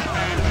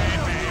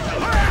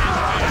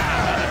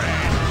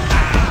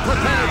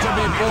 Prepare to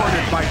be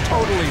boarded by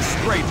totally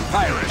straight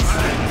pirates.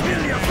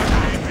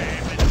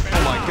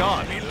 Oh my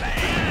god.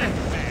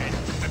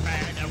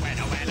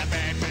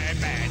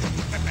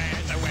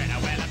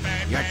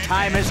 Your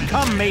time has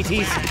come,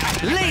 mateys.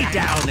 Lay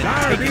down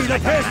and take it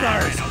like a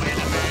man.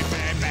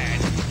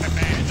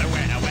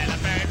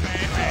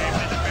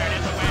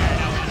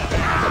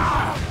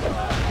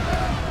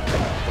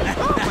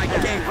 Oh, my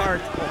gay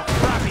heart.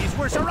 Crappies,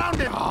 we're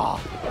surrounded.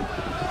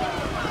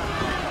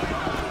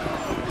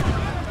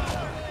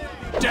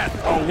 Death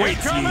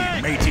awaits ye,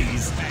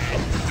 mateys.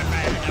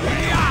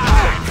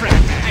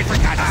 Crap, I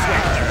forgot to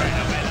sweat.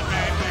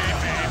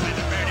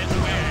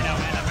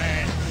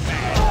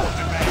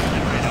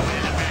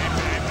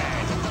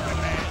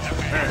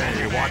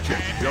 Hey, watch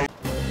it.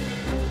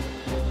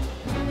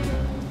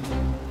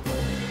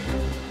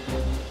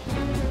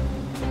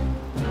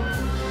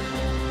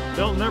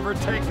 They'll never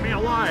take me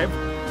alive.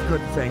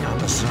 Good thing I'm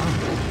the sun.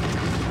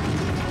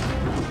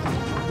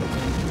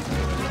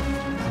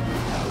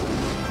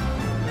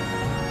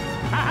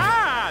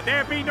 Ha-ha!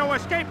 There be no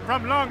escape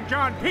from Long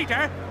John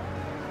Peter.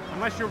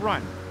 Unless you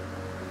run.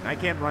 I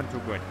can't run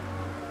too good.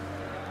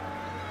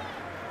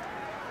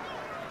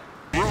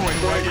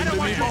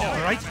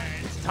 All right,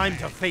 it's time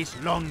to face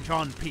Long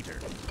John Peter.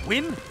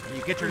 Win, and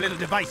you get your little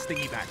device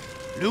thingy back.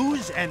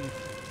 Lose, and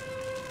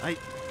I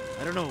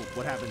don't know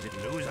what happens if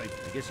you lose. I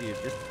guess you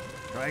just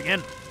try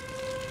again.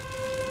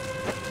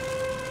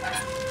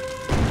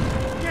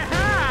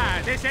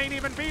 Yaha! This ain't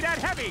even be that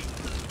heavy.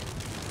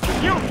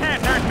 You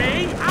can't hurt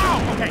me. Ow!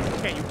 Okay,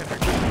 you can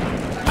hurt me.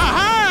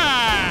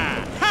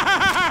 Ha-ha!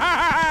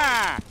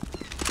 Ha-ha-ha-ha-ha-ha!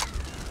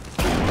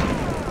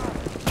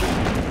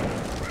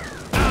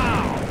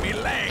 Ow, me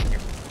leg!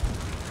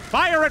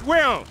 Fire at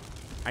will!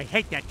 I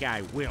hate that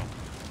guy, Will.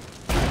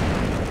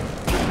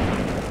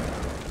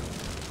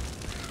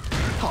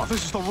 Oh,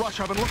 this is the rush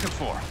I've been looking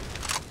for.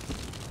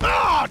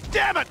 Oh,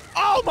 damn it!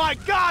 Oh my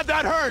God,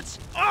 that hurts!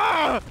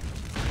 Ah!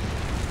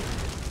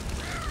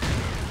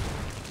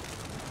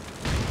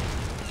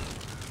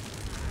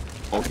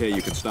 Okay,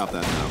 you can stop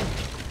that now.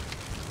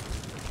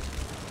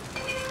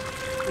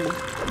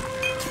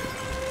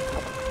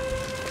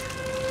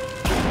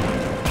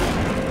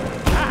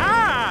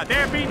 Ha-ha!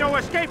 There be no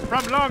escape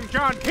from Long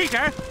John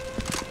Peter.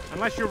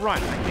 Unless you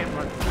run. I can't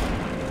run.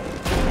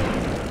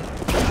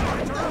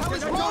 What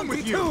is wrong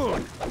with you?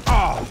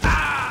 Oh!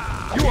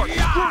 Ah! You are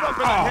screwed up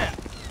in the head.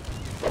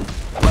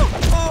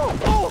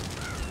 Oh!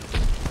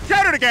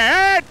 Shoot it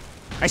again!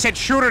 I said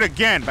shoot it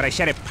again, but I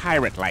said it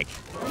pirate-like.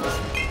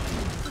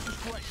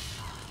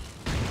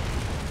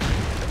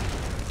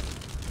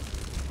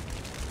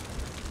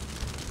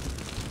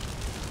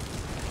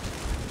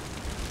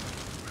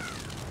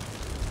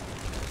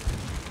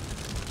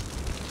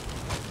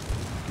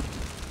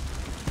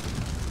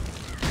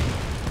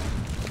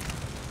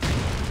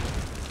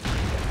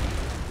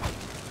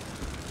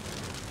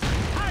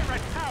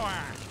 Pirate power!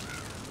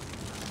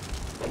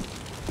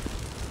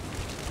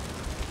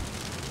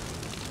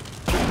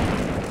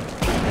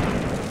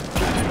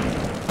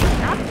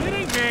 Stop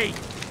hitting me!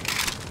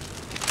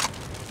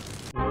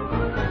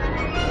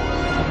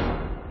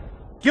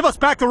 Give us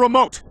back the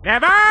remote!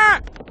 Never!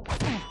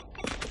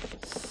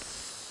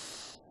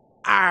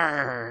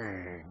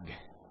 Arg.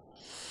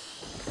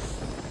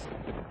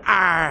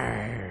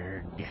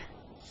 Arg.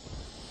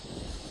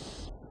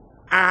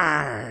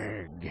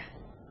 Arg.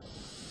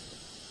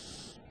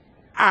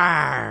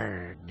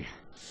 Arg.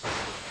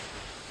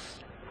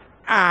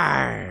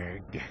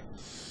 Arg.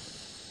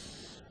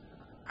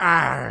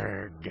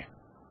 Arg.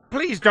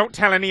 Please don't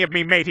tell any of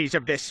me mateys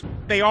of this.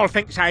 They all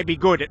thinks I be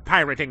good at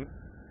pirating.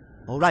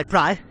 All right,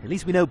 Bry. At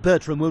least we know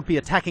Bertram won't be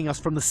attacking us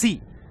from the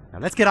sea. Now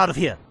let's get out of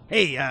here.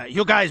 Hey,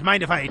 you guys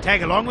mind if I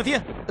tag along with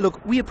you?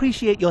 Look, we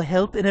appreciate your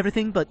help and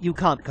everything, but you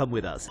can't come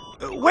with us.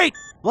 Wait!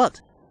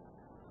 What?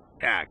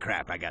 Ah,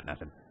 crap, I got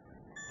nothing.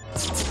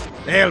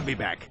 They'll be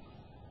back.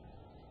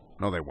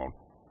 No, they won't.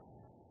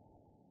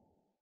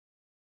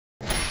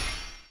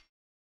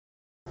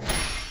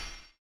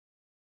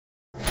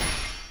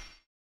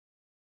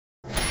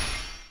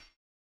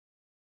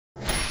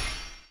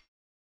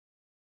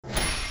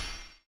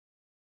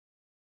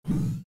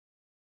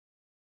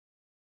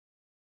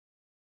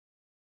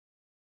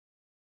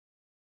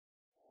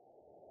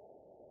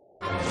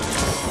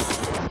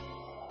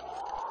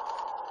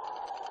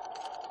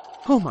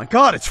 Oh my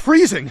god, it's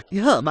freezing!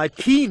 Yeah, my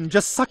peen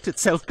just sucked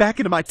itself back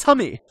into my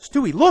tummy.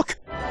 Stewie, look!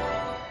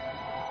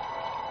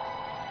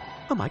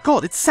 Oh my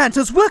god, it's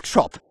Santa's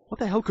workshop! What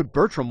the hell could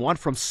Bertram want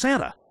from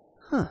Santa?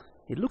 Huh.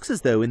 It looks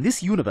as though in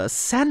this universe,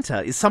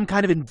 Santa is some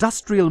kind of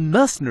industrial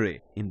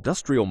mercenary.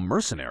 Industrial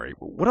mercenary?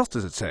 What else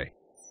does it say?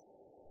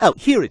 Oh,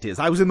 here it is.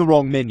 I was in the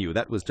wrong menu.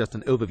 That was just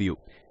an overview.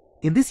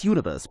 In this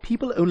universe,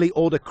 people only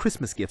order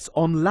Christmas gifts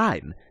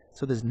online,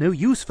 so there's no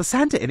use for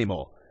Santa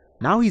anymore.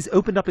 Now he's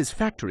opened up his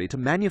factory to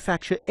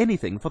manufacture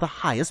anything for the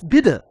highest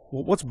bidder.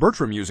 Well, what's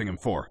Bertram using him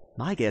for?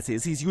 My guess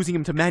is he's using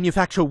him to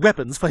manufacture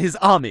weapons for his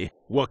army.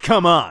 Well,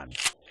 come on.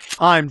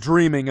 I'm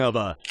dreaming of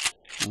a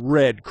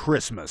red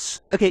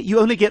Christmas. Okay,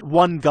 you only get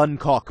one gun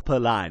cock per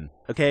line,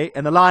 okay?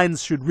 And the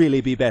lines should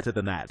really be better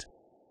than that.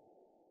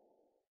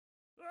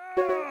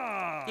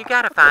 You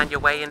gotta find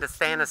your way into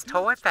Santa's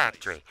toy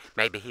factory.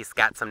 Maybe he's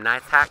got some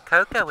nice hot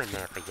cocoa in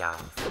there for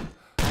y'all.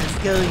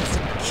 I'm going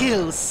to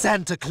kill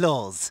Santa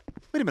Claus.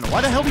 Wait a minute,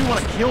 why the hell do you want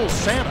to kill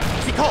Santa?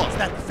 Because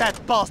that fat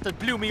bastard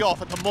blew me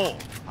off at the mall.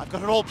 I've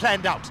got it all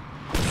planned out.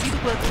 See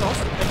the workshop,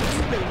 take a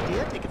few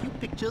reindeer, take a few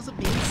pictures of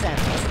me and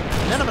Santa.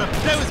 And then I'm gonna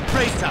blow his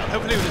brains out,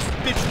 hopefully with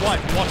his bitch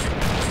wife watching.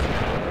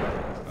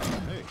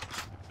 Hey.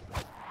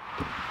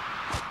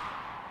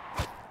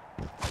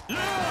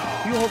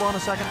 Can you hold on a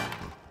second?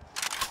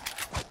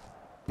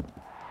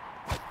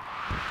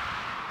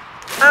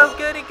 Oh,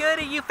 goody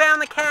goody, you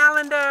found the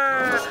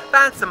calendar!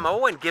 Find some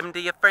more and give them to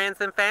your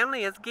friends and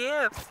family as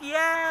gifts.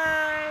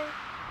 Yay!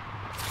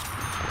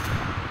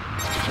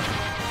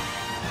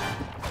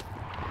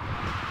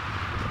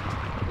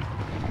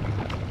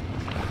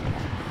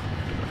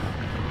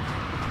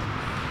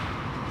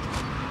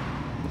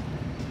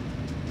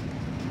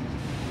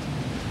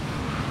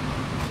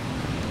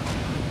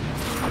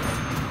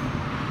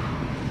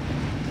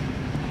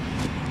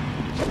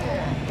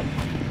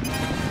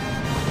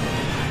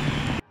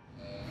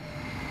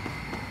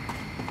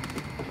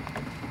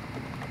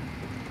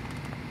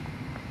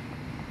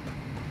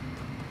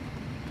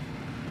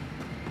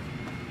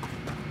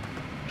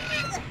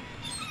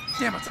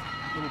 Damn it!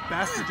 Little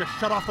bastard just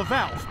shut off the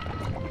valve.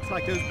 Looks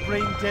like those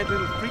brain-dead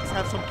little freaks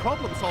have some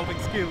problem-solving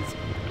skills.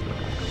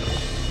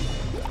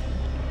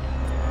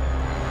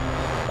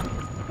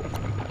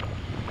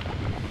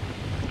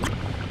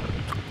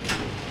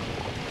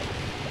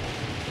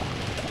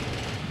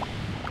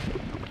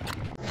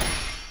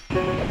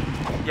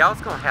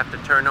 Y'all's gonna have to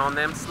turn on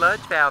them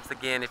sludge valves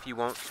again if you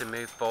want to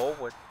move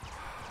forward.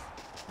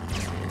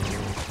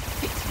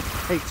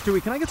 Hey,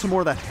 Stewie, can I get some more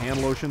of that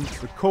hand lotion?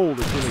 The cold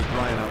is really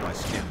drying out my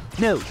skin.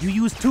 No, you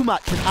use too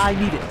much and I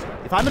need it.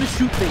 If I'm going to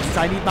shoot things,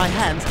 I need my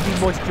hands to be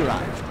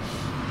moisturized.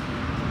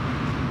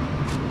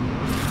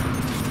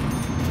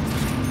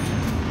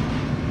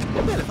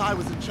 Well, if I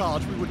was in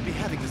charge, we wouldn't be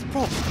having this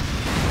problem.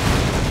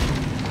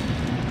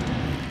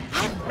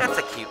 That's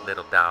a cute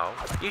little dog.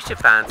 You should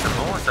find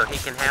some more so he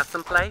can have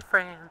some play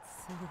friends.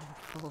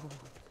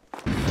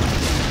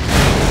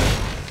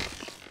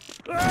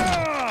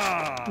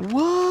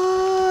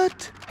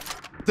 What?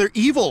 They're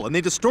evil, and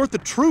they distort the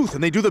truth,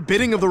 and they do the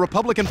bidding of the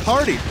Republican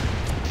Party.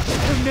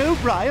 Oh no,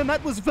 Brian,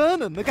 that was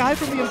Vernon, the guy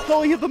from the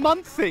Employee of the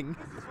Month thing.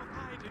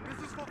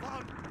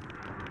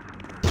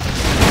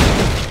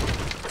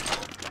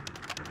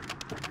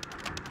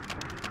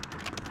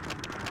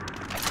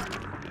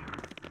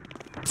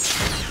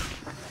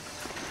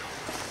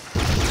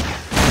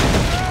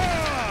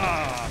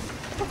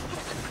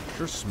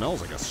 Sure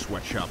smells like a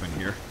sweatshop in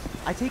here.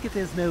 I take it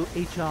there's no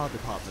HR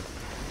department.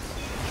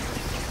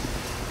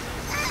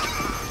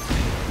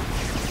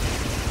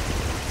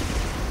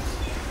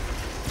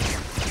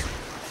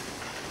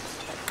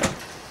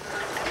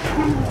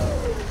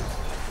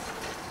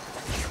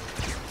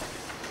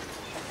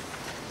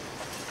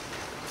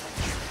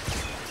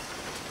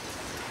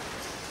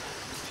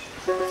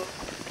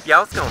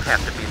 Y'all's gonna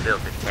have to be little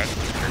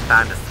detectives and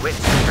find a switch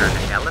to turn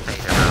the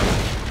elevator on.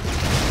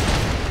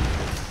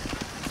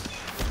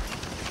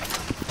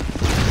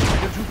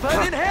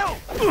 Burn in hell!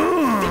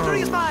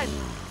 Victory is mine!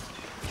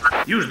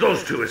 Use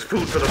those two as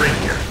food for the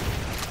reindeer.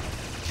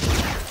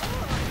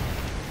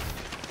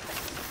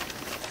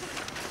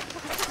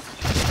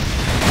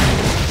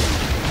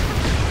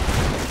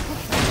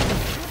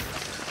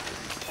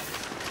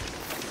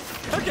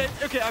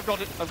 Okay, I've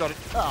got it.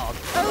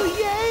 Oh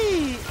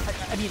yay!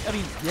 I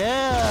mean,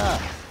 yeah!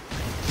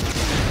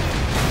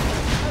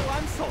 Oh,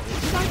 I'm sorry.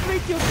 Did I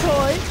break your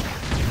toy?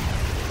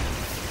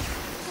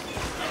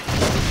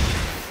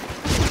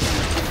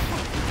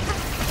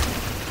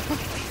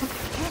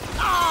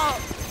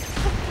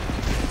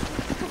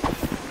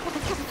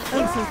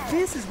 Oh, so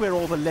this is where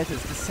all the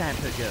letters to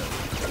Santa go.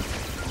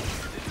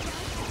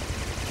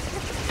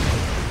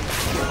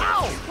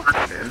 Ow!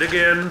 And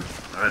again,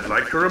 I'd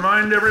like to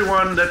remind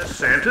everyone that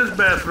Santa's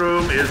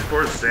bathroom is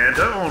for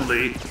Santa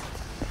only.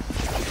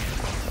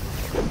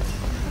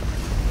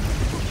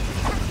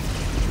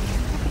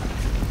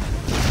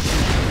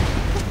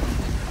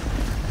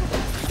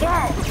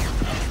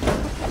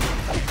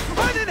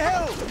 Burn in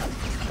hell!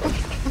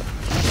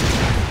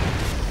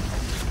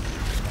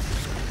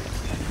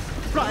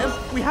 Brian,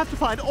 we have have to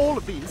find all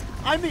of these.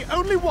 I'm the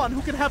only one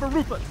who can have a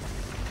Rupert.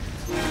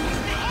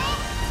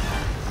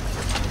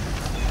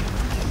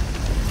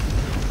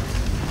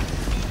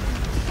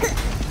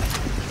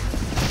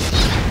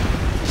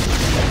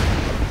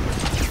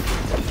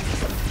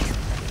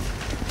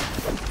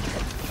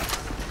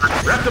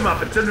 Wrap them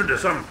up and send them to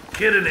some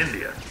kid in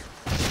India.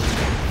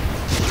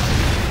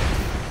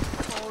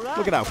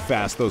 Look at how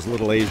fast those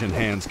little Asian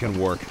hands can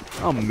work.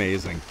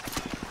 Amazing.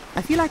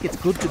 I feel like it's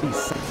good to be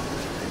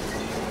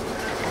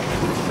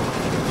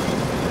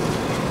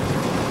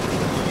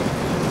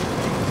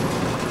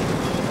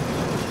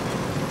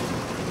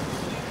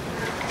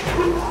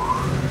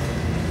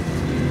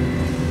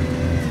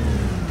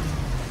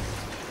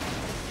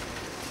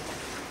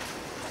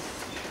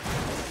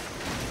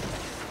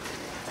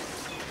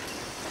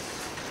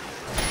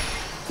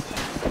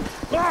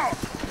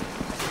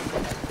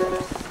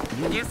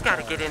You just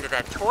gotta get into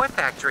that toy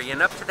factory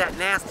and up to that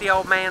nasty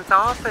old man's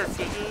office,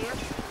 you hear?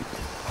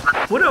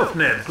 What else,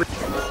 Ned?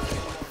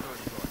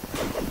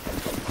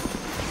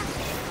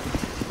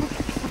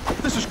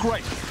 This is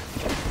great.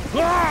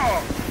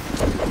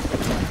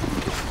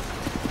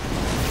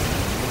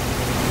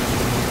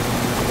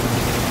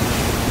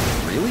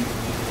 Really?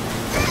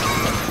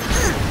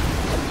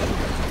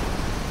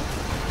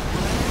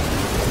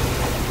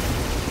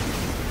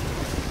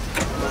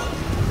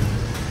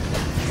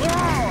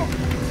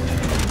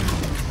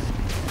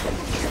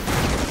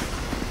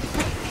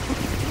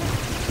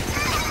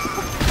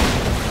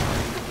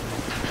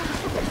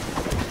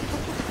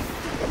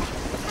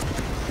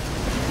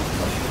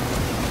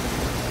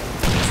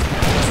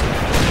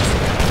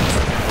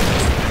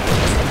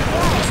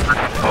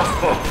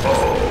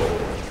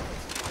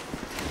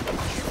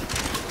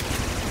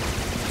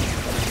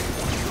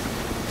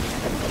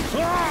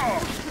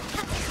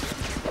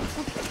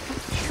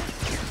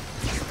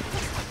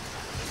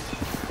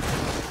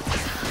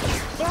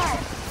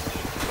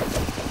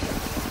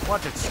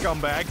 Watch it,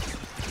 scumbag.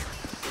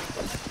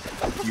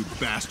 You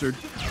bastard.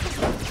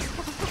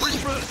 Reach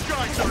for the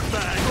sky,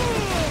 dirtbag!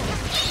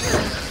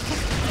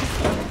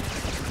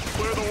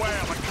 Clear the way,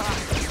 I'm a cop.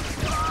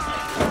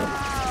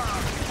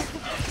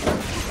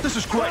 This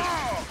is great!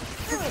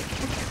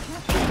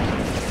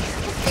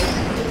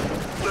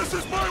 This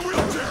is my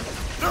wheelchair!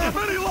 There are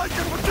many like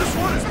it, but this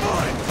one is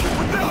mine!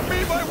 Without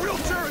me, my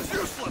wheelchair is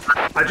useless!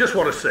 I just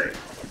want to say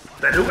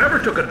that whoever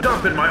took a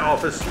dump in my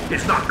office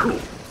is not cool.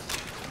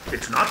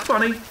 It's not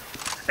funny,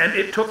 and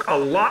it took a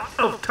lot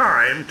of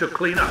time to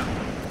clean up.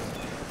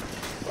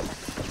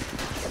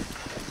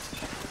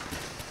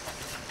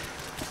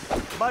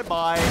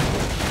 Bye-bye.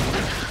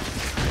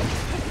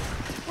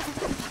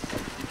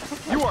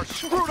 You are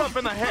screwed up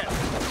in the head!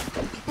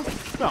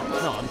 No,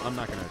 I'm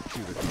not gonna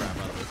chew the crap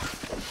out of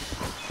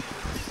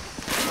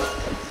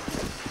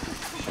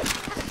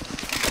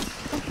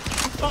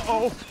it.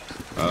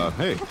 Uh-oh.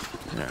 Hey.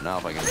 There, now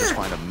if I can just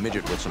find a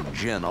midget with some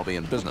gin, I'll be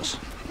in business.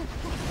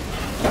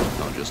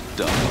 I'm just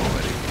done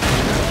already.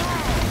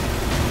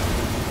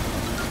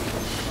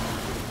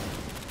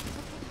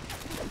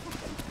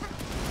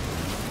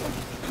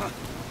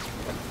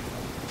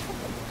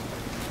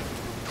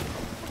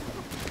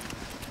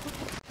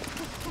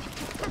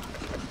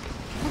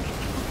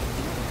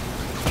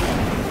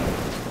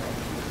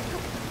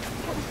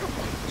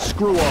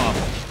 Screw off.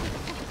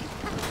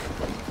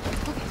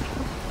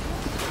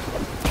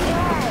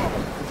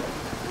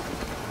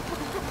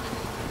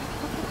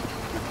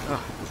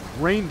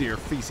 Reindeer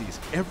feces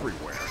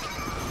everywhere.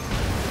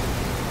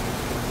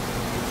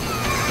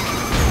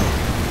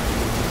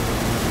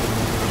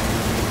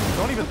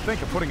 Don't even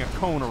think of putting a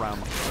cone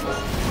around them.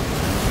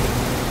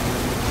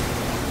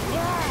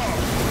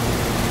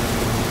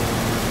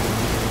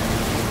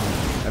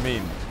 I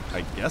mean,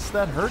 I guess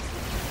that hurt.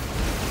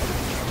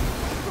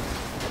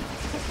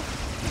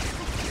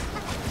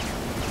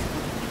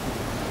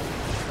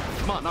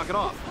 Come on, knock it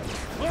off.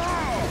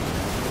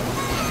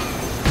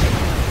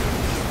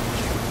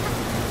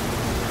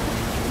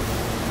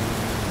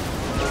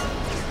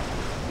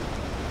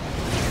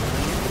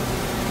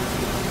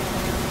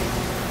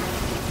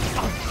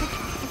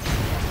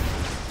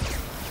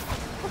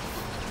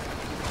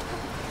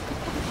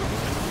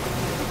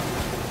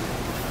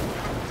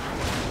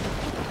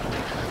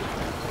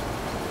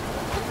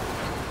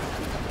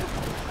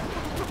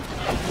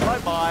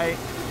 Bye-bye.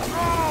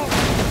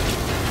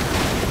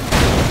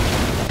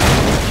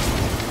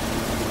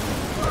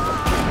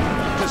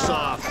 Piss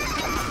off.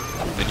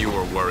 And you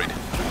were worried.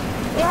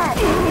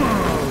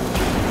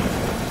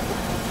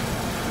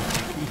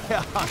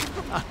 Yeah,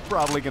 I'm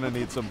probably gonna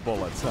need some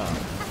bullets, huh?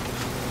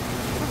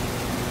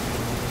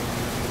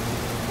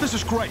 This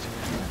is great.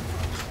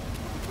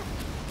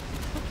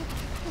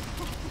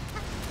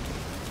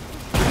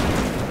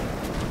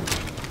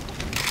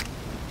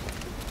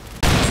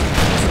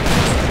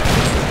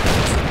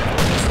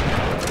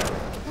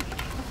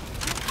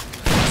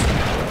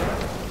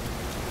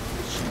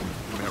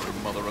 Mary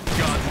Mother of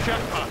God,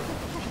 jackpot!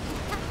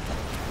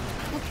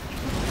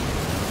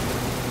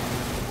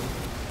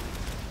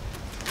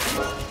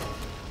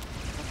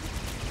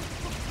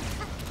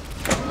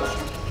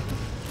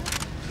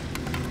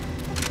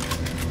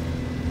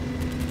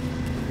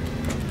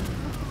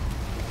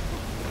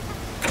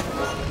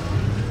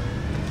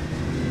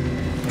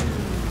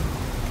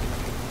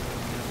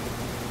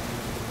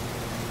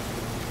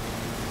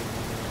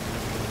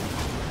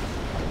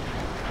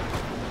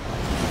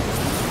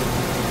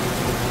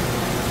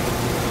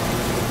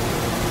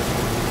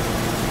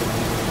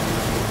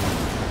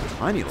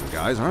 tiny little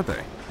guys, aren't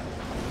they?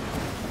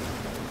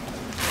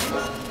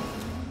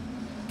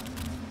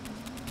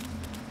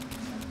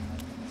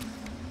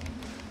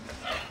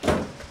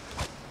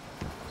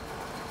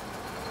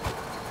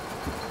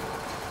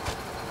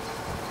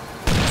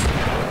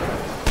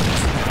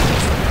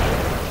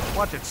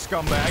 Watch it,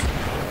 scumbag.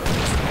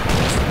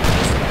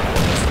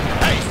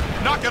 Hey,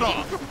 knock it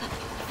off!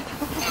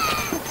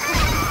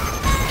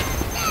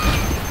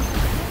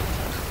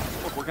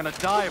 Look, we're gonna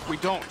die if we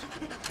don't.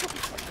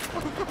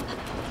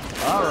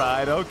 All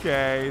right,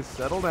 okay,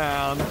 settle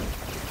down.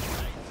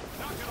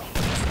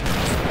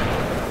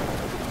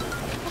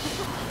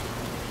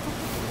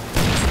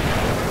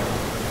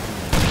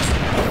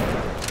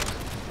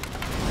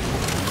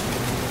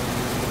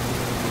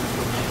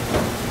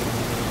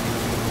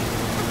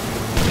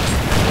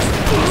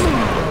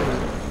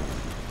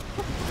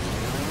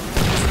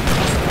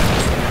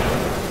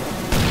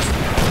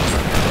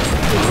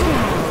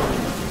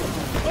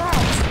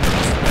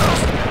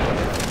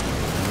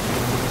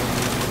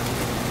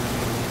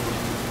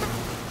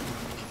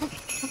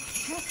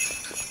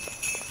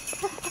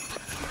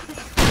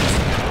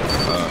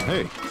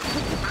 Hey.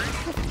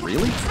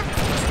 Really?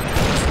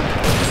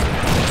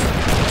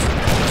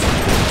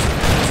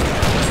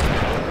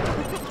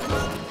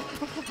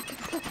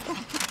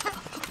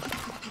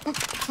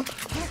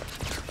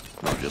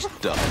 I'm just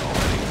done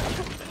already.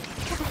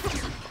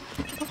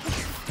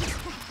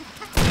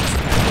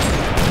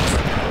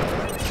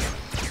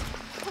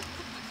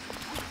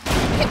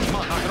 Come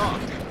on, knock it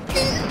off.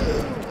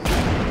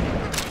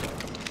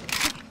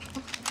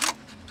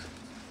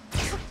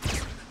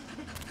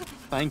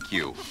 Thank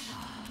you.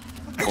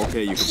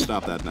 Okay, you can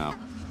stop that now.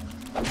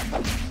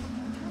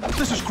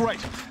 This is great.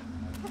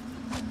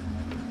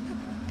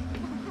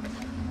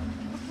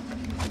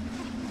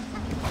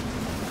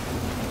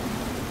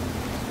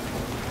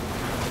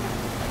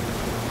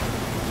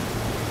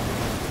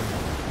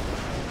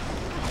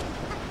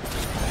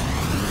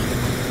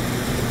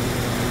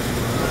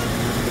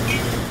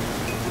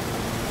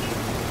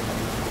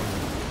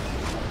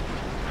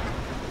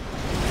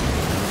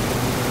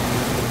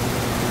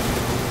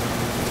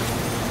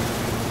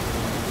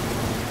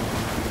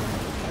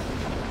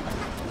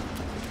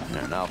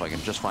 Now, if I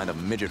can just find a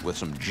midget with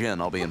some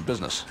gin, I'll be in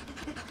business.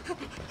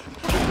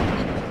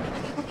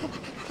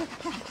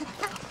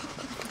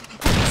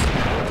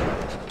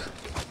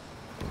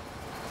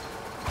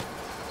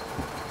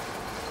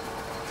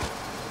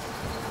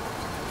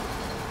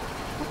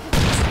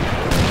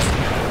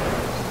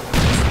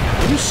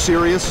 Are you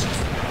serious?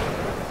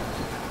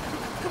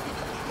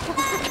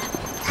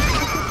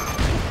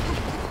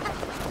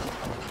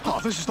 Oh,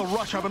 this is the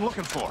rush I've been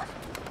looking for.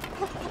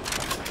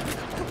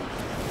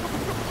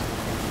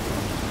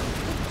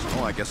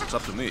 Well, I guess it's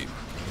up to me.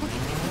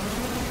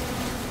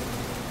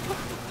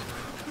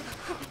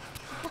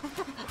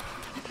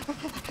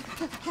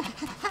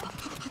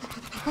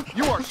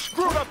 You are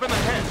screwed up in the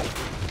head.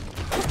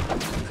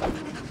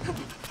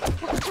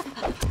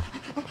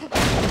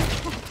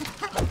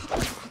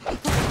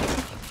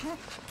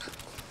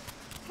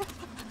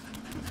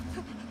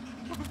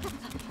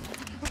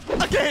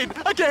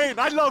 Again,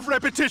 I love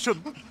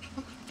repetition.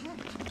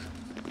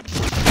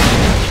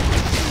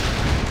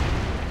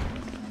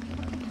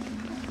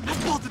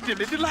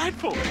 Positively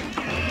delightful.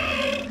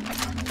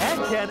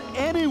 And can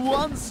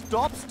anyone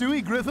stop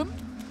Stewie Griffin?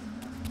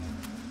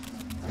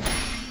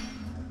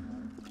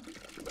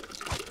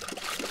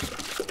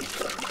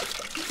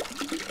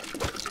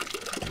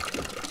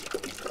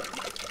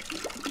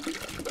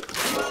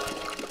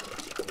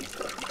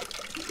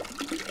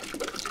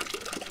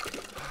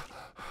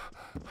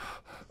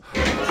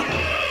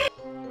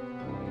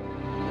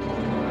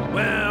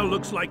 Well,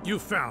 looks like you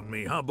found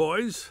me, huh,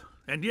 boys?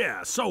 And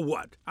yeah, so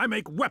what? I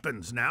make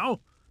weapons now.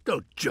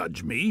 Don't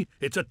judge me.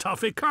 It's a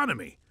tough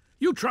economy.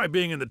 You try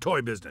being in the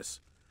toy business.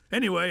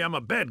 Anyway, I'm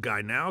a bad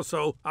guy now,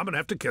 so I'm gonna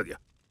have to kill you.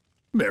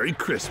 Merry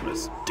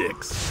Christmas,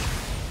 dicks.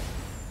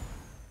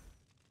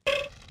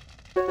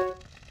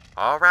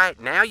 All right,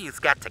 now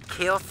you've got to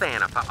kill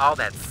Santa for all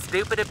that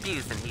stupid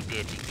abusing he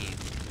did to you.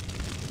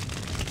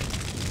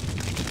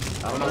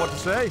 I don't know what to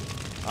say.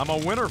 I'm a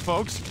winner,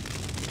 folks.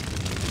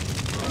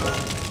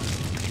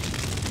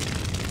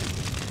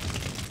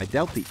 I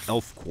doubt the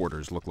elf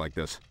quarters look like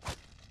this.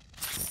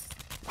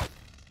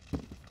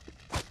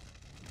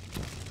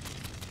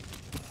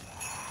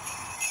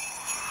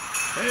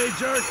 Hey,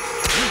 jerks,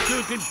 you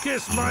two can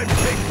kiss my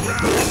big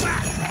round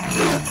sack.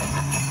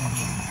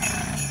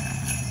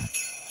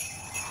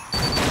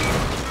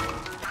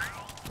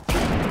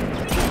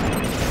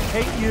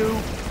 Hate you.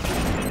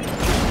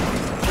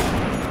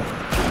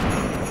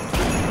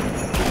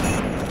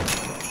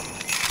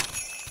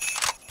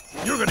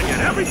 You're gonna get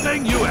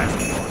everything you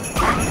asked for.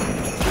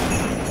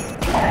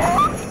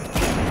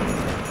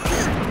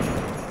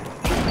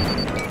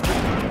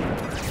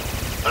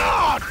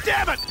 Oh,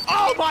 damn it!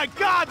 Oh my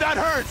God, that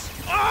hurts!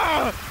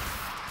 Ah!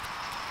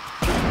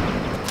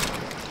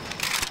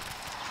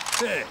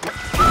 Hey,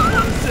 you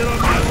wanna sit on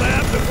my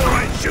lap before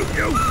I shoot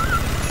you?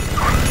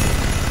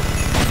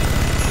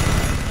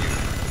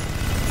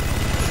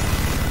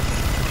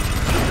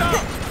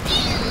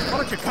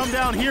 on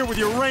down here with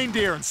your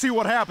reindeer and see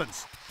what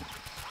happens.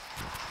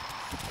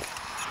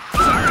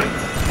 Sorry,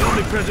 the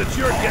only presents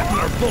you're getting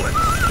are bullets.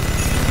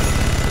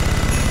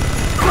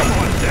 Come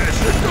on,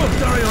 Dasher, don't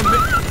die on me.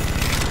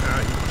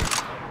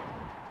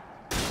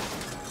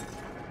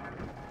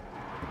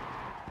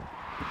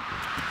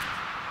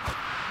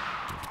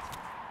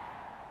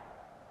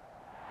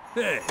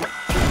 Hey,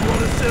 you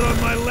want to sit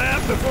on my lap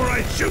before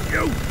I shoot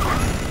you?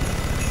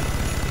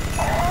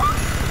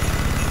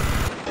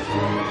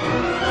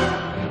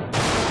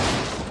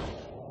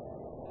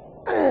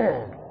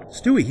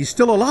 Stewie, he's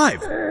still alive.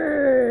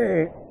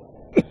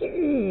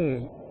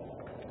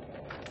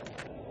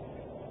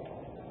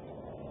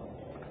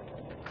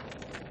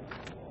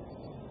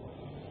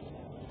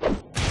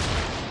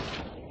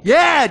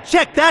 Yeah,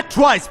 check that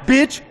twice,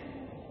 bitch!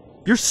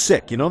 You're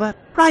sick, you know that?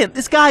 Brian,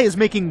 this guy is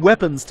making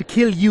weapons to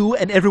kill you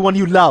and everyone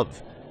you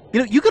love.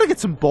 You know, you gotta get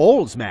some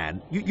balls,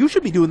 man. You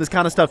should be doing this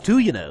kind of stuff too,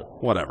 you know.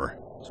 Whatever.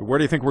 So where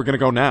do you think we're gonna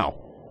go now?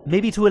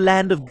 Maybe to a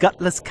land of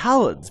gutless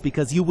cowards,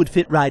 because you would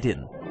fit right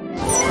in.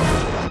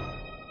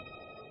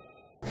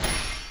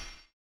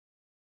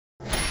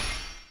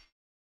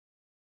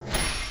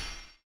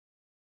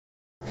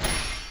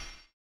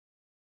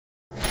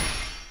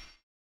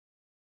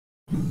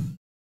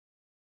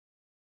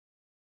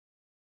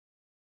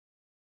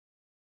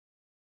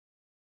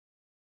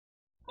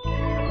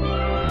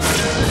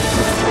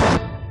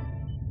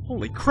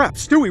 Holy crap,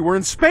 Stewie, we're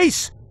in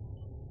space!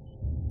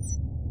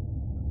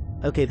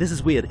 Okay, this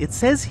is weird. It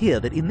says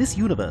here that in this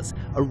universe,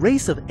 a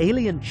race of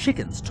alien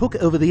chickens took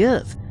over the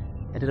Earth,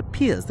 and it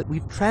appears that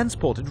we've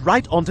transported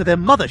right onto their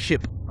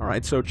mothership.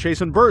 Alright, so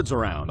chasing birds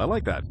around. I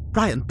like that.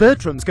 Brian,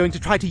 Bertram's going to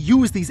try to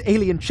use these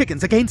alien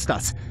chickens against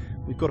us.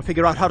 We've got to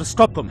figure out how to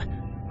stop them.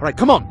 Alright,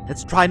 come on,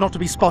 let's try not to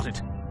be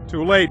spotted.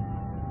 Too late.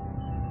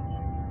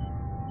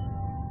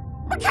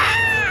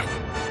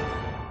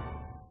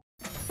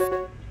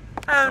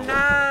 Oh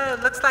no,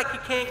 looks like you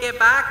can't get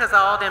by because of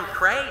all them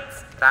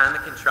crates. Find the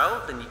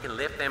controls and you can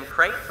lift them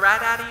crates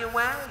right out of your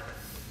way.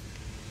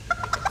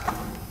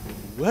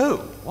 Whoa,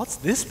 what's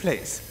this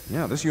place?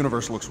 Yeah, this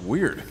universe looks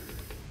weird.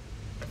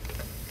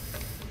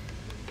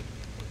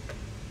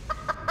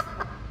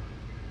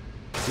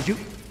 Did you...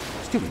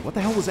 Stewie, what the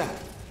hell was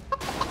that?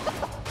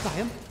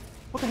 Brian,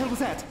 what the hell was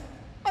that?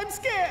 I'm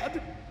scared!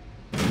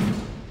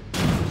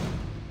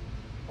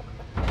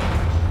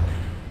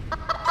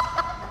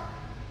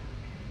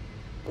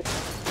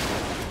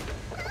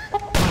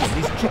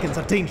 Brian, these chickens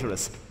are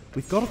dangerous.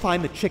 We've got to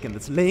find the chicken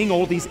that's laying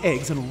all these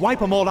eggs and wipe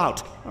them all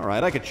out.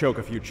 Alright, I could choke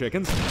a few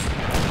chickens. We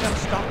gotta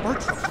stop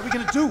Bertram. What are we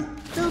gonna do?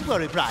 Don't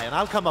worry, Brian,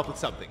 I'll come up with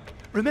something.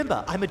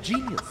 Remember, I'm a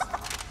genius.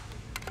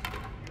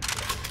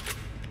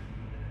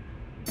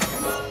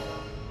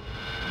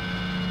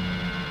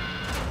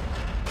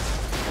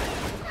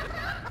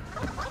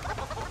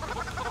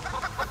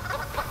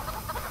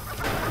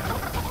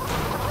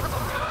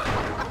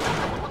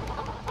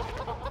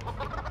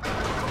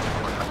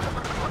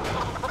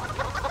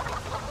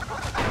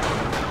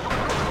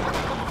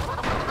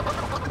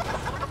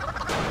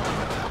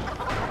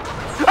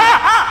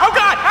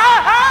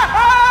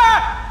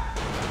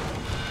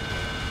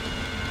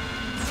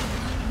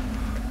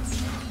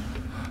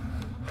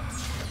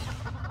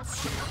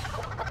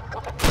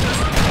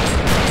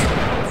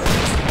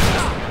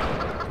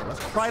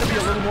 Try to be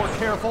a little more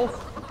careful.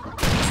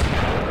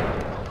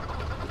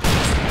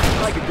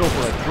 I could go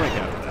for a drink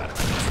after that.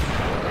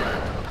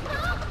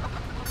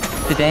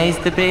 Today's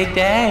the big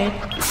day.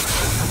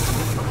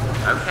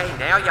 Okay,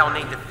 now y'all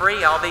need to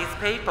free all these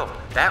people.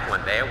 That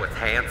one there was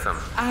handsome.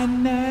 I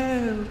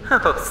know.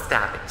 Oh,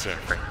 stop it,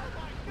 Jeffrey.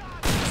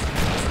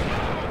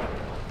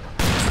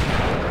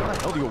 How the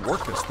hell do you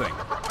work this thing?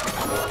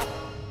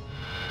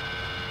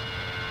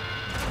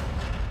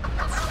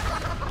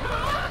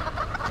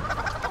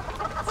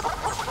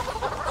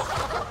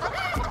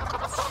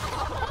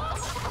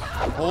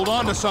 Hold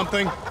on to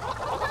something.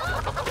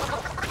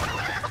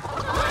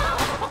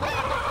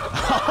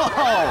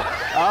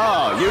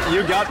 Oh,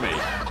 you got me.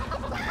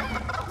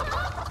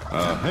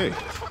 Hey.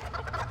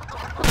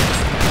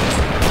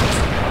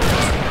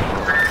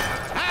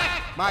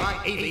 Attack, my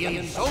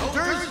alien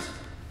soldiers!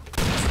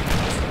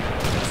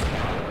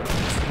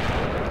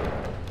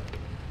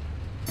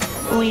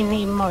 We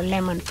need more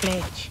lemon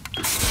pledge.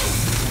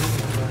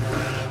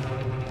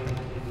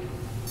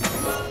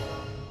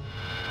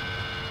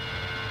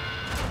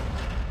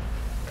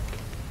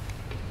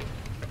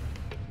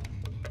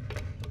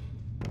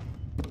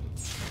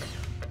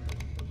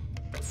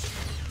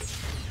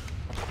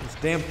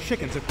 Damn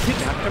chickens have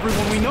kidnapped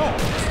everyone we know.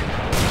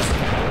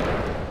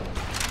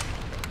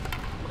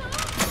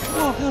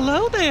 Oh,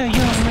 hello there, young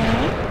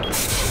man.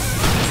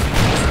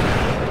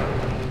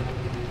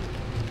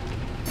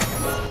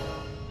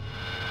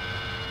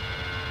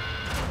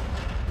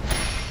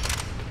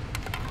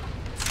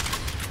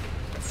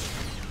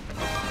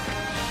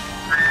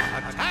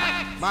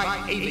 Attack,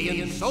 my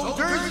alien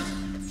soldiers!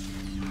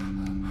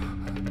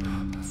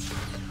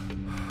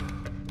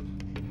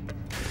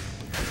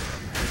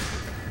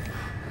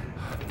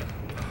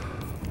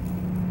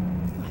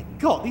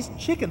 God, these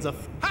chickens are...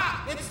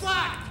 Ha! It's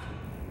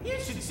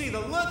see the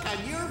look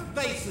on your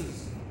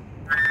faces.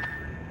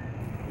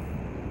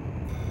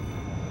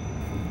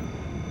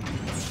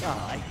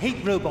 Ah, I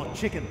hate robot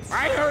chickens.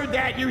 I heard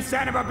that, you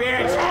son of a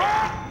bitch!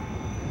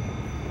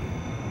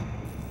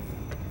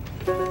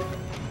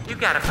 You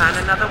gotta find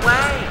another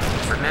way.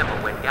 Remember,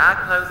 when God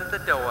closes the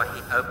door,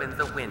 he opens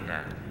a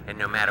window. And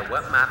no matter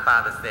what my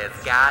father says,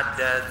 God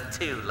does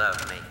too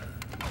love me.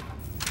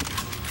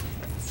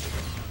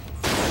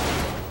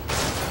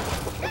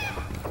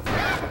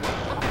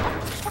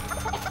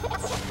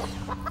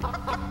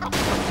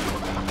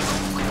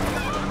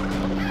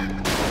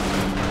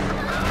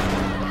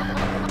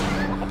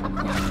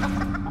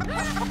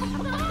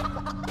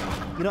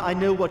 You know, I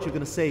know what you're going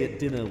to say at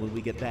dinner when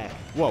we get back.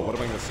 Whoa, what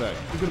am I going to say?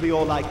 You're going to be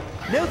all like,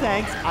 no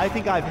thanks, I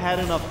think I've had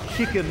enough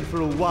chicken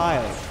for a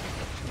while.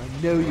 And I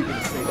know you're going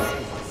to say that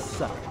because I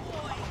suck.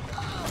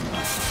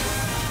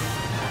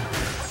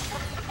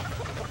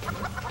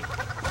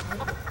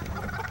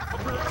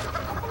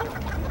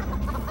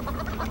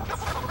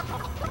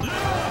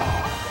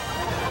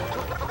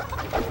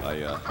 I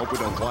hope we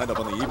don't wind up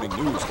on the evening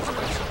news because of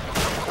this.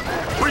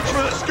 Reach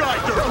for the sky,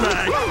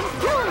 dirtbag!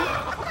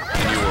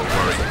 And you were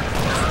worried.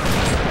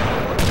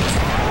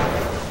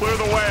 Clear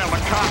the way, I'm a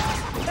cop.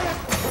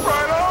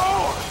 Right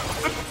on!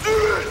 Let's do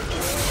it!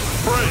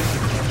 Praise!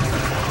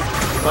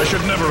 I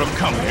should never have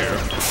come here.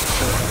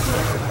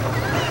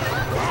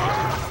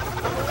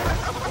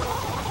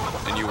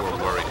 And you were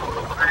worried.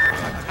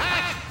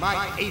 Attack, my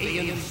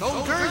alien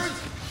soldiers!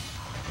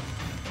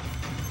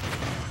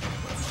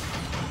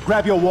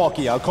 Grab your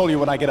walkie. I'll call you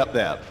when I get up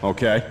there.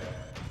 Okay.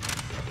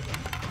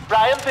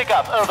 Brian, pick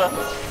up. Over.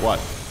 What?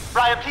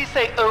 Brian, please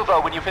say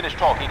over when you finish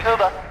talking.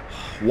 Over.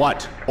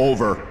 What?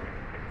 Over.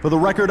 For the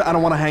record, I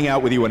don't want to hang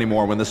out with you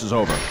anymore when this is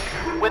over.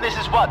 When this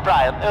is what,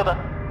 Brian? Over.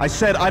 I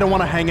said I don't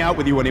want to hang out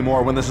with you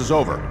anymore when this is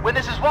over. When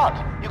this is what?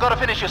 You gotta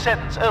finish your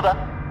sentence. Over.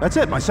 That's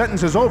it. My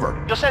sentence is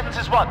over. Your sentence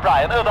is what,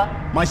 Brian? Over.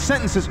 My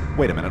sentence is...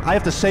 Wait a minute. I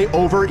have to say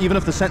over even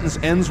if the sentence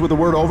ends with the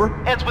word over?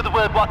 Ends with the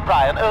word what,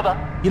 Brian? Over.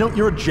 You know,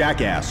 you're a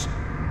jackass.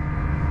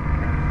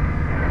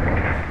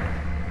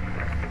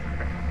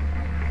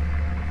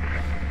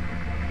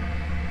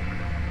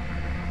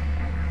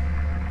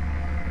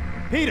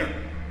 Peter!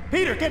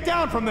 Peter, get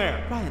down from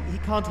there! Brian, he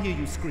can't hear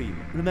you scream.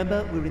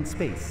 Remember, we're in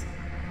space.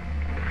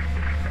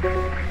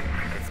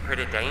 It's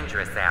pretty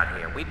dangerous out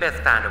here. We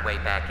best find a way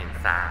back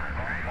inside.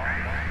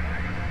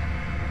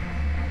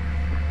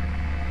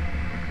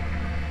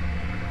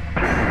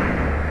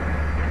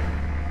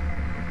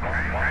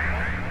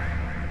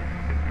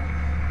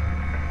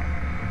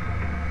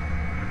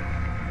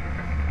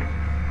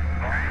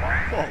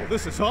 Oh,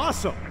 this is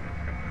awesome!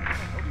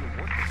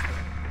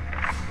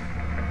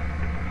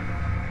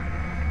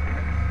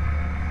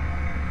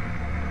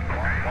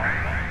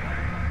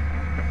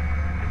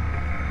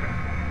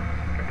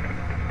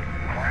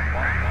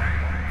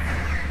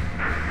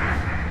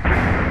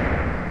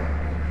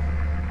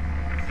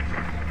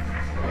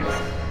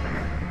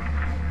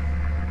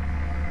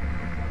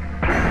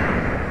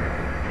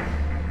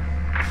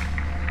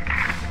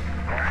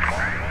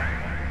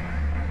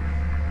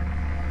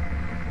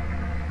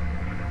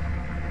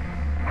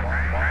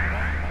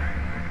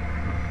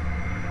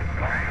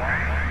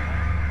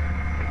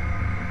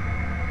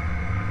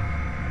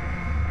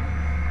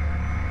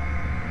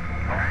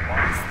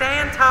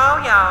 Stand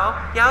tall, y'all.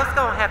 Y'all's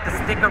gonna have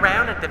to stick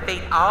around and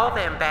defeat all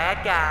them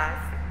bad guys.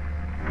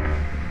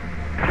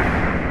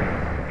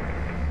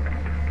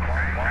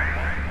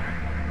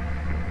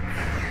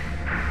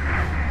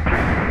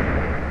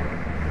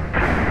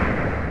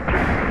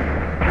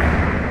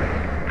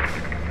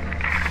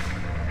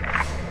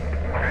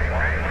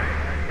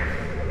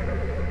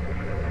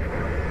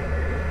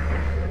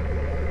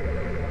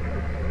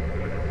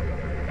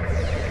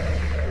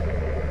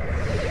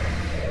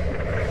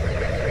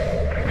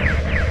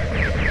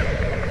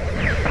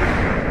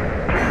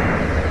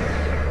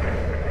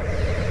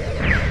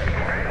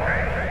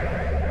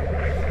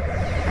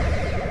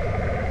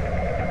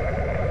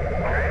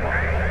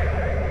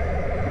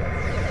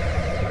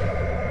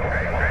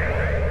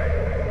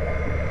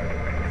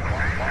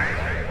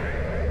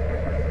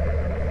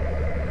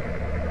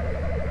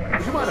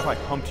 Would you mind if I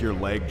humped your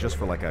leg just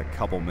for like a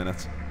couple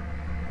minutes?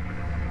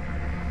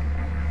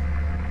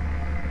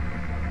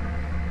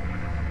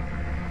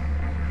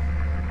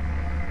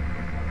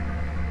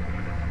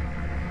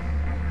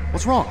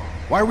 What's wrong?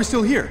 Why are we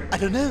still here? I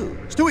don't know.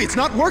 Stewie, it's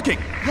not working!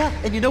 Yeah,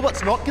 and you know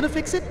what's not gonna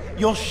fix it?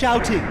 You're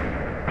shouting.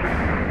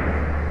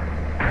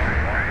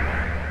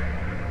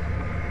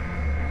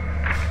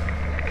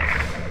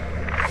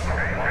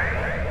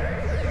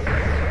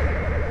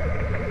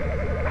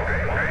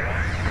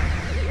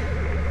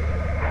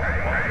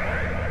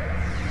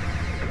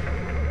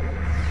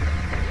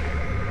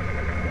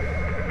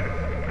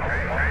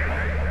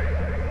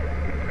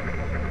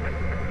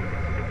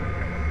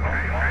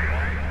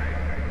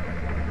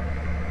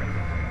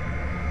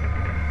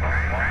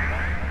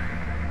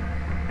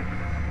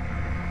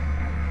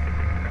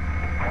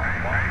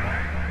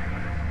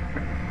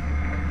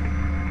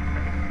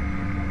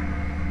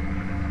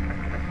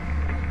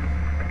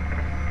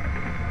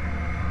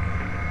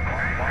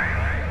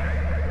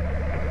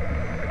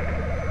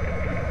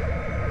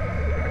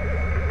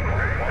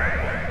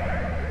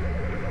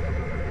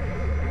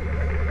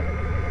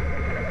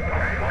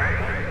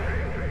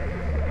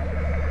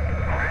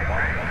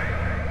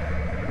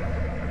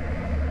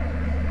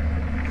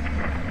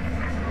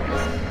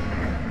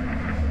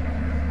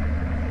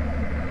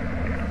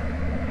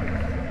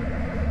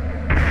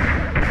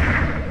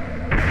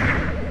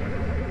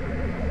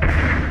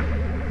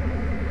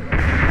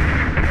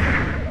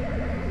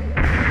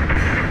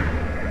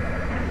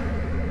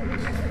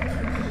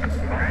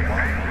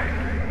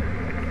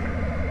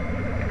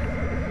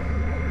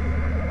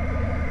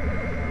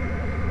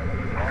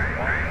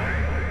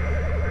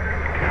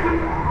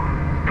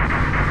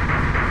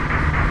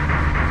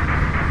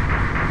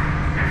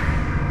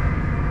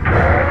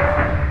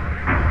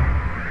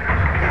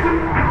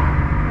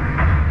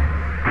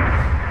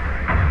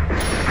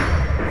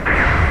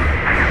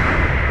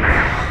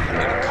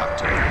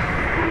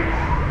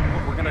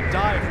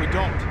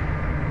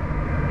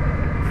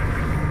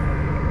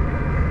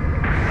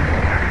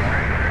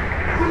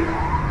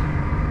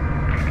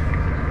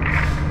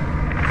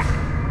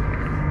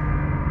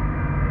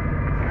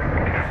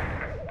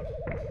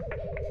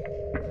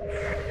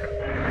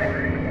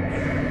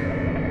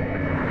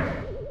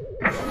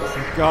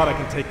 God I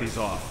can take these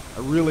off.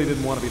 I really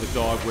didn't want to be the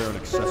dog wearing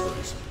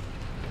accessories.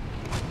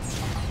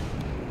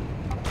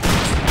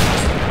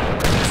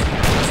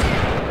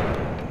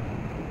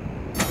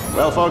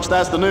 Well, folks,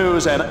 that's the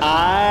news, and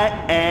I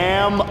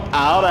am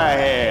out of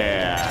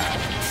here.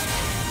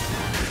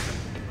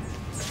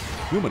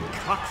 Human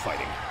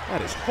cockfighting?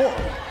 That is horrible.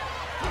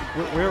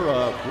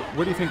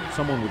 Where do you think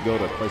someone would go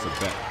to place a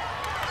bet?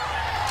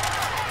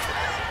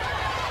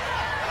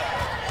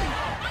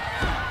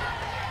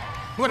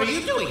 What are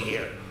you doing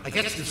here? I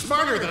guess you're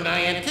smarter than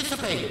I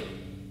anticipated.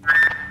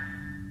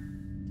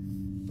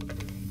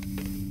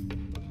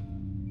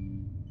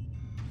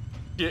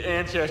 Your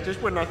ancestors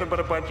were nothing but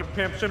a bunch of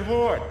pimps and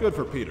whores. Good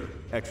for Peter,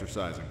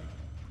 exercising.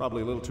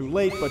 Probably a little too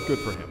late, but good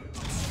for him.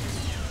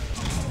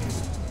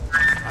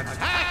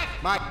 Attack!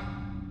 My...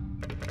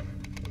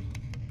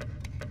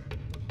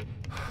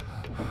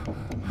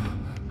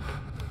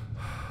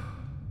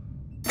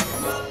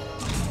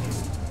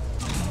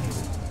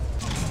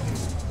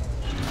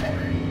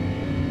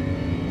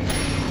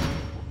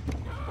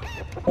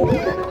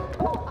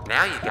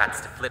 Now you got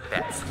to flip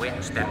that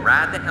switch, then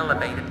ride the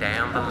elevator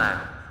down below.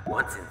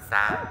 Once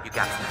inside, you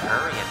got to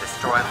hurry and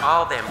destroy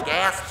all them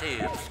gas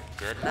tubes.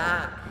 Good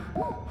luck.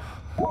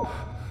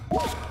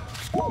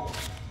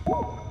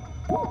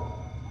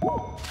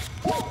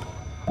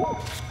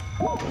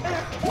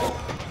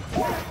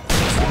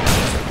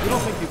 You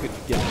don't think you could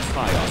get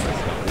high on this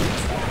stuff, do you?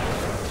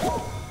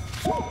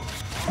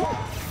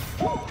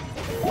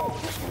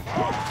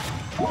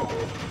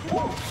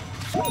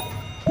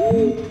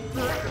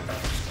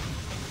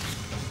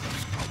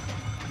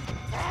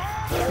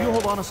 Can you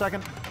hold on a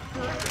second?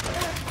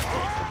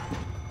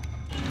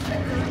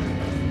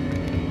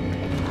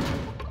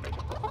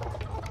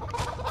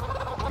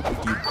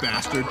 You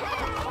bastard.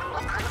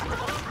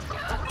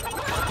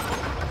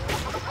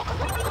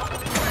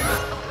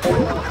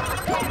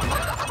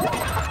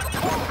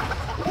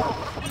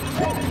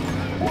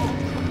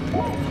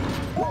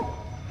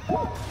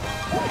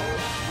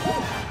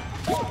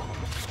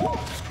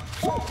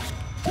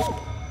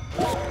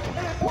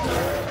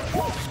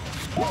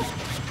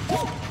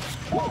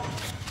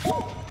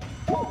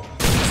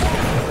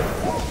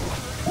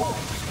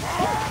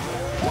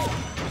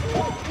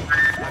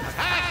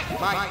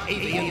 My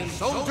alien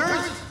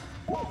soldiers!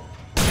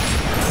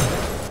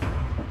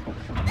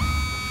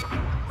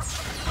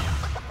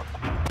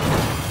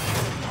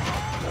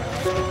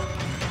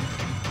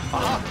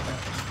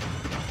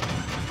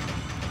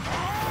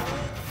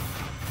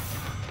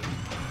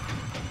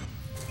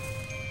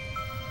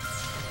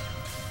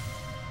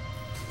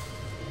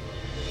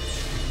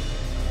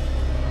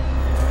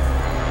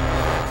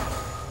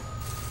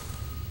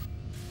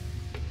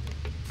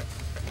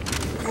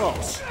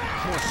 Gross.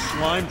 More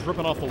slime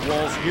dripping off the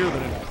walls here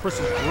than in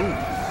Chris's room.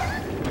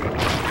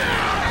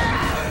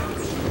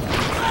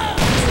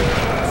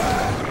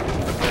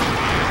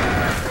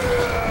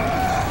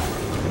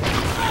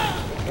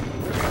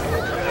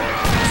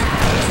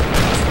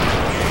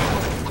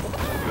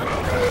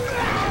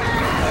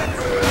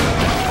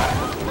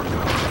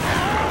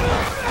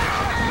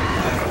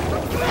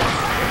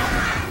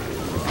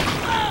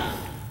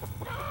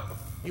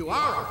 You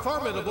are a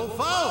formidable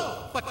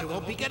foe, but you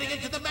won't be getting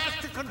into the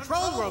master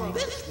control room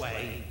this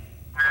way.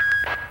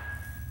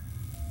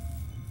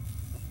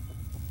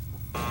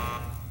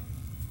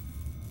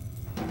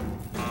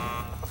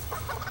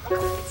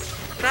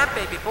 That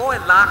baby boy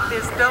locked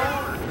this door.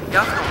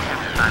 Y'all gonna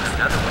have to find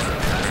another way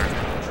into the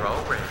master control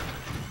room.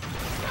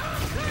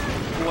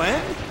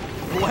 Gwen?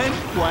 Gwen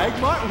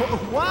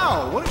Quagmire?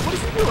 Wow, what are you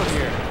doing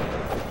here?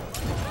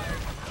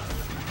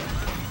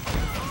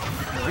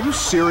 Are you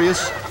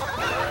serious?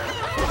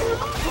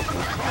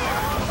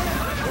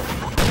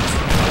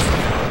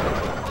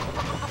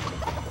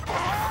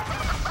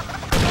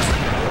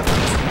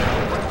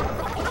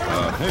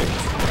 Hey.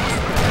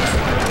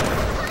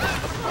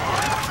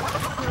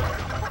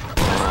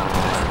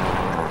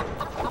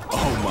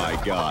 Oh my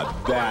God,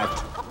 that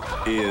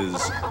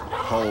is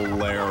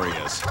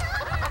hilarious.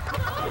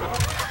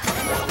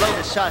 Blow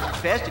the sausage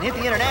fest and hit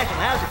the International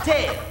House of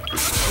Ted.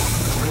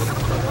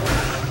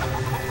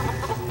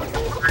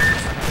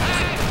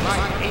 My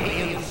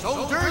alien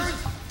soldiers!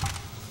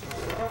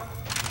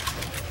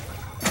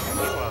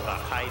 You are the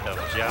height of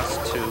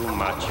just too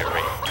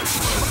muchery.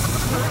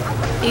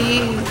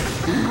 Eve,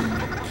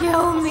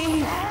 kill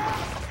me.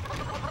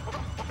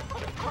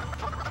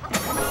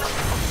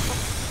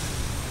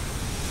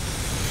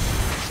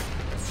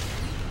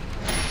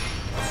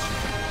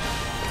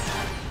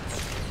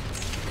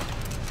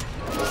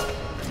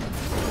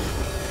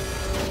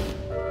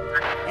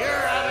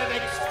 You're on an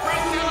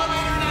express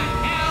elevator to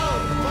hell,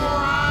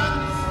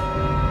 morons!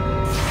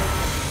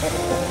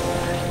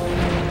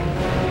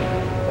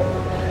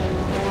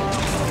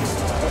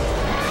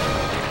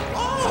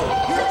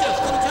 Oh, you're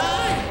just in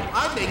time!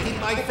 I'm making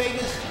my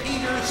famous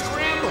Peter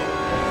Scramble.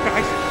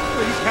 Guys,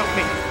 please help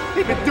me.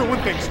 They've been doing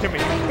things to me.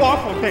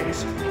 Awful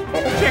things.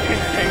 Chicken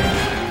things.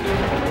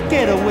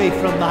 Get away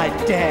from my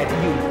dad,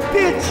 you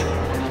bitch!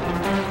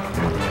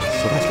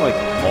 So that's like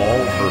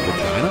all her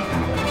vagina?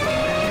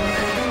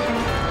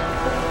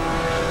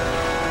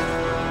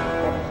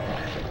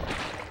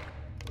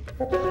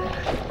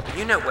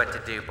 You know what to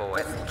do,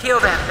 boys. Kill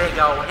that big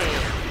old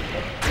hand.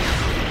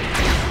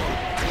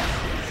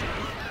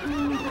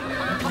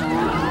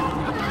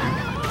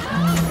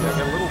 Yeah, I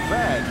got a little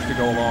badge to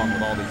go along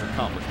with all these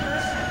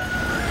accomplishments.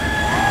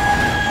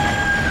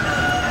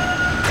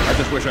 I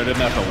just wish I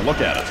didn't have to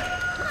look at it.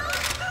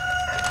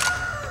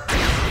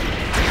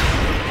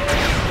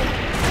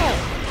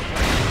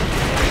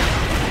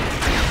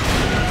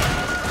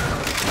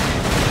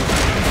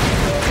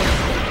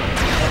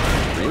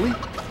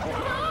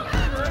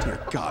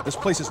 God, this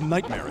place is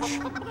nightmarish.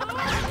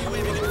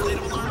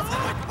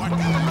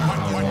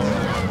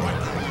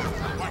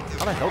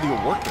 How the hell do you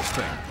work this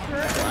thing?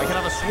 I can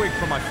have a swig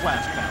from my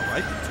flask now,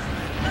 right?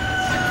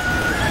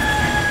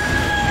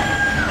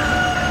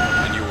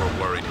 And you were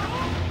worried.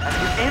 As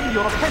we end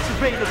your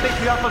offensive reign of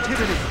patriarchal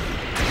tyranny.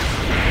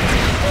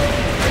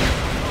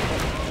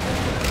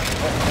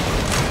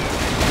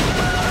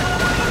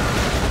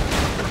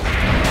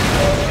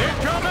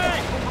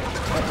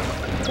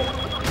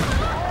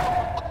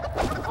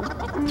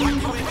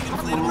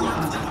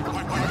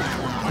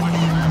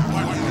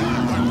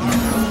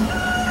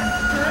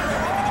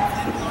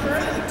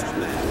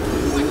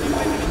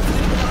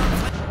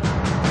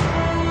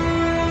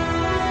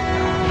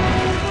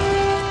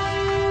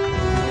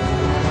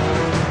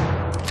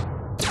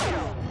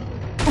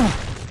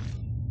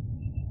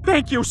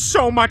 Thank you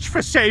so much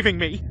for saving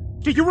me.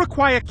 Do you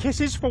require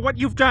kisses for what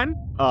you've done?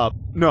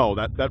 No,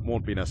 that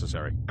won't be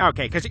necessary.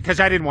 Okay, because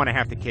I didn't want to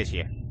have to kiss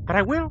you. But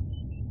I will.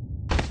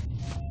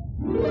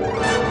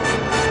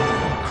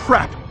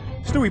 Crap!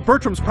 Stewie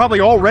Bertram's probably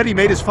already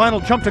made his final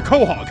jump to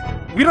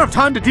Quahog. We don't have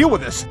time to deal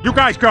with this. You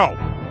guys go.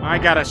 I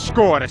got a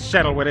score to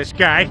settle with this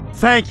guy.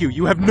 Thank you.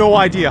 You have no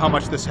idea how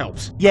much this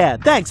helps. Yeah,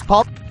 thanks,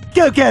 Pop.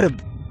 Go get him.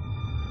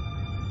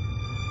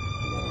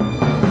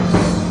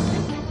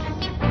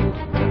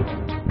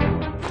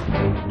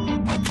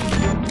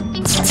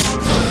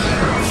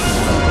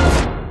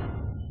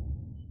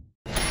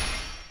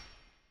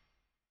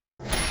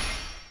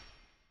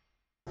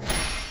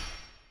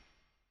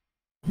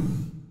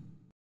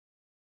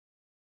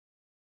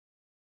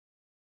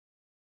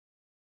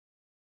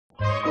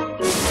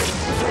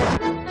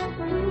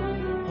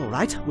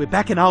 Alright, we're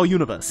back in our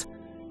universe.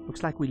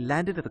 Looks like we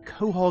landed at the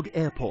Quahog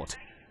airport.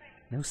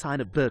 No sign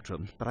of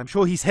Bertram, but I'm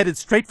sure he's headed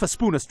straight for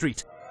Spooner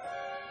Street.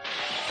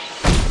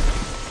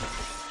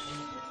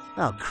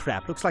 Oh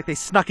crap, looks like they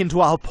snuck into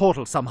our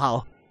portal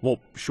somehow. Well,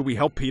 should we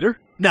help Peter?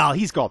 No,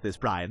 he's got this,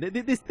 Brian.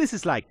 This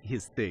is like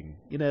his thing,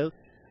 you know?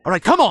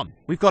 Alright, come on!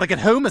 We've got to get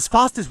home as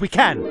fast as we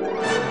can!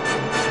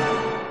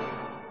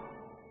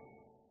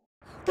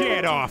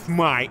 Get off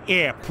my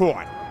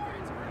airport!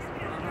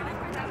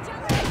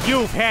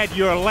 You've had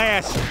your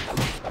last...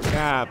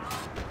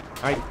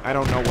 I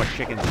don't know what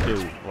chickens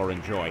do or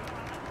enjoy.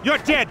 You're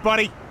dead,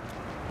 buddy!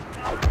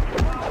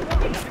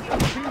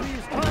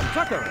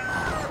 Tucker!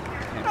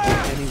 Can't go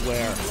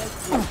anywhere.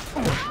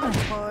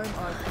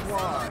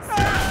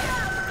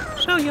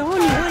 So you're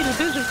on your way to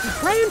visit your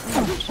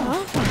grandparents,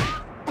 huh?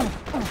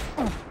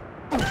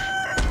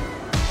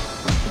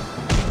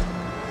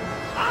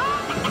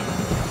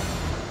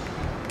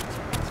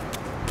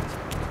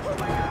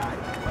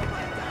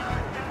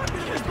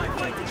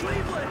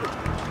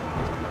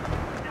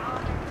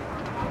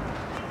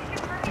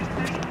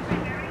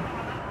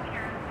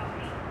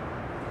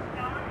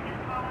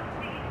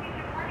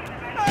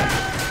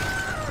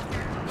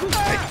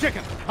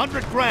 Chicken,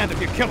 100 grand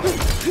if you kill him.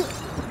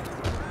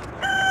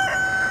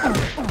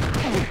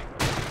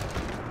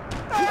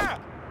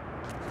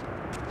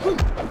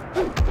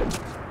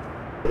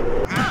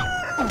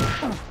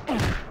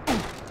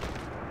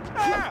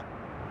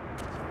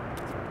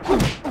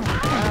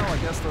 Well, I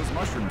guess those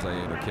mushrooms I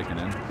ate are kicking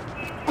in.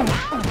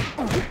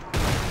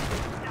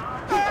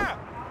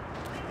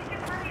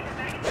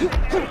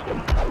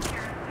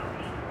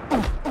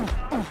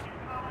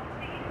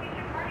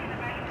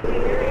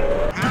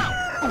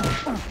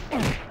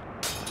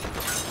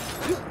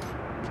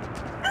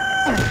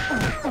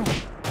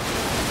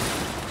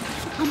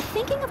 I'm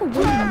thinking of a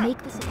way to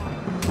make this about.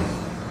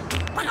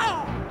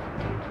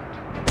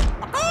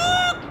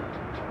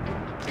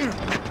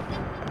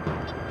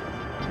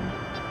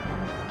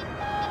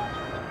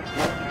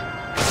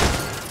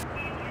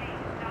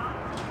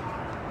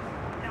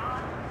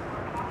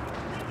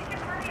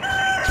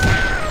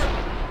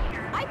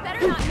 I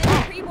better not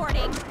miss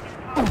pre-boarding.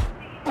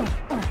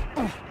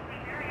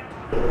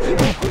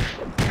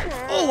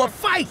 Oh, a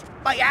fight!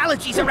 My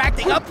allergies are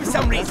acting up for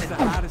some reason.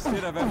 That's the hottest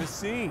hit I've ever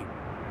seen.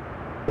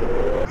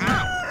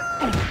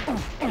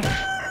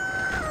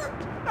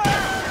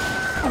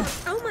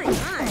 Oh my god,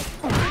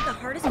 that's like the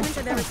hardest punch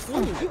I've ever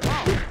seen.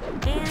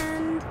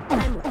 And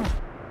I'm late.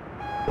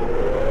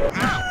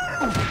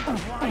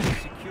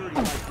 Security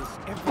like this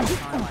every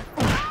time I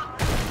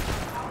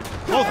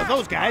fight. Both of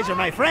those guys are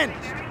my friends.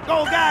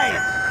 Go, guys!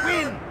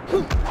 Win!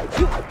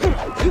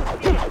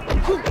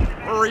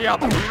 Hurry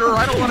up, Peter.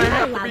 I don't want to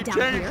have to be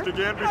changed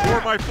again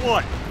before my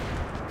flight.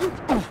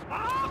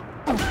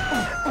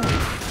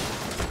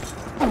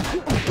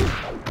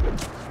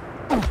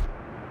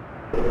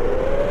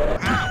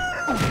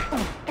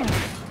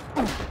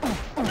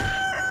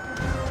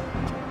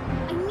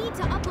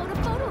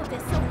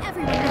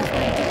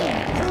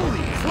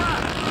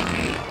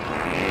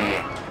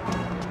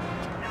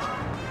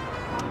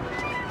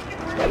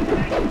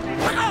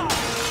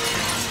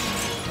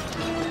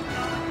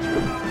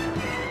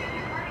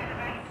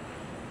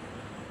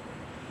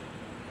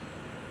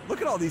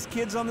 all these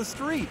kids on the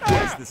street.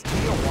 What is this,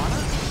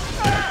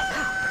 Tijuana?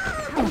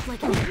 That looked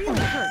like it really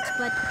hurt,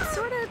 but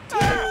sort of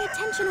taking the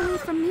attention away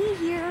from me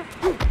here.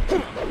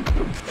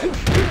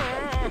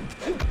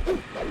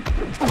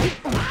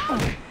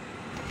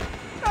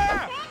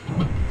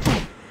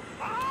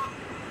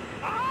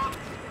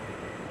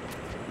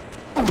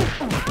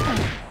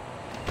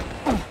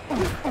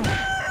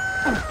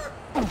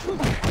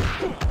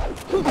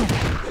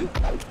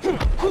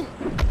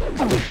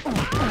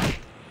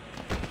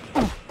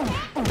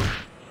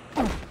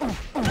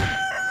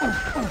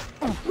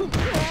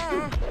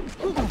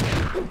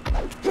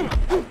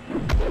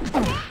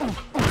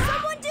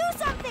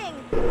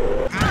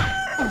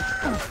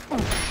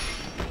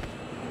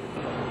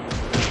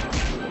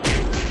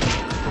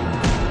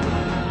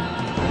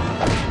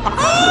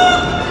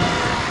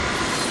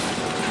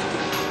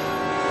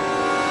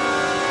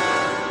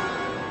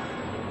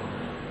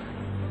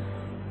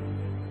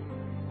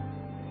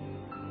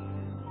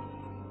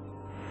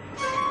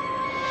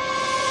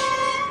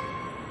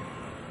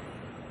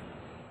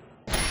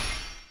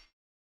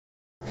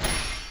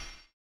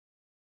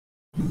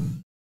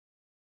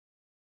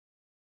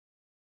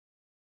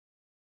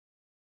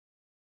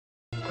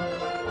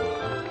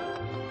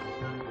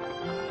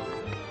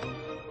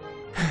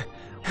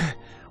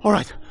 All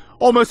right,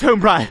 almost home,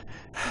 Brian.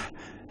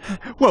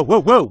 Whoa,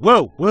 whoa, whoa,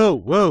 whoa, whoa,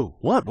 whoa.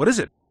 What? What is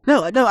it?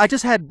 No, I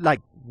just had,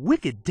 like,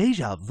 wicked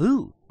deja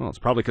vu. Well, it's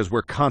probably because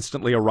we're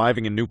constantly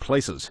arriving in new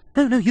places.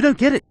 No, you don't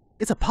get it.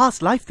 It's a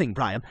past life thing,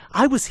 Brian.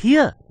 I was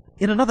here,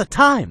 in another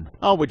time.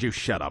 Oh, would you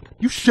shut up?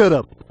 You shut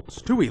up.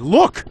 Stewie,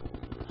 look!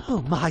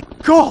 Oh, my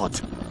God!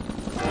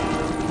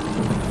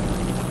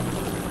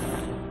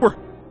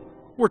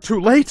 We're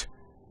too late.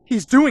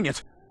 He's doing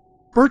it.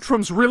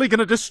 Bertram's really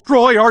gonna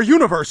destroy our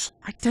universe.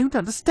 I don't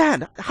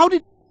understand. How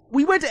did...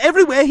 We went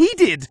everywhere he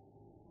did.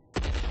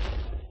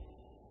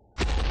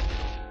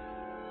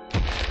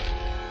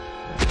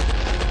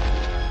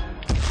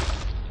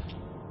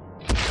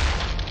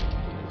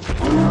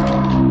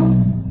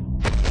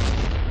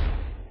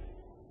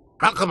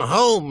 Welcome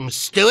home,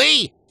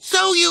 Stewie.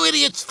 So you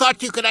idiots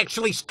thought you could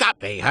actually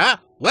stop me, huh?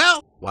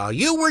 Well, while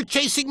you were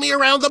chasing me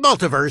around the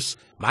multiverse,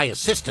 my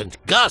assistant,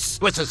 Gus,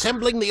 was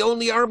assembling the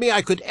only army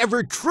I could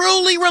ever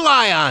truly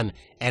rely on.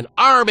 An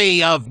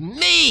army of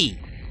me!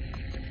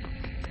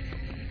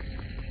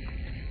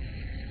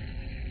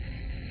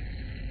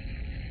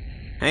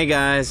 Hey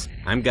guys,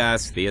 I'm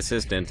Gus, the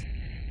assistant.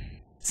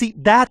 See,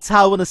 that's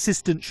how an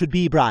assistant should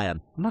be,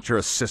 Brian. I'm not your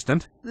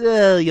assistant.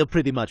 You're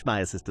pretty much my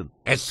assistant.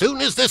 As soon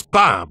as this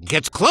bomb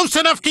gets close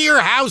enough to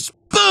your house,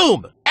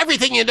 boom!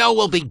 Everything you know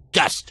will be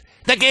dust.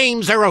 The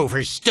games are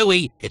over,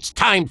 Stewie. It's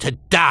time to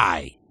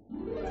die.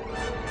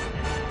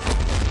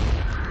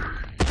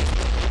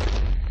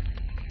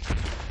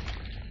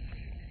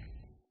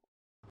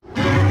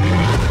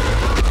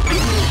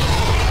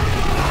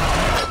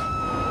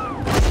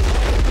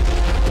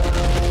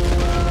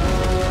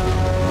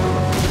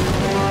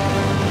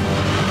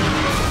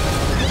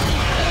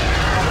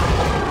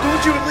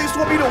 Don't you at least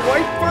want me to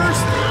wipe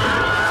first?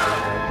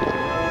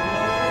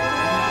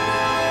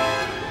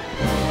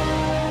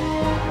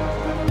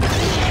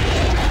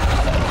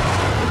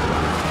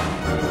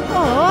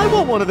 Oh, I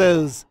want one of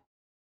those.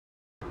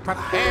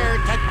 Prepare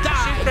to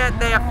die! Shoot that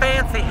there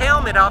fancy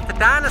helmet off the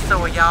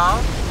dinosaur, y'all.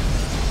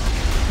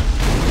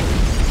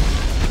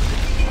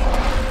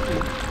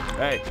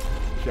 Hey,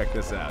 check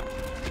this out.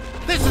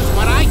 This is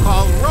what I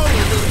call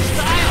rolling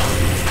style.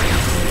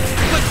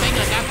 Good thing I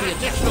got the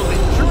additional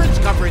insurance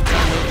coverage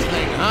on this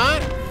thing, huh?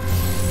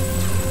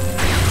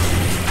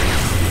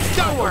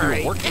 Don't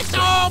worry, it's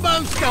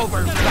almost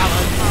over,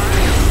 fellas.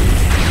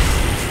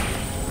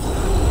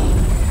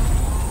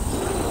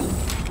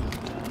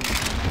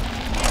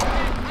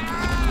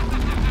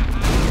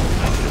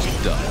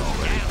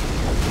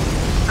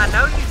 I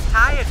know you're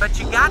tired, but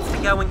you got to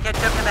go and catch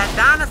up to that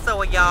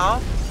dinosaur, y'all.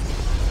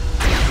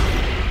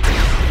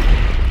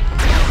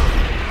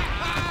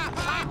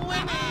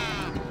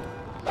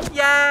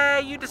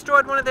 Yay, you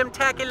destroyed one of them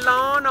tacky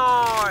lawn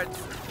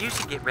arts. You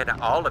should get rid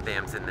of all of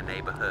them's in the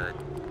neighborhood.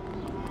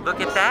 Look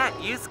at that,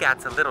 you's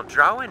got a little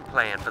drawing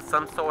plan for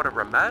some sort of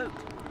remote.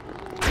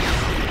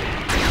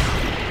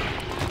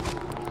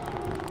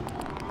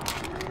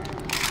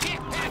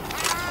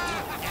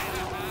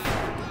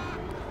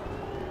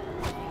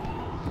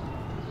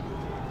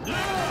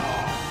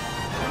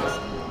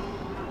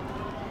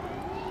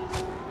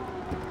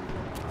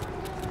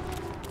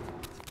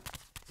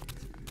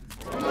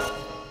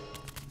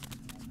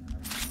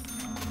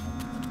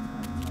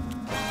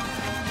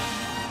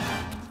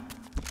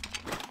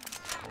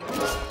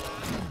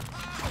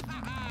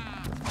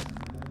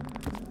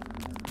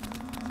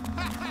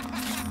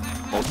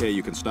 Okay,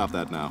 you can stop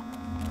that now.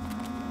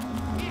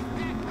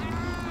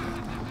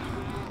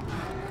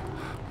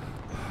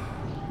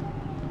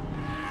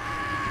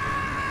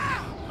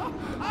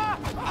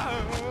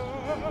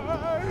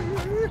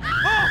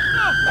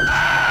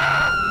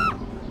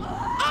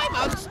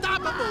 I'm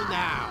unstoppable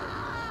now!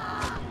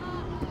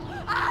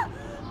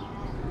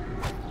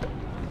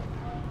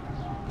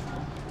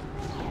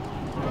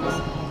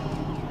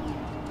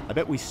 I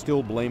bet we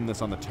still blame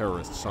this on the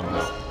terrorists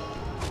somehow.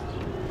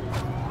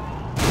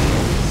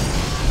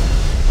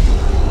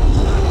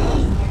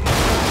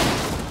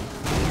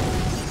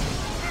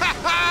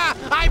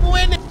 I'm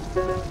winning!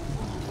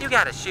 You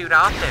gotta shoot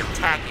off them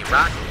tacky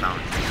rocket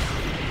launchers.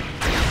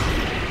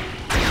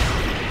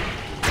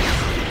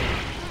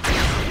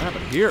 What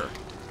happened here?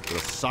 Did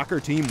a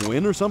soccer team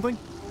win or something?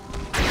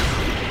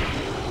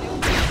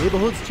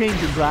 Neighborhood's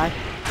changing, Bri.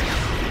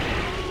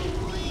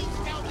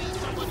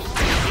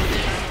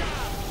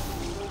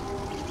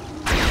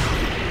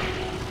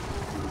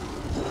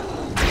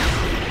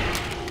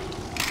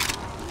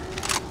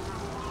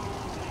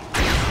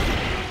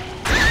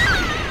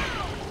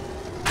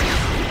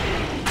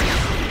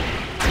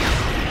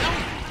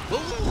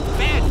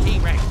 Bad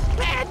T-Rex!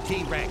 Bad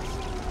T-Rex!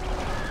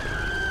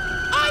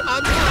 I'm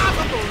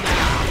unstoppable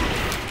now!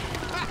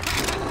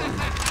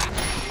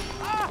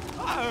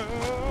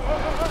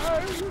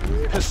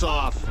 Piss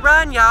off!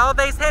 Run, y'all.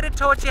 They's headed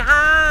towards your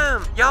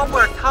home. Y'all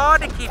worked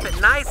hard to keep it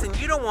nice, and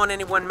you don't want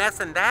anyone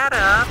messing that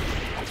up.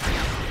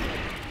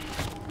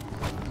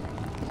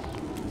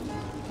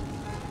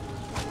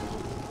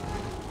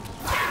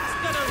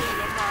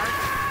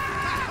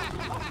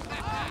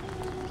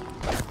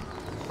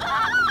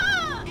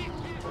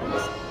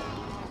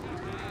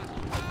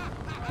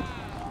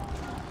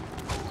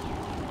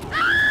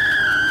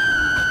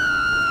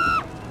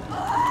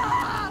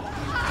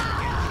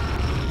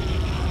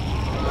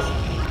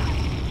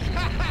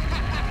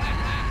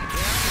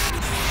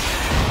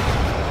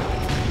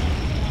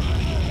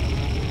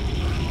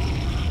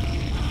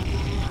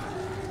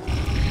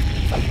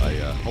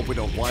 Hope we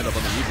don't wind up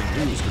on the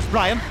evening news.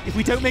 Brian, if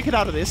we don't make it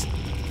out of this,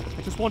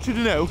 I just want you to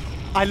know,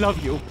 I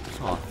love you.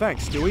 Aw,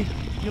 thanks, Stewie.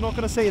 You're not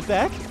gonna say it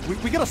back?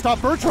 We gotta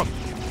stop Bertram! We're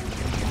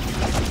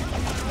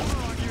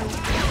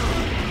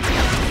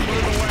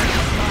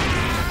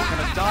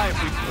gonna die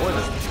if we... Boy,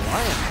 this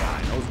Brian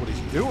guy knows what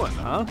he's doing,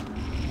 huh?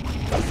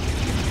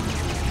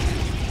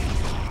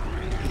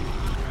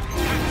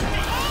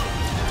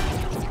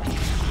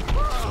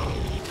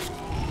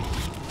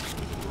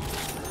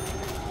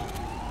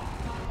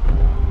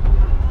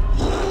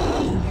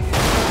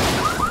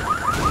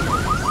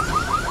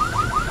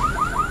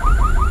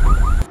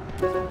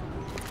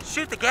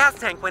 Shoot the gas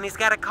tank when he's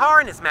got a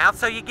car in his mouth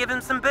so you give him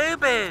some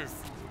boo-boos.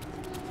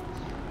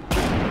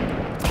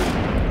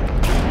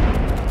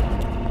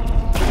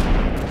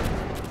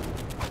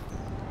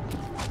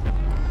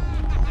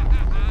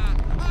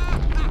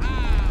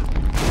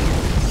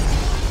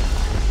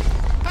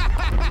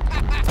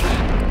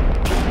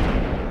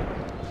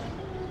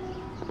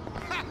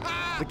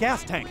 The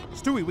gas tank!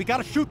 Stewie, we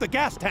gotta shoot the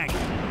gas tank!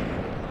 Can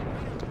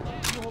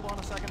you hold on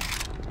a second?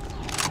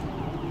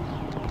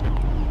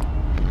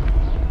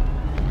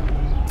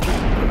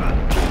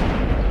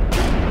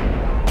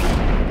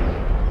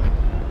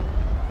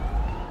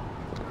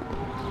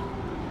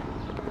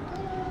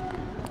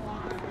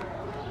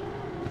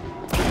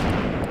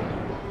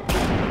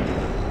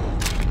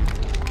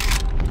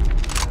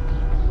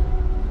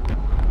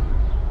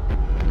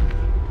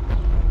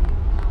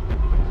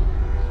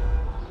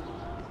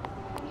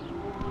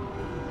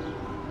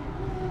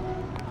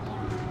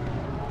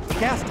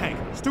 Gas tank!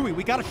 Stewie,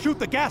 we gotta shoot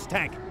the gas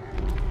tank!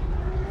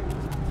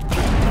 We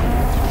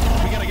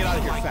gotta get out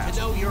of here fast. I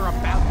know you're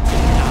about to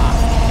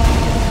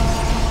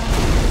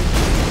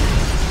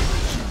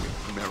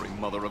die. Mary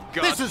Mother of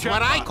God. This is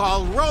what I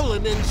call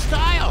rolling in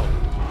style.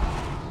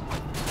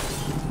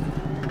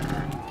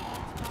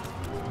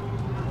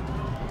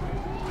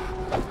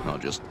 I'll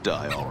just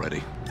die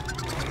already.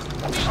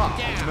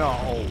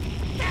 No.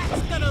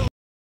 That's gonna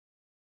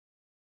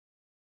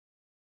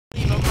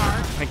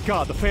Thank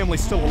God the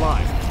family's still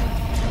alive.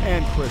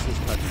 And Chris is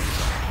cutting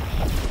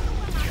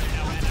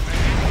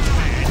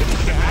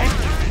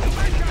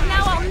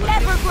Now I'll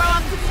never grow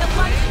up to feel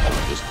like...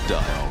 I'll just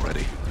die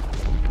already.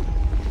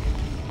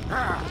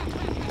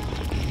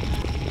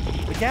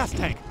 The gas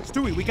tank!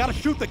 Stewie, we gotta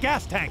shoot the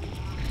gas tank!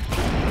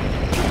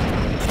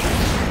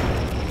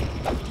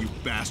 You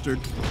bastard.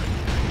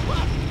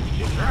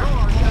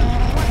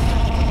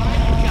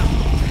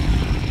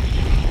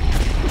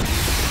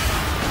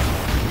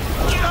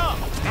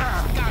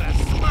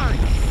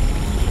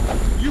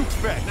 You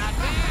bet! Not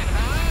bad,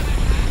 huh?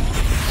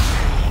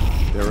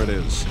 There it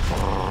is.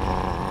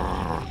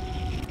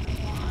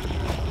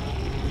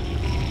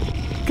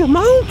 Come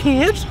on,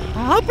 kids.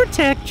 I'll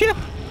protect you.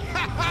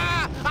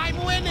 I'm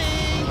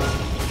winning!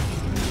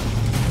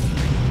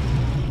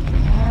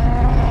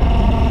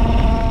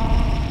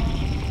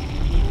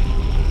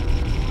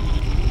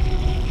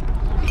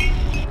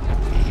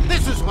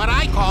 This is what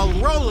I call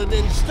rolling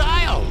in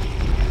style.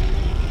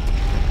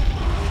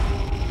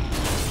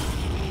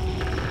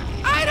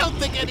 I don't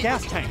think any... The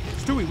gas tank!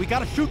 Stewie, we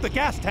gotta shoot the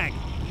gas tank!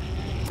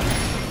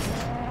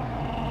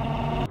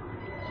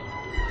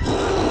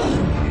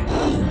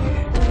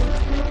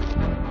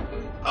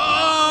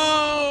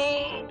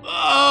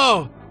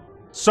 Oh!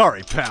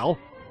 Sorry, pal.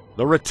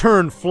 The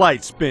return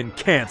flight's been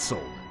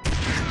canceled.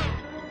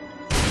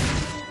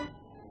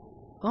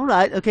 All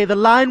right, okay, the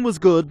line was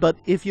good, but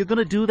if you're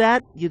gonna do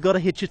that, you gotta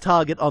hit your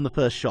target on the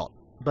first shot.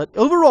 But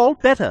overall,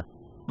 better.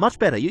 Much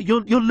better.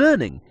 You're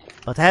learning.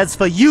 But as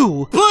for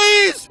you...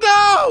 Please,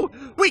 no!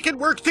 We can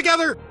work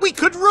together! We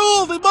could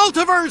rule the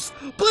multiverse!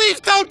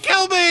 Please don't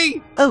kill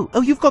me! Oh,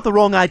 you've got the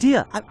wrong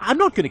idea. I'm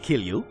not gonna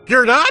kill you.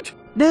 You're not?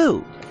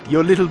 No.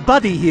 Your little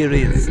buddy here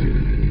is.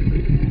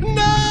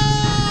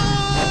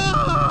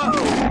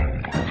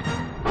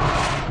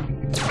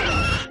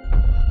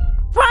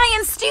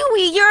 Brian,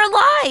 Stewie, you're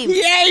alive!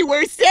 Yay,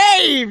 we're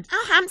saved!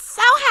 Oh, I'm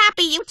so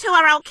happy you two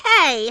are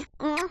okay.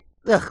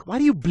 Ugh, why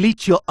do you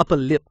bleach your upper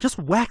lip? Just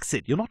wax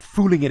it. You're not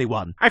fooling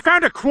anyone. I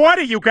found a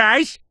quarter, you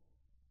guys!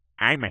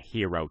 I'm a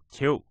hero,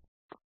 too.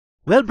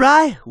 Well,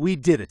 Bri, we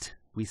did it.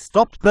 We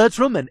stopped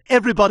Bertram and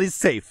everybody's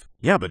safe.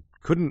 Yeah, but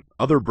couldn't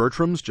other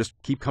Bertrams just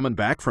keep coming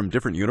back from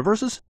different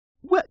universes?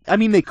 Well, I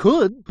mean, they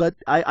could, but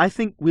I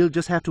think we'll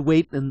just have to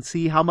wait and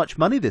see how much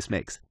money this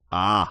makes.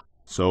 Ah,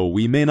 so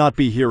we may not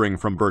be hearing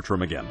from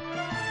Bertram again.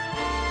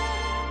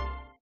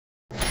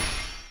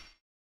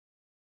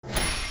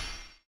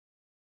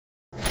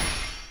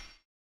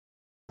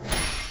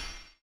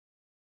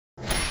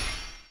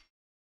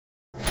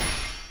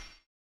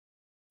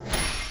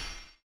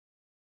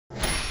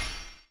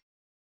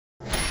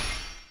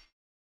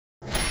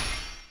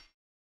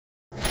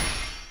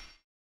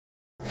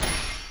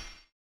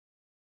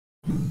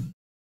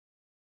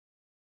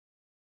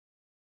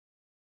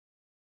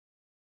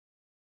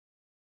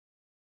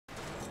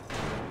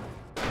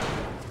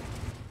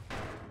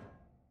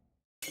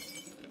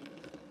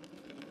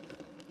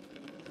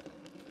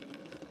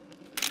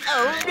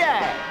 Oh,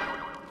 yeah.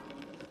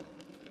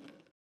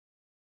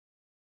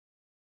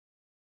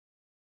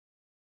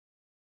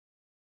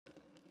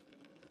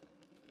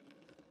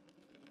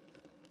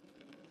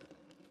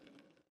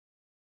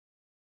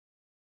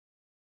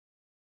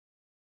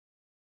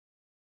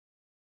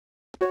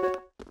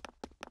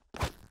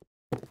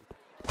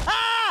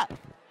 Ah!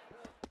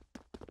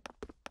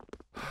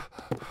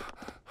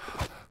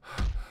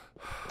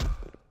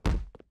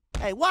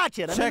 Hey, watch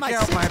it. Check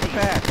out my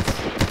pets.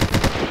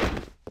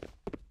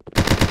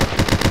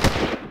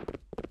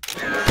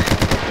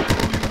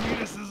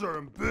 Penises are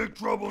in big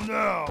trouble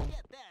now.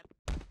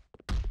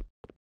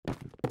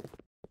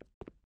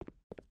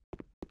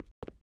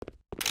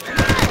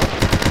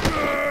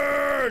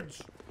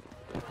 Nerds!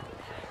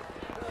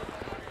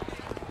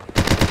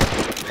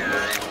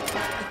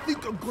 I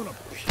think I'm gonna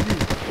puke.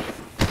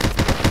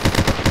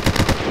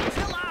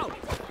 Chill out.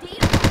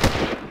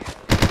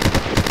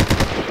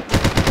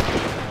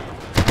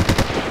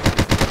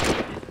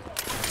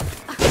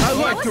 I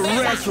like to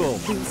wrestle.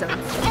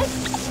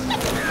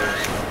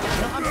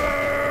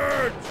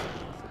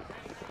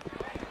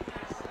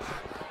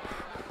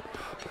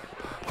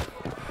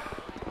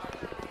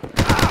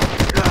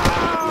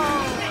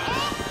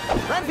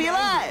 Run for your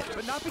life!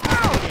 But not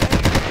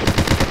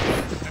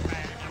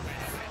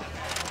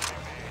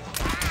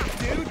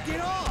Dude,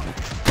 get off!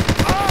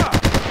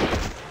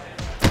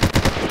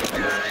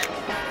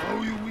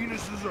 Oh, you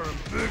weenuses are in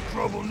big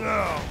trouble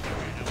now.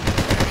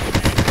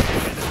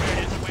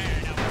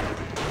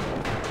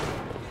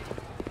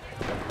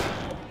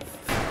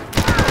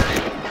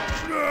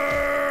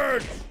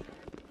 Nerds!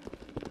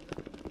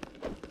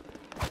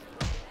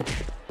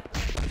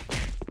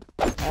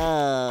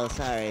 Oh,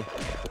 sorry.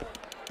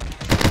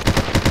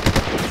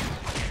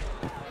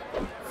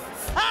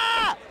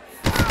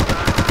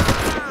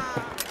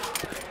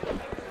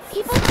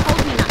 People told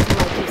me not to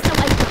like you, so I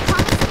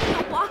promised me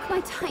I'll walk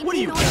my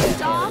tiny noisy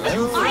dog. I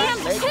am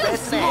too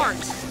smart.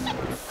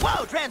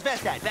 Whoa,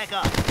 transvestite, back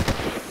up.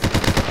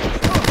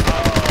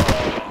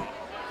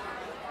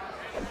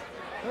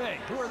 Hey,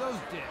 who are those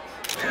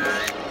dicks? I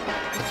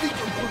think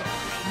I'm gonna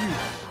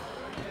puke.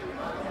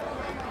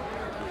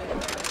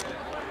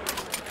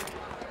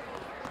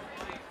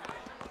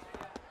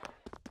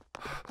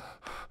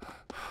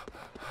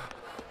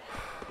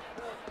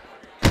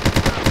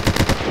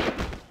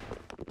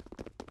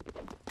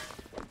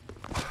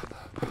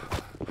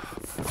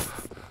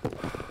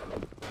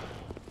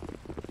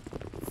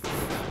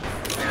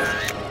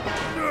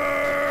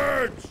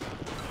 Nerds!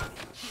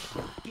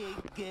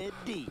 Get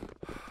deep.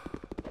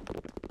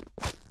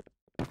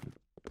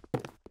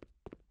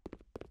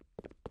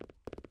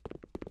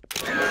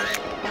 I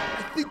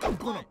think I'm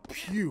gonna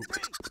puke.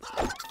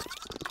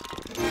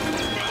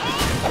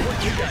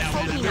 You guys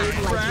told me not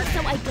to like you, so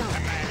I don't.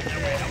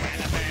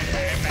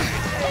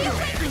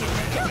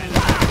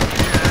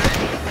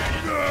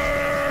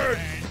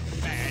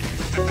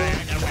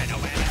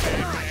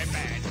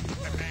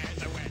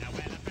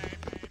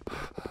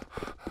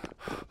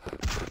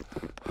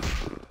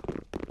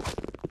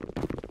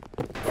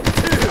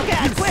 Okay,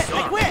 I quit!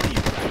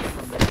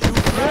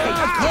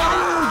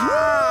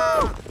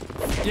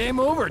 Game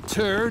over,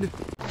 turd.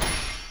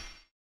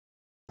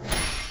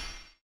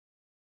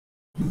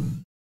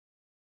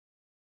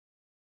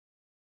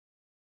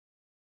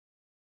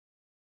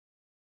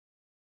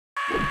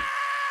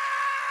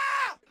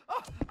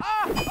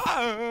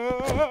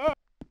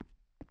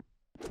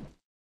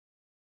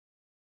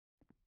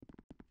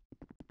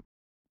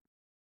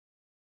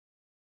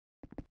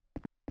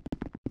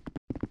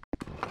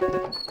 Okay,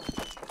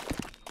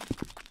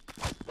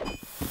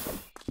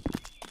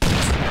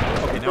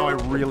 now I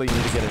really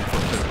need to get in for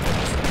a physical.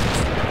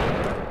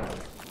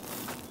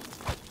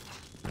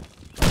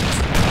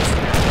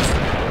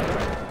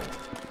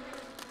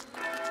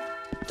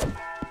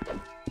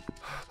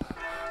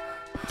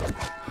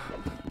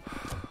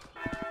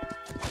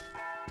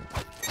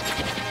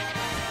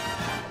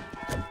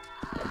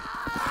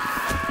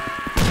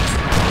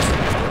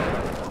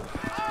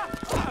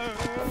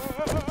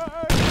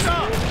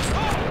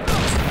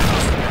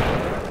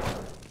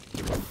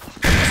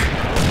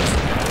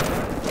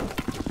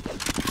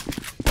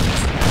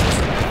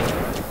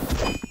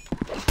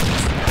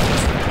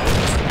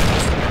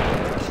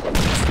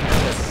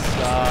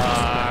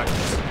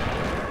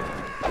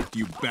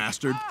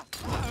 Bastard.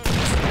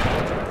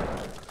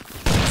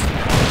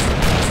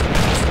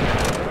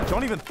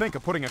 Don't even think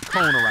of putting a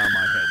cone around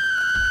my head.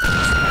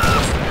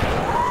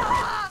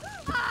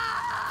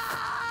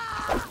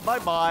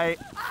 Bye-bye.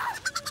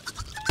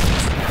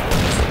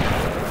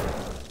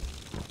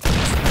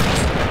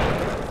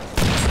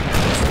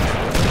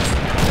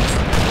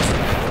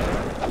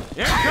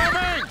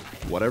 Incoming!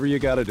 Whatever you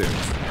gotta do.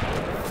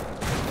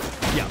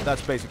 Yeah,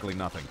 that's basically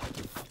nothing.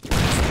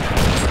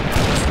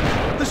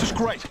 This is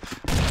great.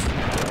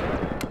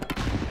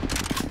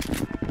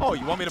 Oh,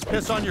 you want me to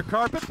piss on your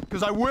carpet?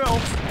 Because I will.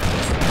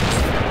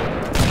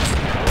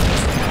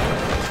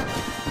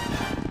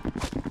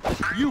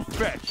 You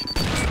fetch.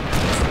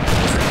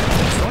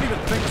 Don't even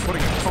think of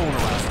putting a cone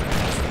around me.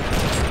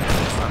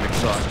 I'm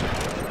exhausted.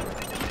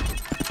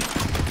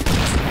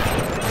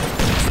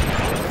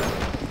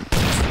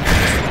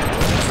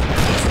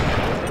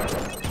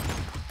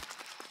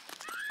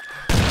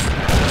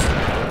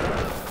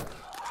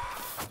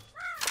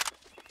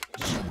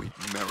 Sweet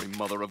Mary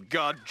Mother of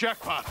God,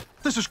 jackpot!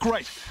 This is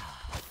great!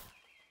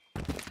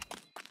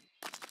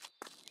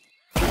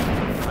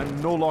 I'm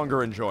no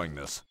longer enjoying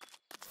this.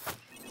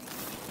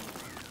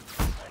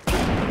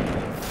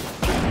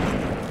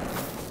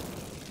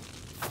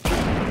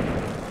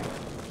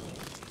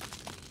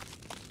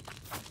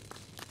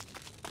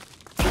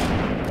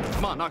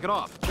 Come on, knock it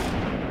off.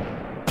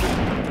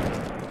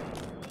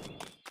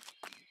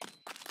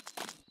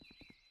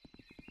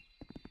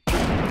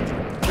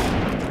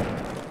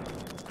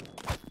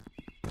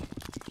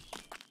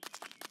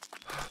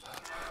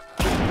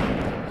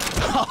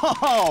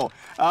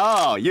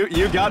 Oh,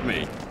 you got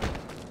me.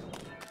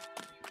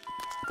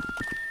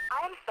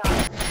 I'm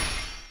sorry.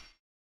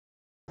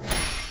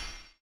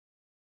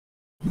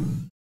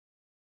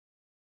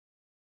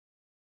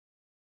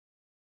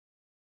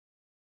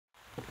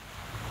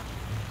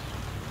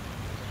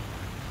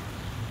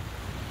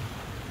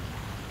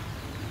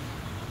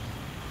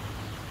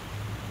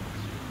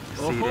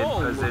 Oh,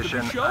 look at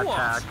the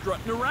show-off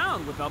strutting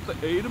around without the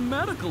aid of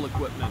medical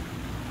equipment.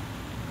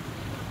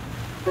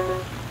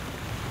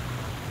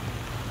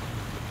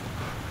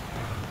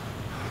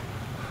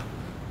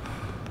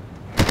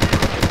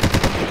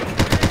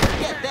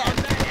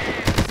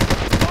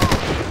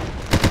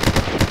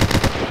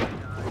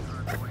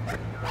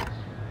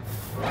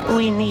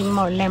 We need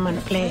more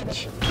lemon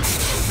pledge.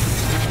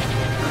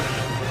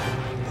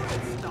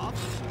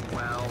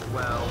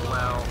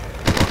 Well.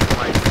 Looks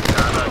like we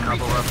got a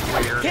couple of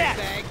weird... Cat!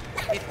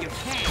 If you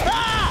can.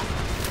 Ah!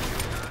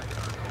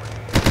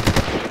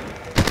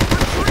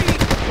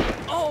 Retreat!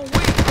 Oh,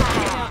 wait!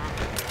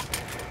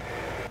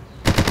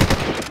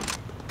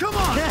 Come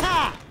on!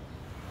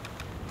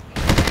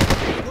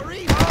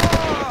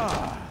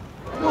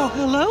 Well,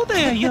 hello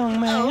there, young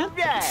man. All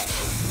right.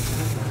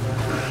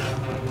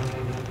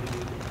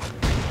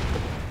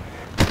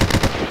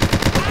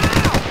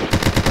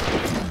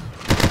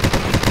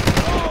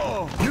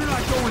 You're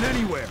not going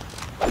anywhere.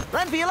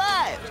 Run for your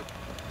life!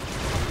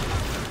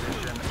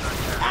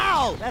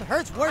 Ow! That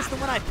hurts worse than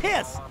when I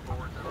piss!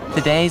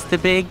 Today's the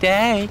big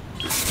day.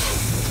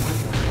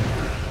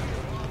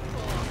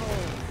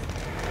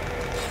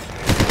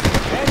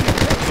 And he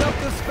picks up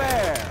the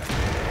spare.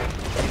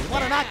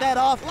 Want to knock that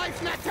off?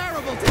 Life's not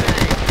terrible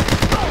today.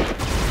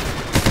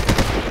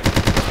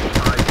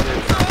 I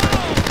did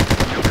something.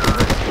 You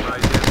guys, I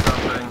did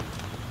something.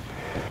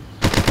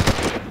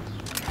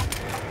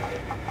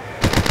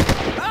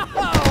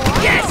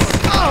 Yes!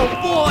 Oh,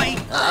 boy!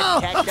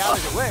 That tacked out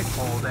as it worked.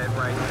 Hold it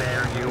right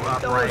there, you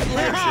upright Those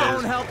lips bitches.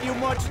 don't help you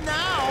much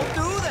now,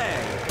 do they?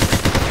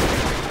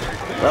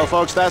 Well,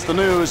 folks, that's the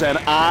news, and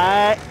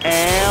I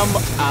am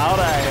out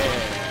of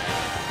here.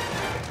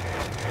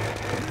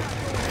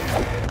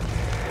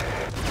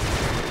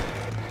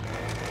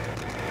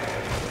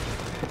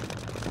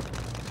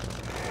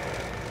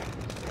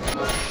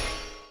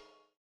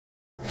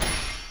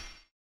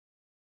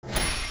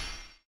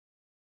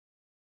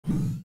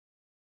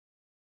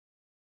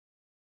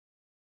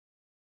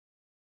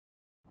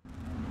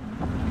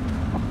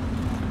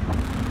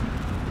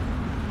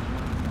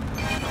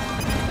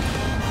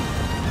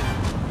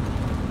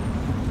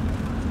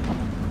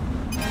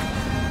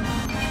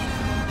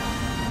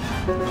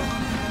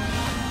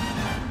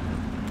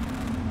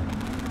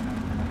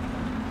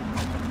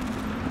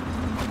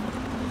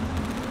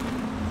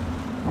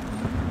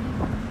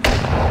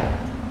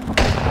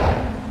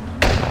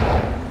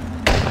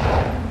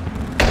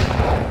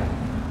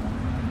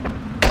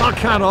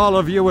 count all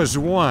of you as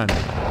one.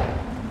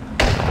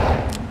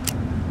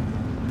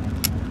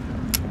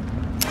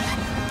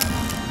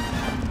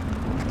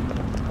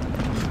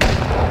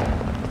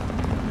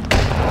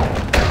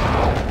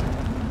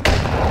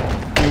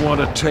 You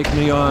want to take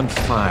me on?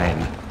 Fine.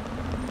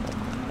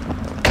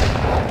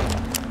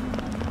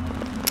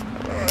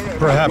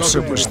 Perhaps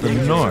it was the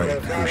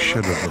North who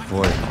should have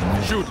avoided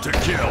me. Shoot to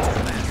kill.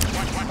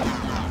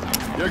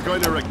 You're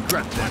going to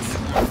regret this.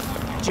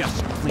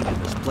 Just cleaning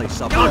this place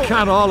up. I'll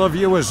count all of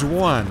you as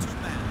one.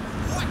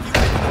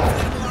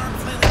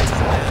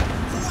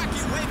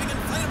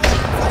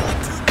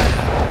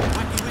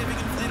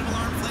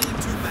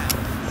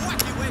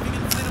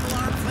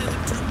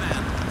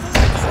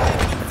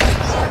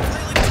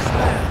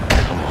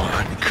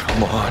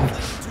 Come on.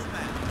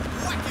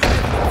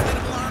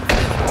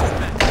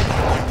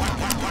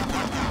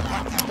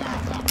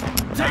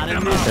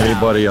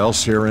 Anybody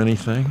else hear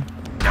anything?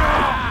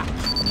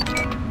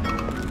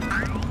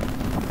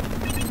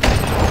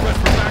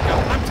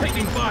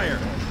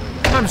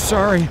 I'm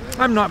sorry,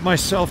 I'm not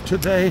myself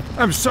today.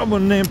 I'm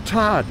someone named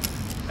Todd,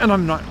 and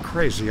I'm not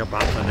crazy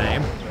about the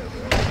name.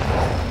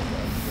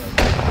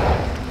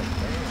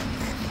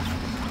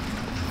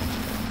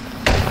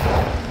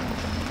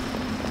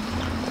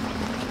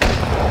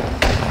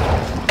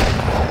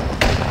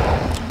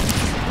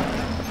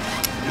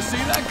 You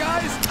see that,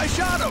 guys? I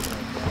shot him.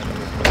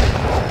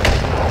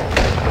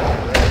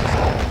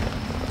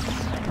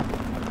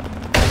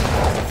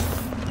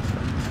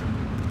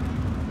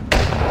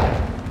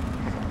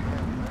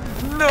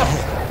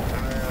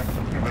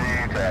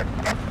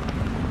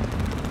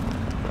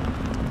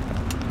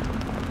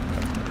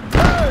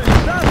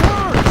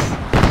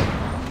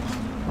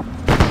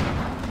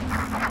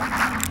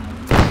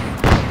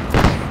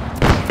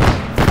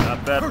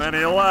 That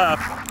many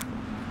left.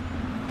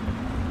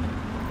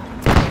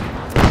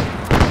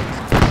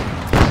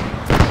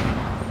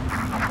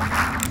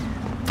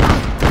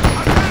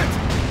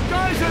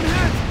 Guys, I'm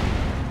hit!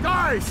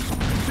 Guys,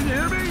 can you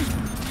hear me?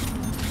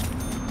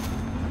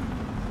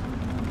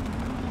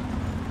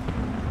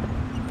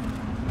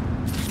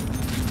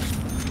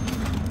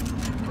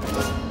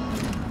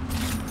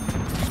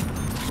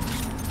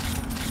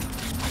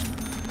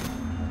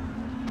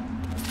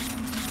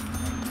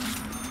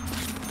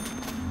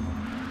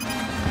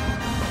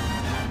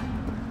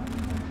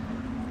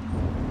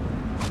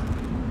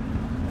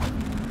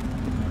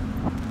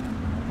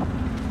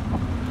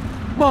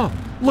 Mom,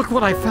 look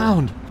what I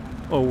found!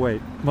 Oh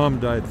wait, Mom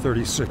died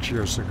 36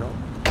 years ago.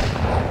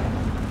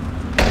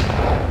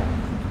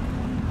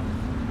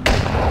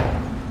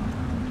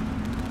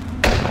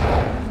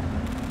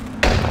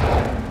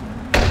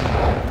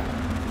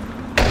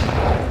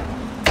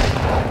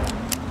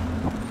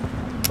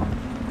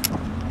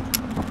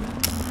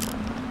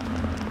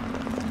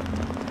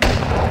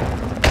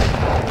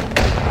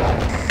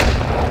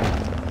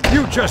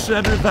 You just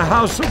entered the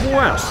House of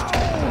West!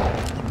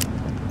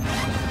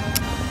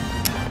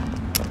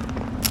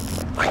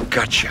 I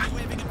gotcha.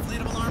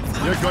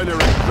 You're going to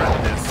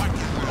regret this.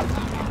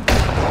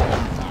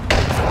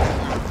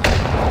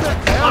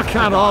 I'll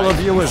count all of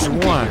you as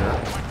one.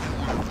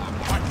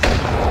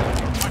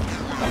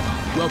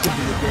 Welcome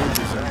to the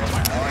danger zone.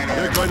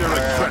 You're going to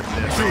regret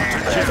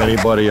this.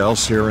 Anybody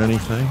else hear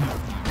anything?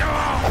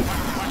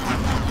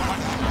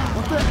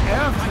 What the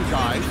F, you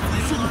guys?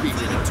 You shouldn't be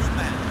here.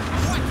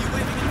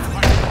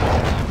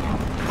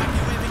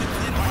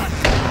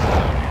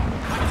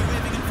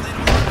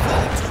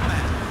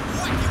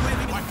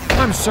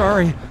 I'm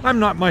sorry, I'm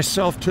not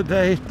myself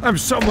today. I'm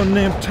someone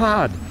named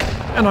Todd,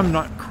 and I'm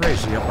not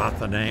crazy about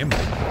the name.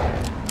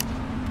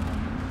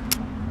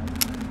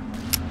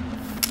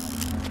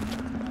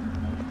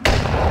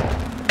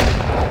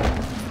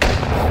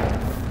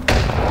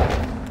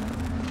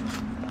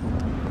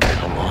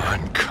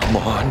 Come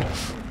on.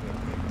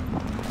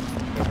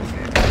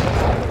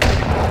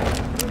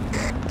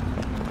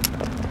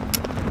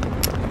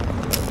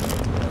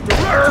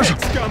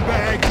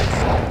 Scumbag!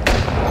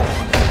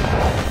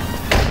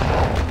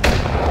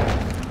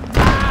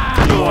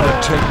 You want to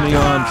take me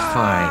on?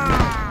 Fine.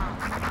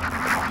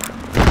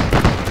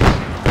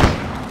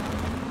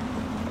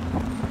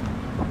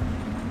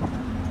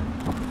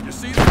 You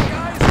see that,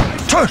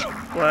 guys?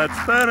 Let's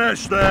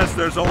finish this.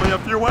 There's only a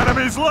few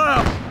enemies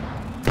left.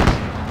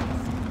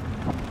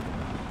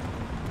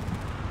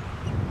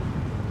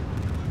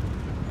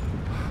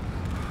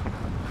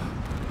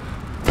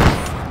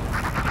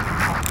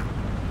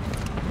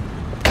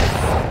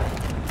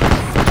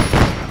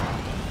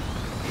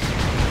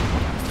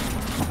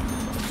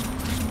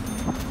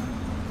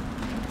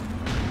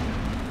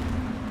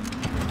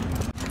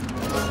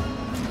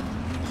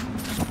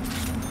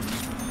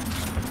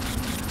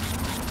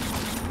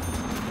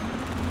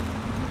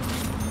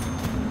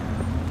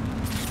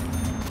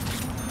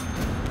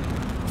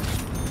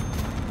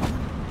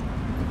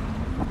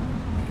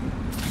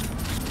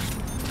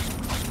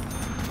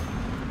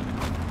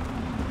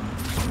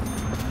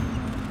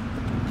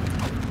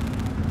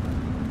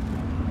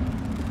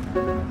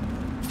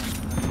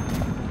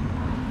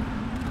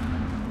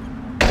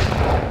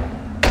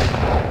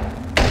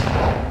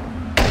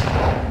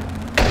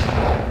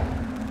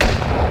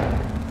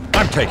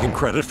 taking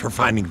credit for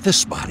finding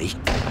this body.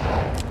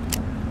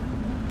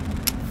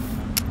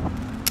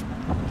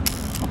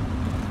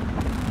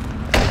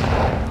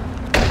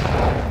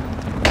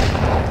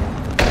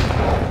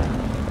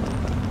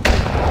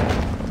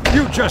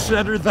 You just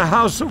entered the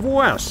House of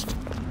West.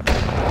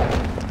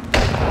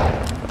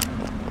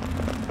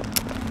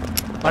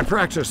 I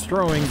practiced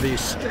throwing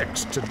these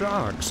sticks to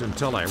dogs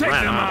until I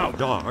ran out of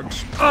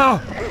dogs.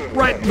 Oh,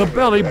 right in the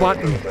belly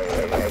button.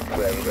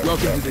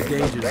 Welcome to the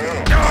danger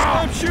zone.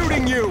 I'm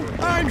shooting you!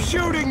 I'm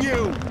shooting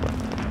you!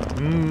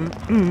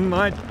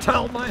 I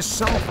tell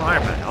myself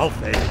I'm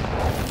healthy.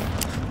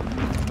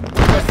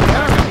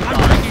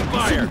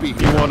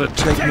 You want to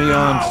take me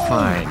on?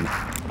 Fine.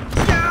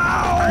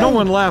 No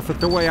one laugh at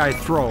the way I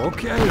throw,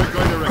 okay?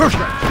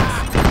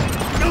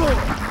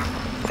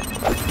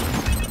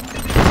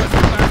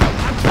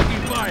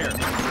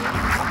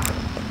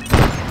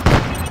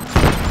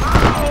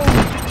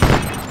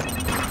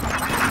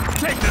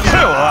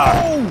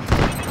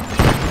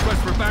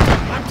 Request for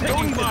backup. I'm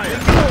taking fire.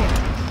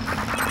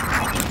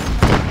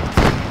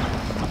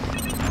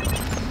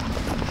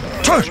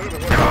 Touch!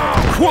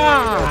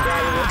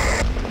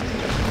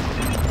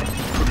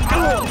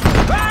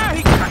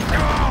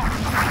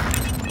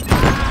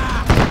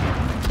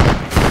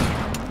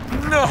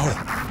 No!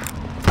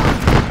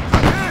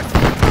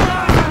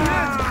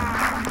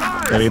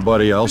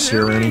 Anybody else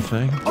hear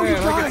anything? Oh, man,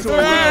 I get so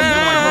aroused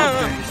in my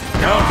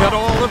birthdays. Now get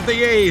all of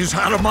the A's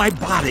out of my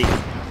body.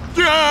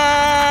 I'm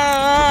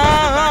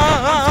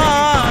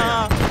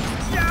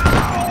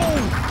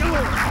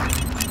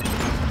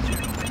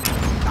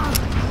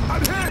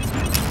hit!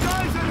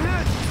 Guys, I'm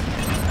hit!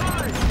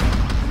 Guys!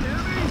 You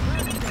hear me?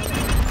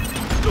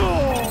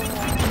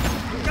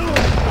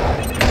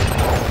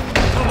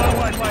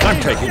 I'm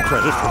taking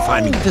credit for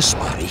finding this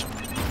body.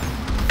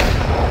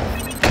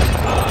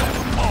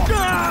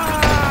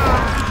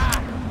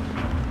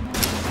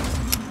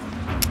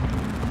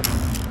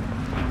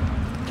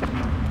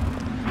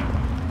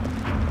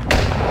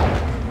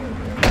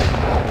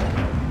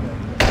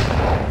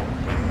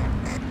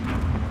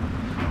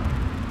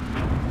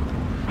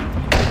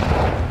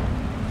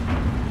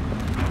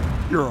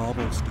 You're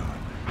almost done.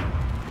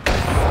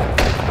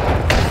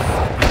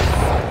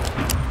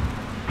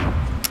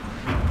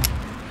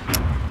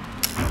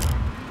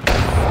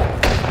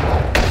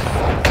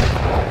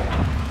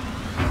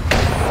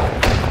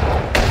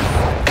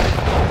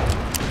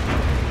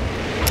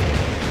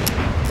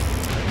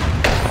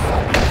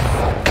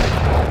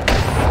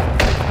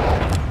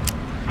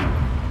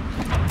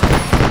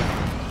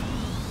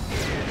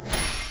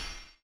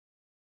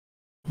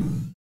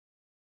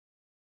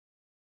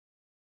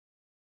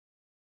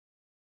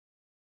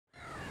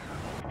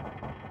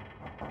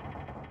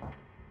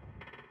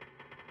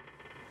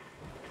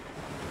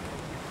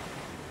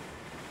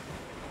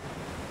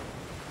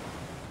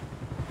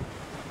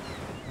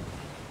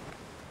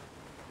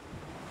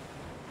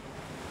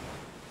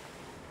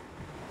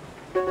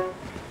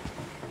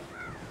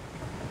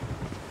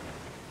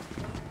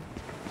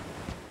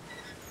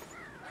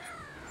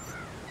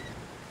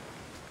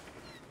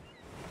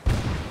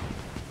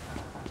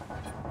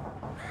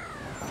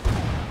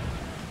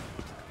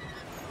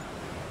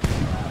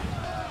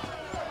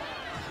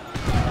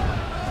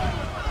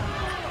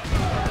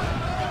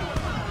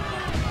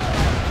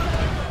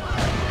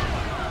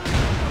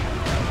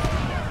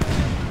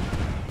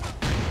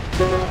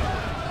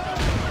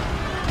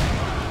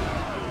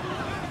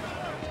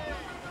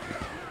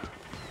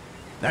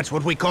 That's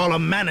what we call a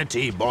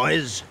manatee,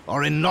 boys.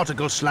 Or in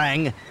nautical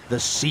slang, the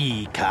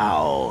sea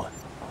cow.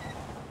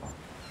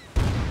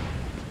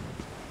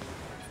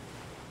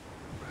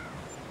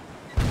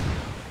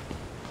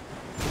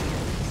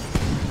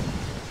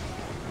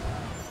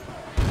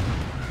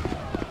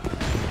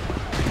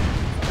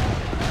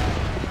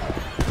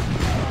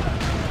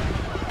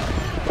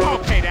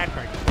 Okay, that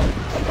hurt.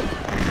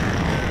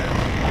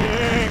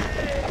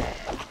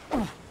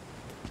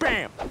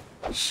 Bam!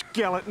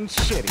 Skeleton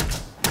City.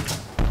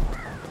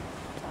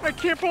 I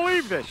can't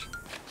believe this.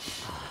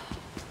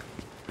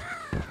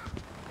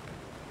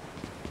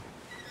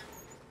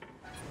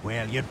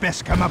 Well, you'd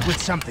best come up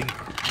with something.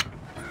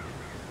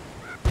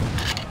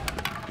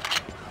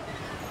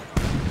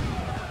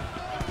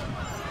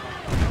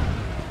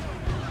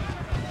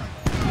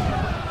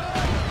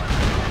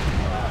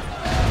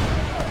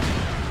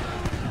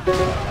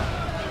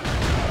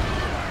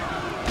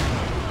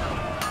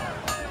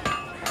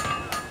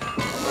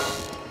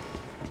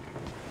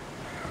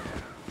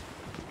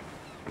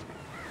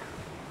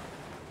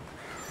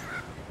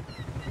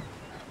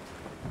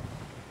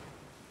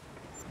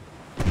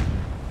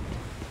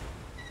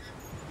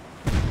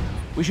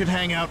 We should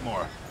hang out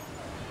more.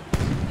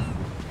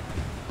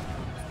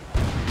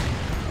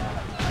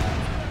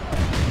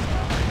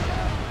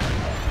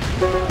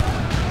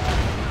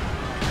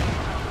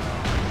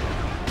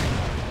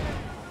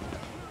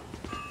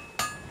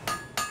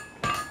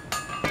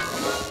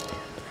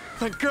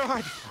 Thank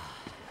God.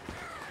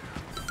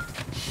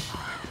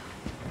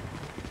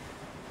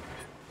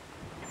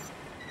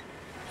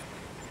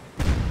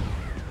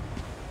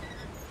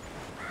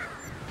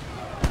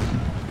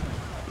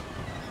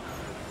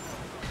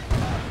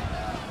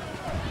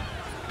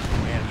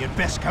 you'd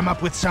best come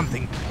up with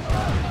something.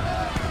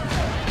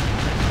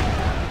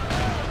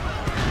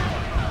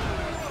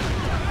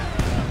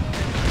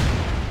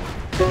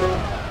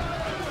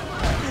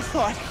 I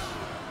thought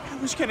I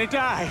was gonna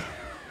die.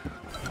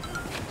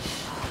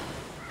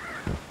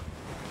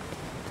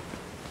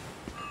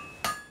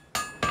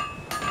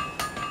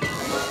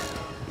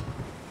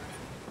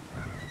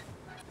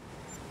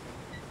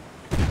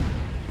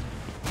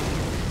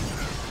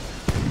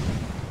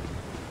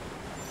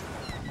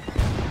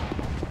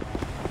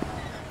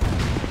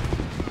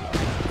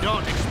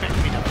 Don't expect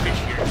me to fish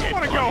your dead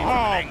body from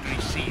an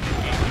angry sea that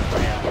gave you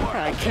fair warning.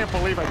 I can't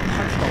believe I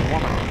punched a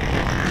woman.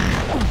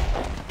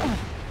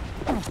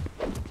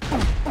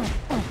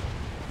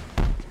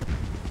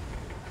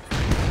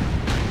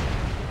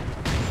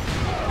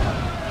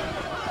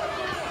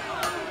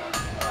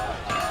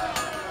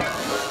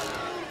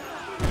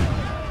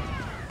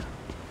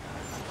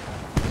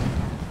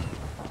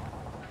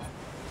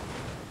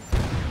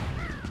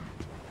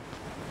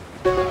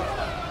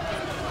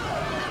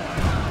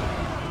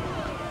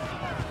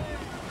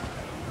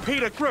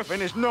 Peter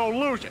Griffin is no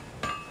loser.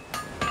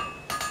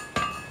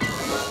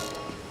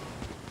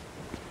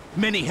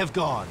 Many have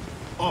gone,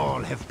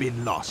 all have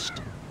been lost.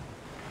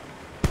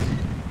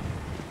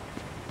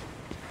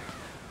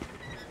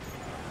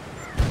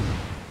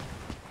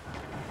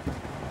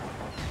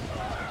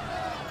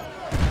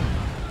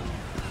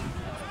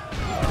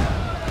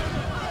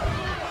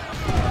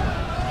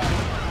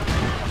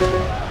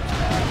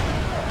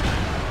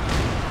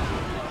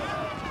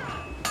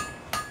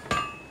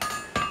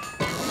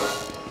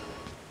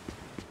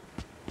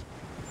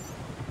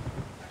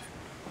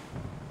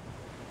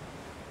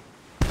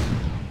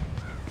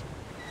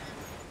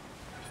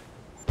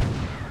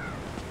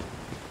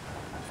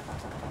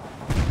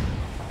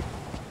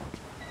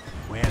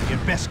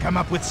 Best come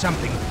up with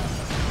something.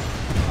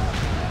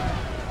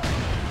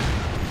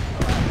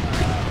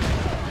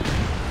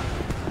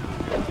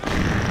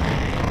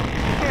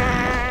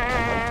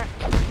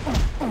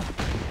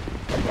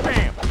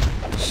 Bam!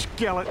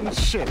 Skeleton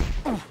City.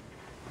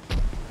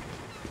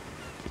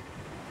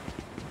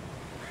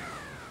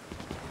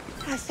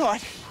 I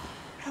thought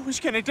I was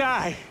gonna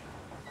die.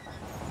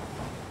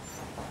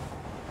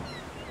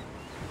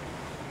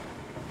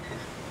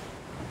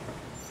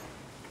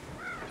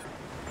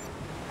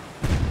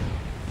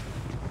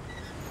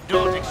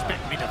 Don't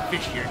expect me to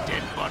fish your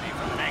dead body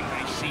from an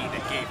angry sea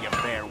that gave you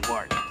fair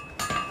warning.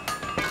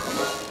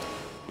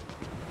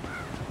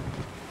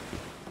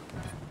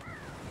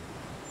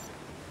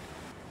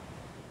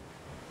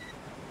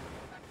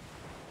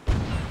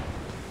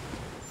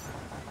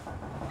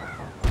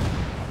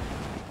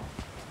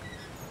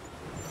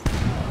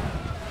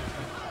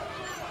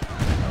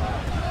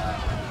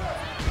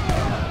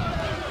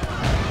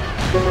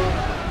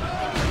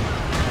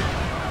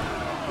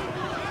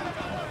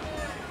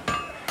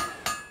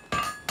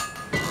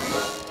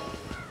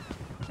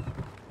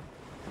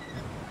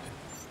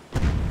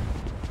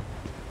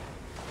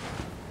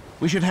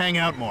 We should hang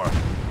out more.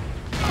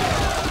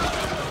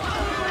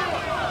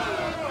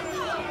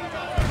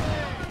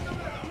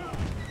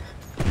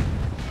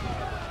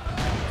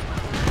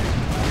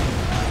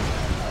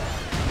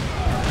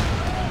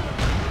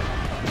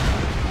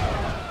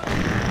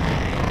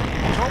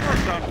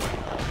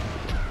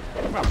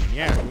 Well,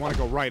 yeah, if you want to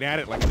go right at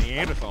it like a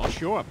Neanderthal,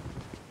 sure.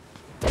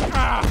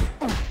 Ah!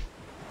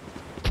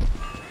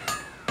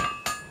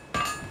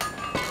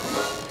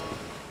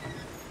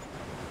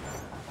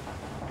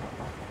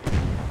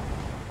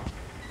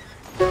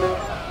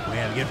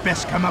 Well, you'd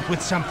best come up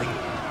with something.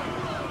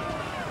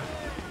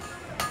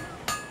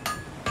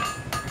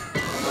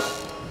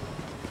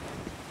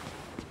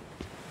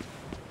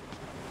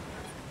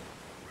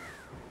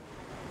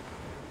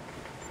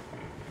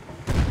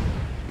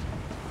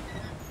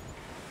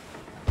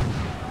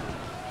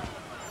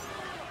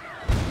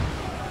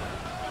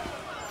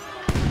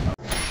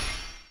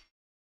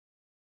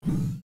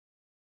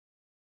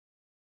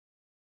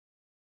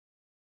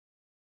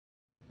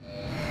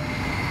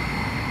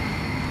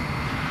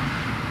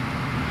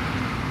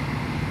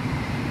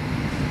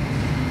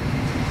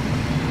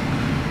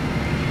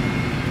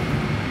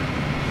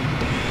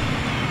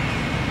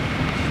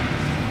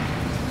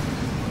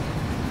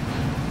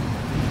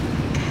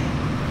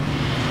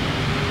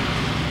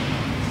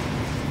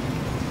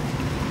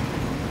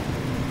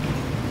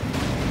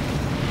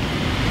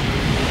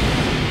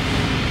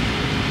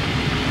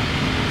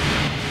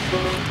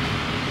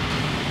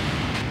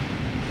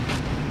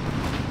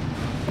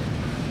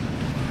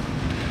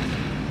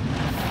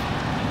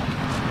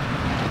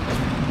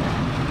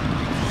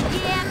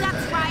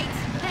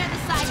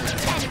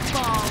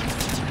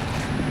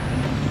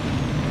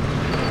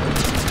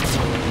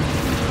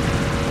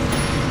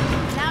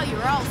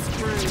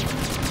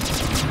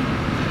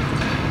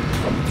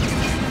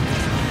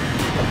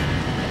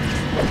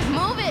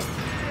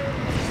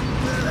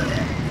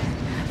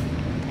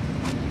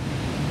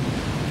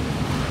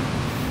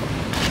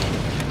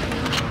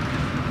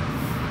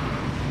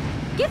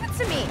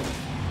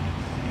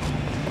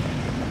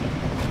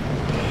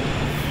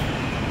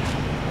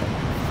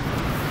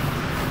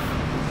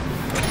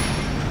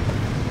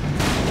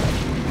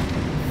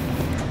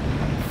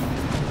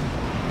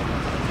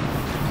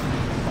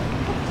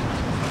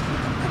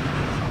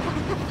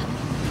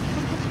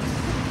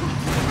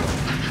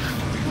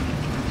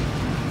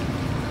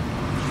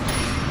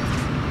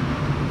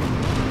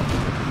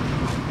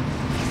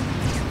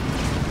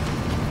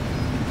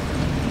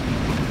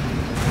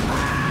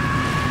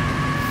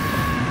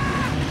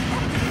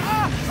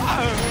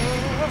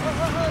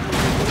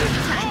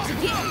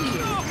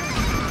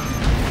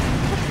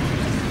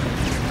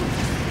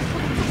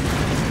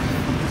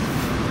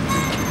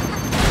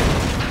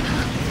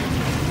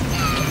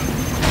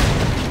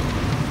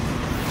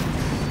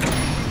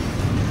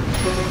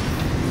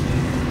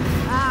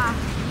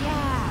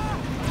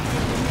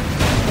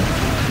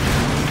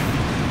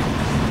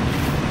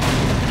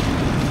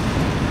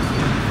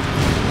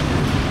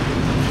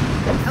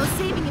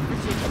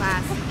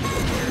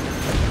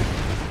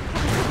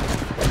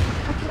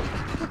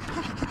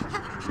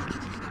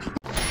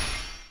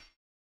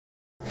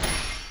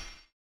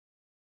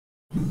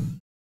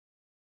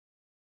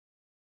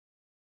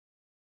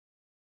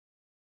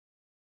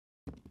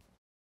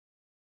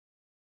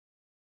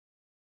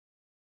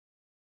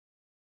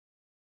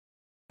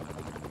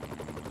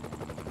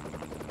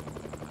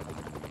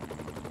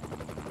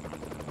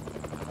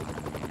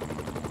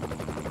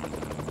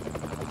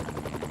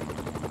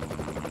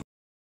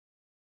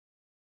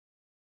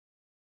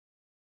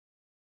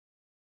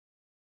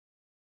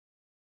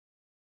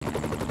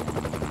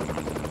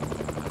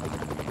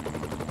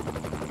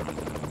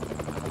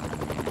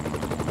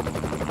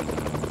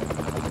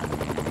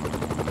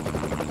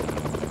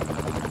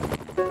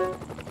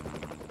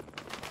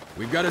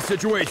 We've got a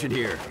situation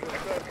here.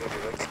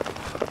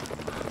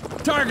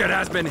 Target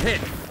has been hit.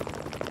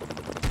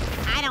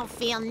 I don't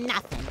feel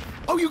nothing.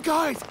 Oh, you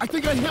guys! I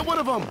think I hit one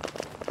of them!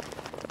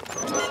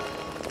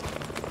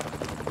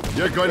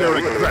 You're going to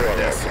regret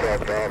this.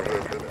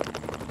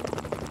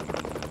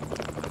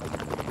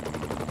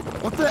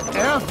 What the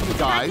F, you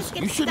guys?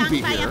 You shouldn't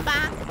be here.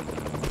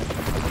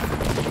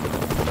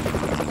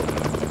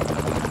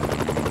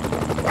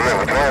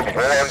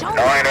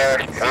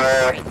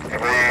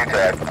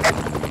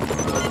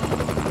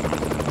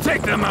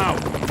 Take them out!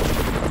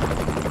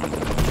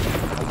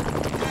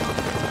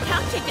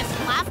 Don't you just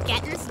love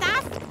getting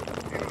stuff?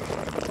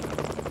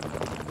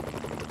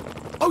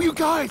 Oh, you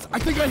guys! I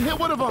think I hit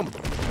one of them!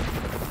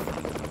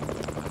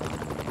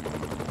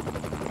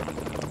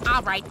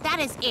 All right, that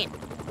is it.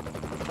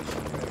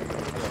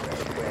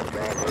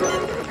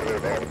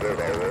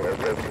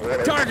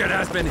 Target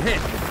has been hit.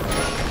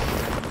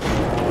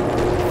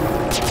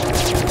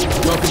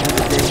 Welcome to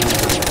the danger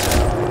zone.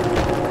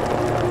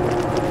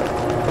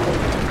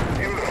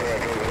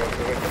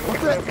 What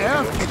the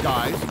F, you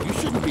guys? You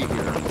shouldn't be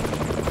here.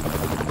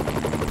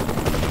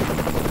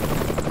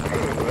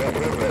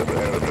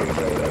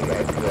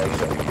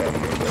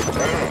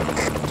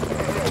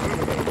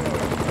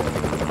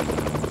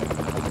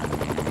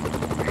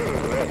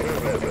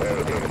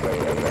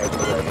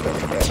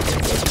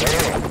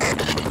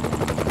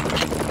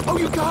 Oh,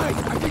 you guys!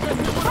 I think I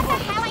hit one of them! What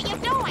the hell are you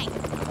doing?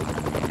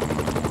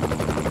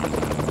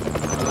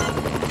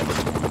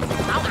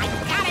 Oh, I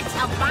gotta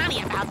tell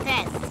Bonnie about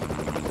this.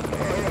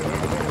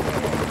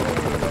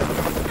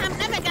 I'm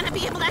never gonna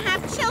be able to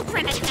have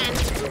children again.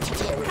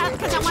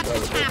 Because of what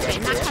just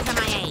happened, not because of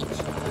my age.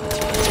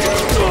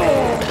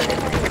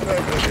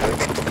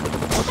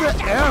 What the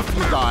F,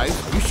 you guys?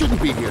 You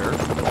shouldn't be here.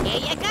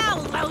 Here you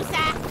go,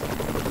 loser.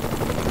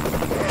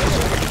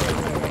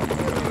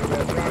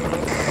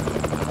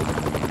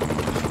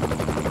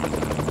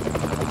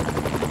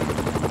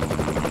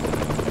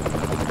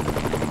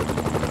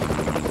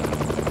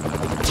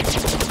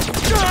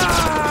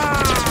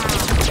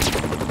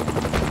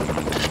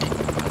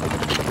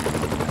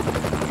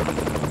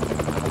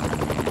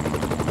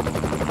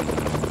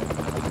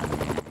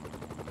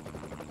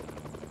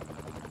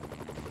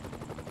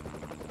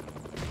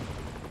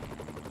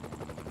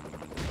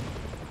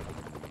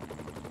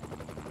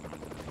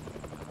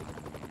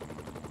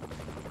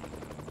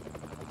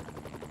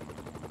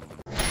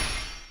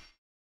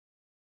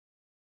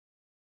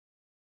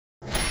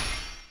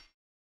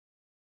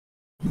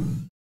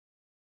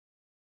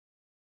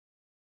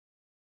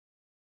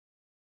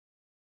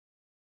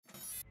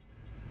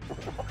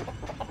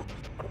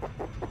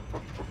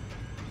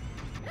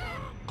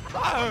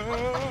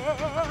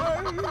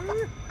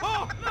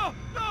 Oh, no,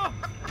 no!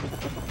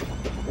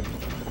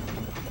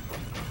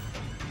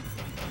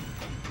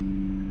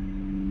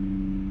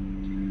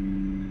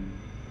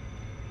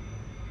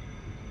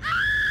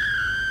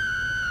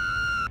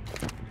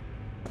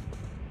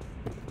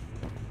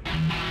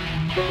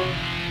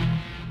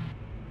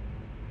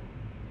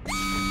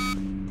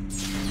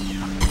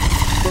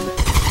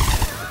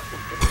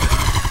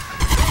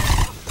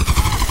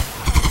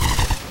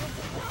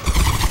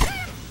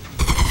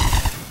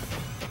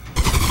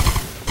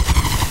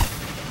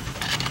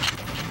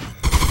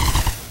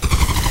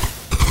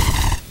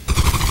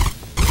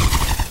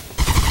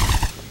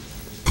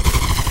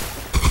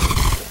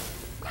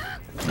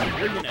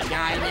 You're gonna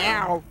die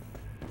now.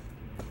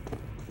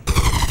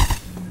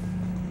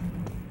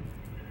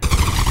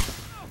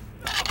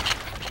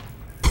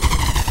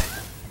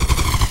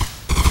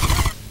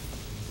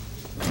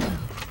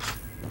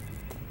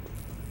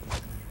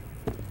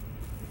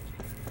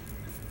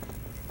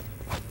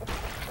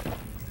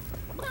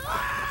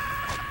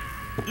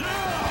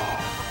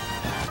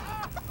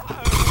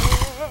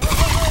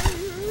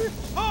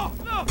 Oh,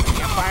 no!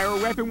 You fire a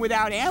weapon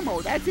without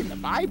ammo, that's in the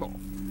Bible.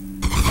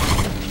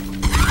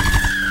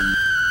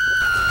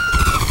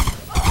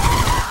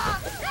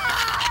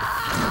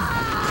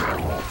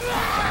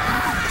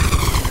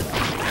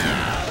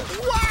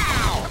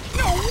 Wow!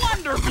 No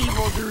wonder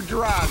people do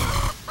drugs!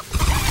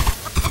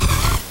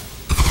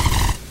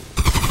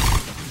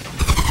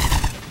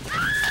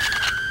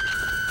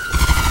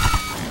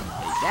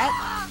 Is that?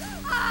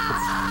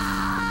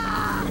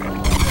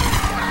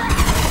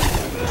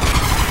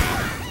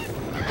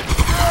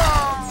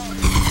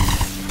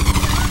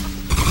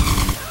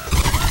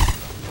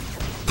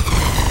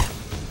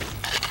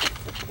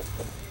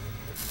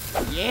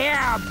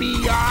 Yeah,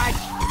 biatch!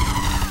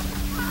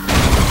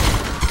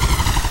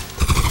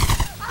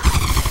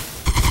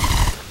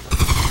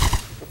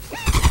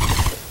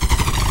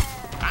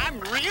 I'm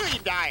really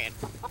dying.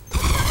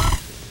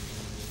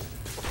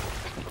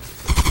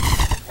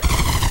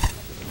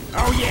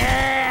 Oh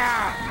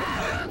yeah!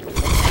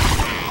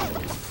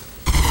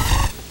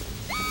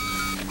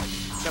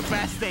 The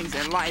best things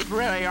in life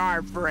really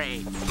are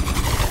free.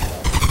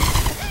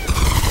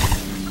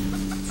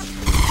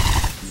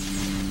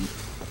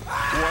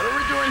 What are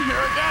we doing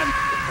here again?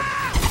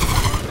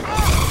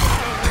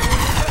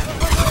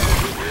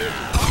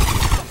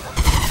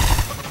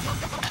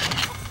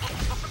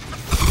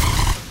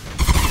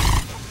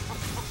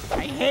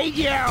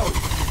 need you!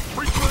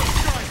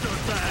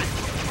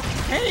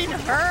 Pain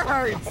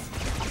hurts!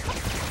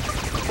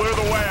 Clear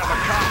the way, I'm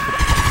a cop.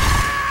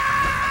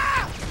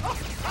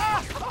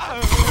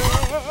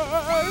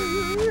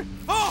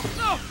 Oh,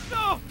 no,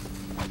 no!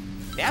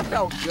 That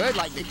felt good,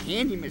 like the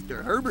candy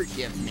Mr. Herbert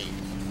gives me.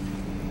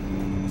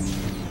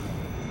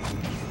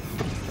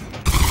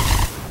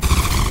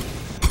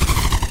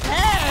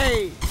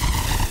 Hey!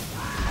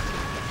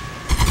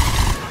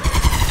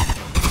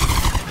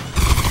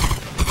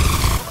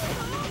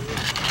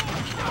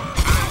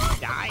 I'm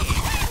dying.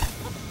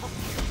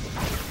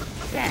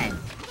 Dang.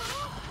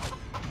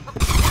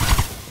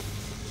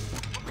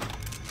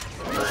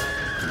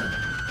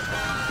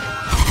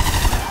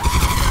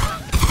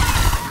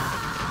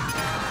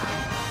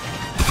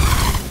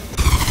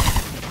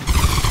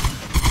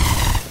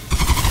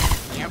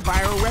 Can't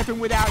fire a weapon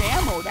without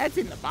ammo, that's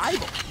in the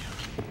Bible.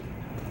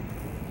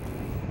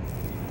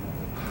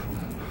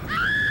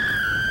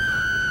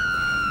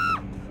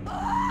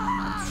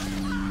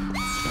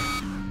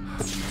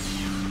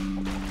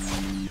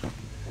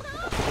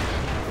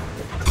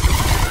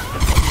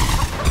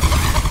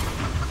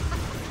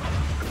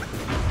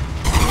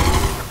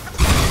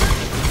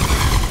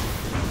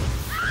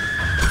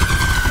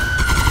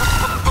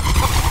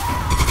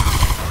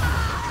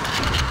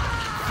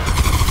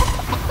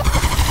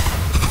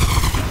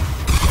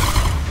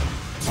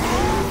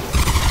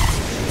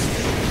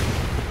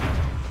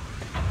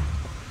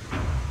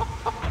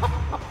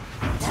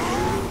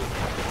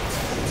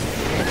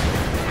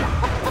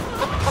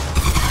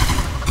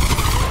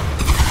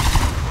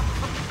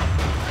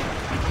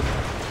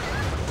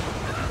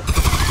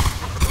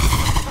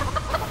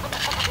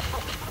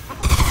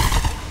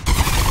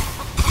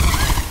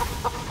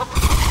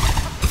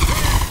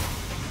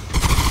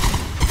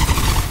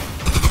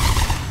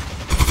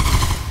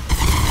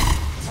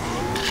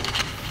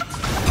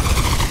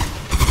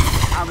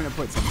 I'm gonna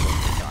put some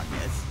focus on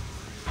this.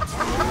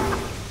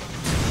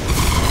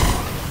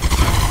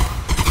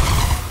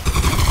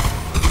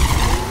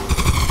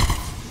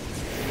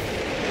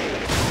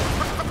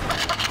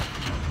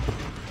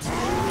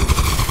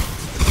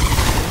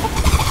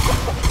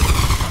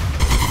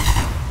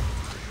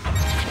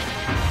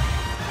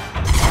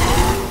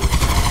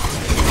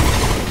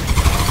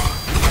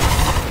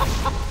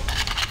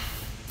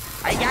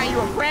 I got you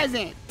a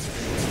present!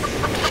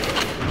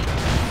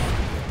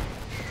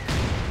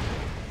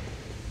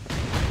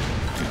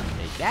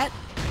 Take that.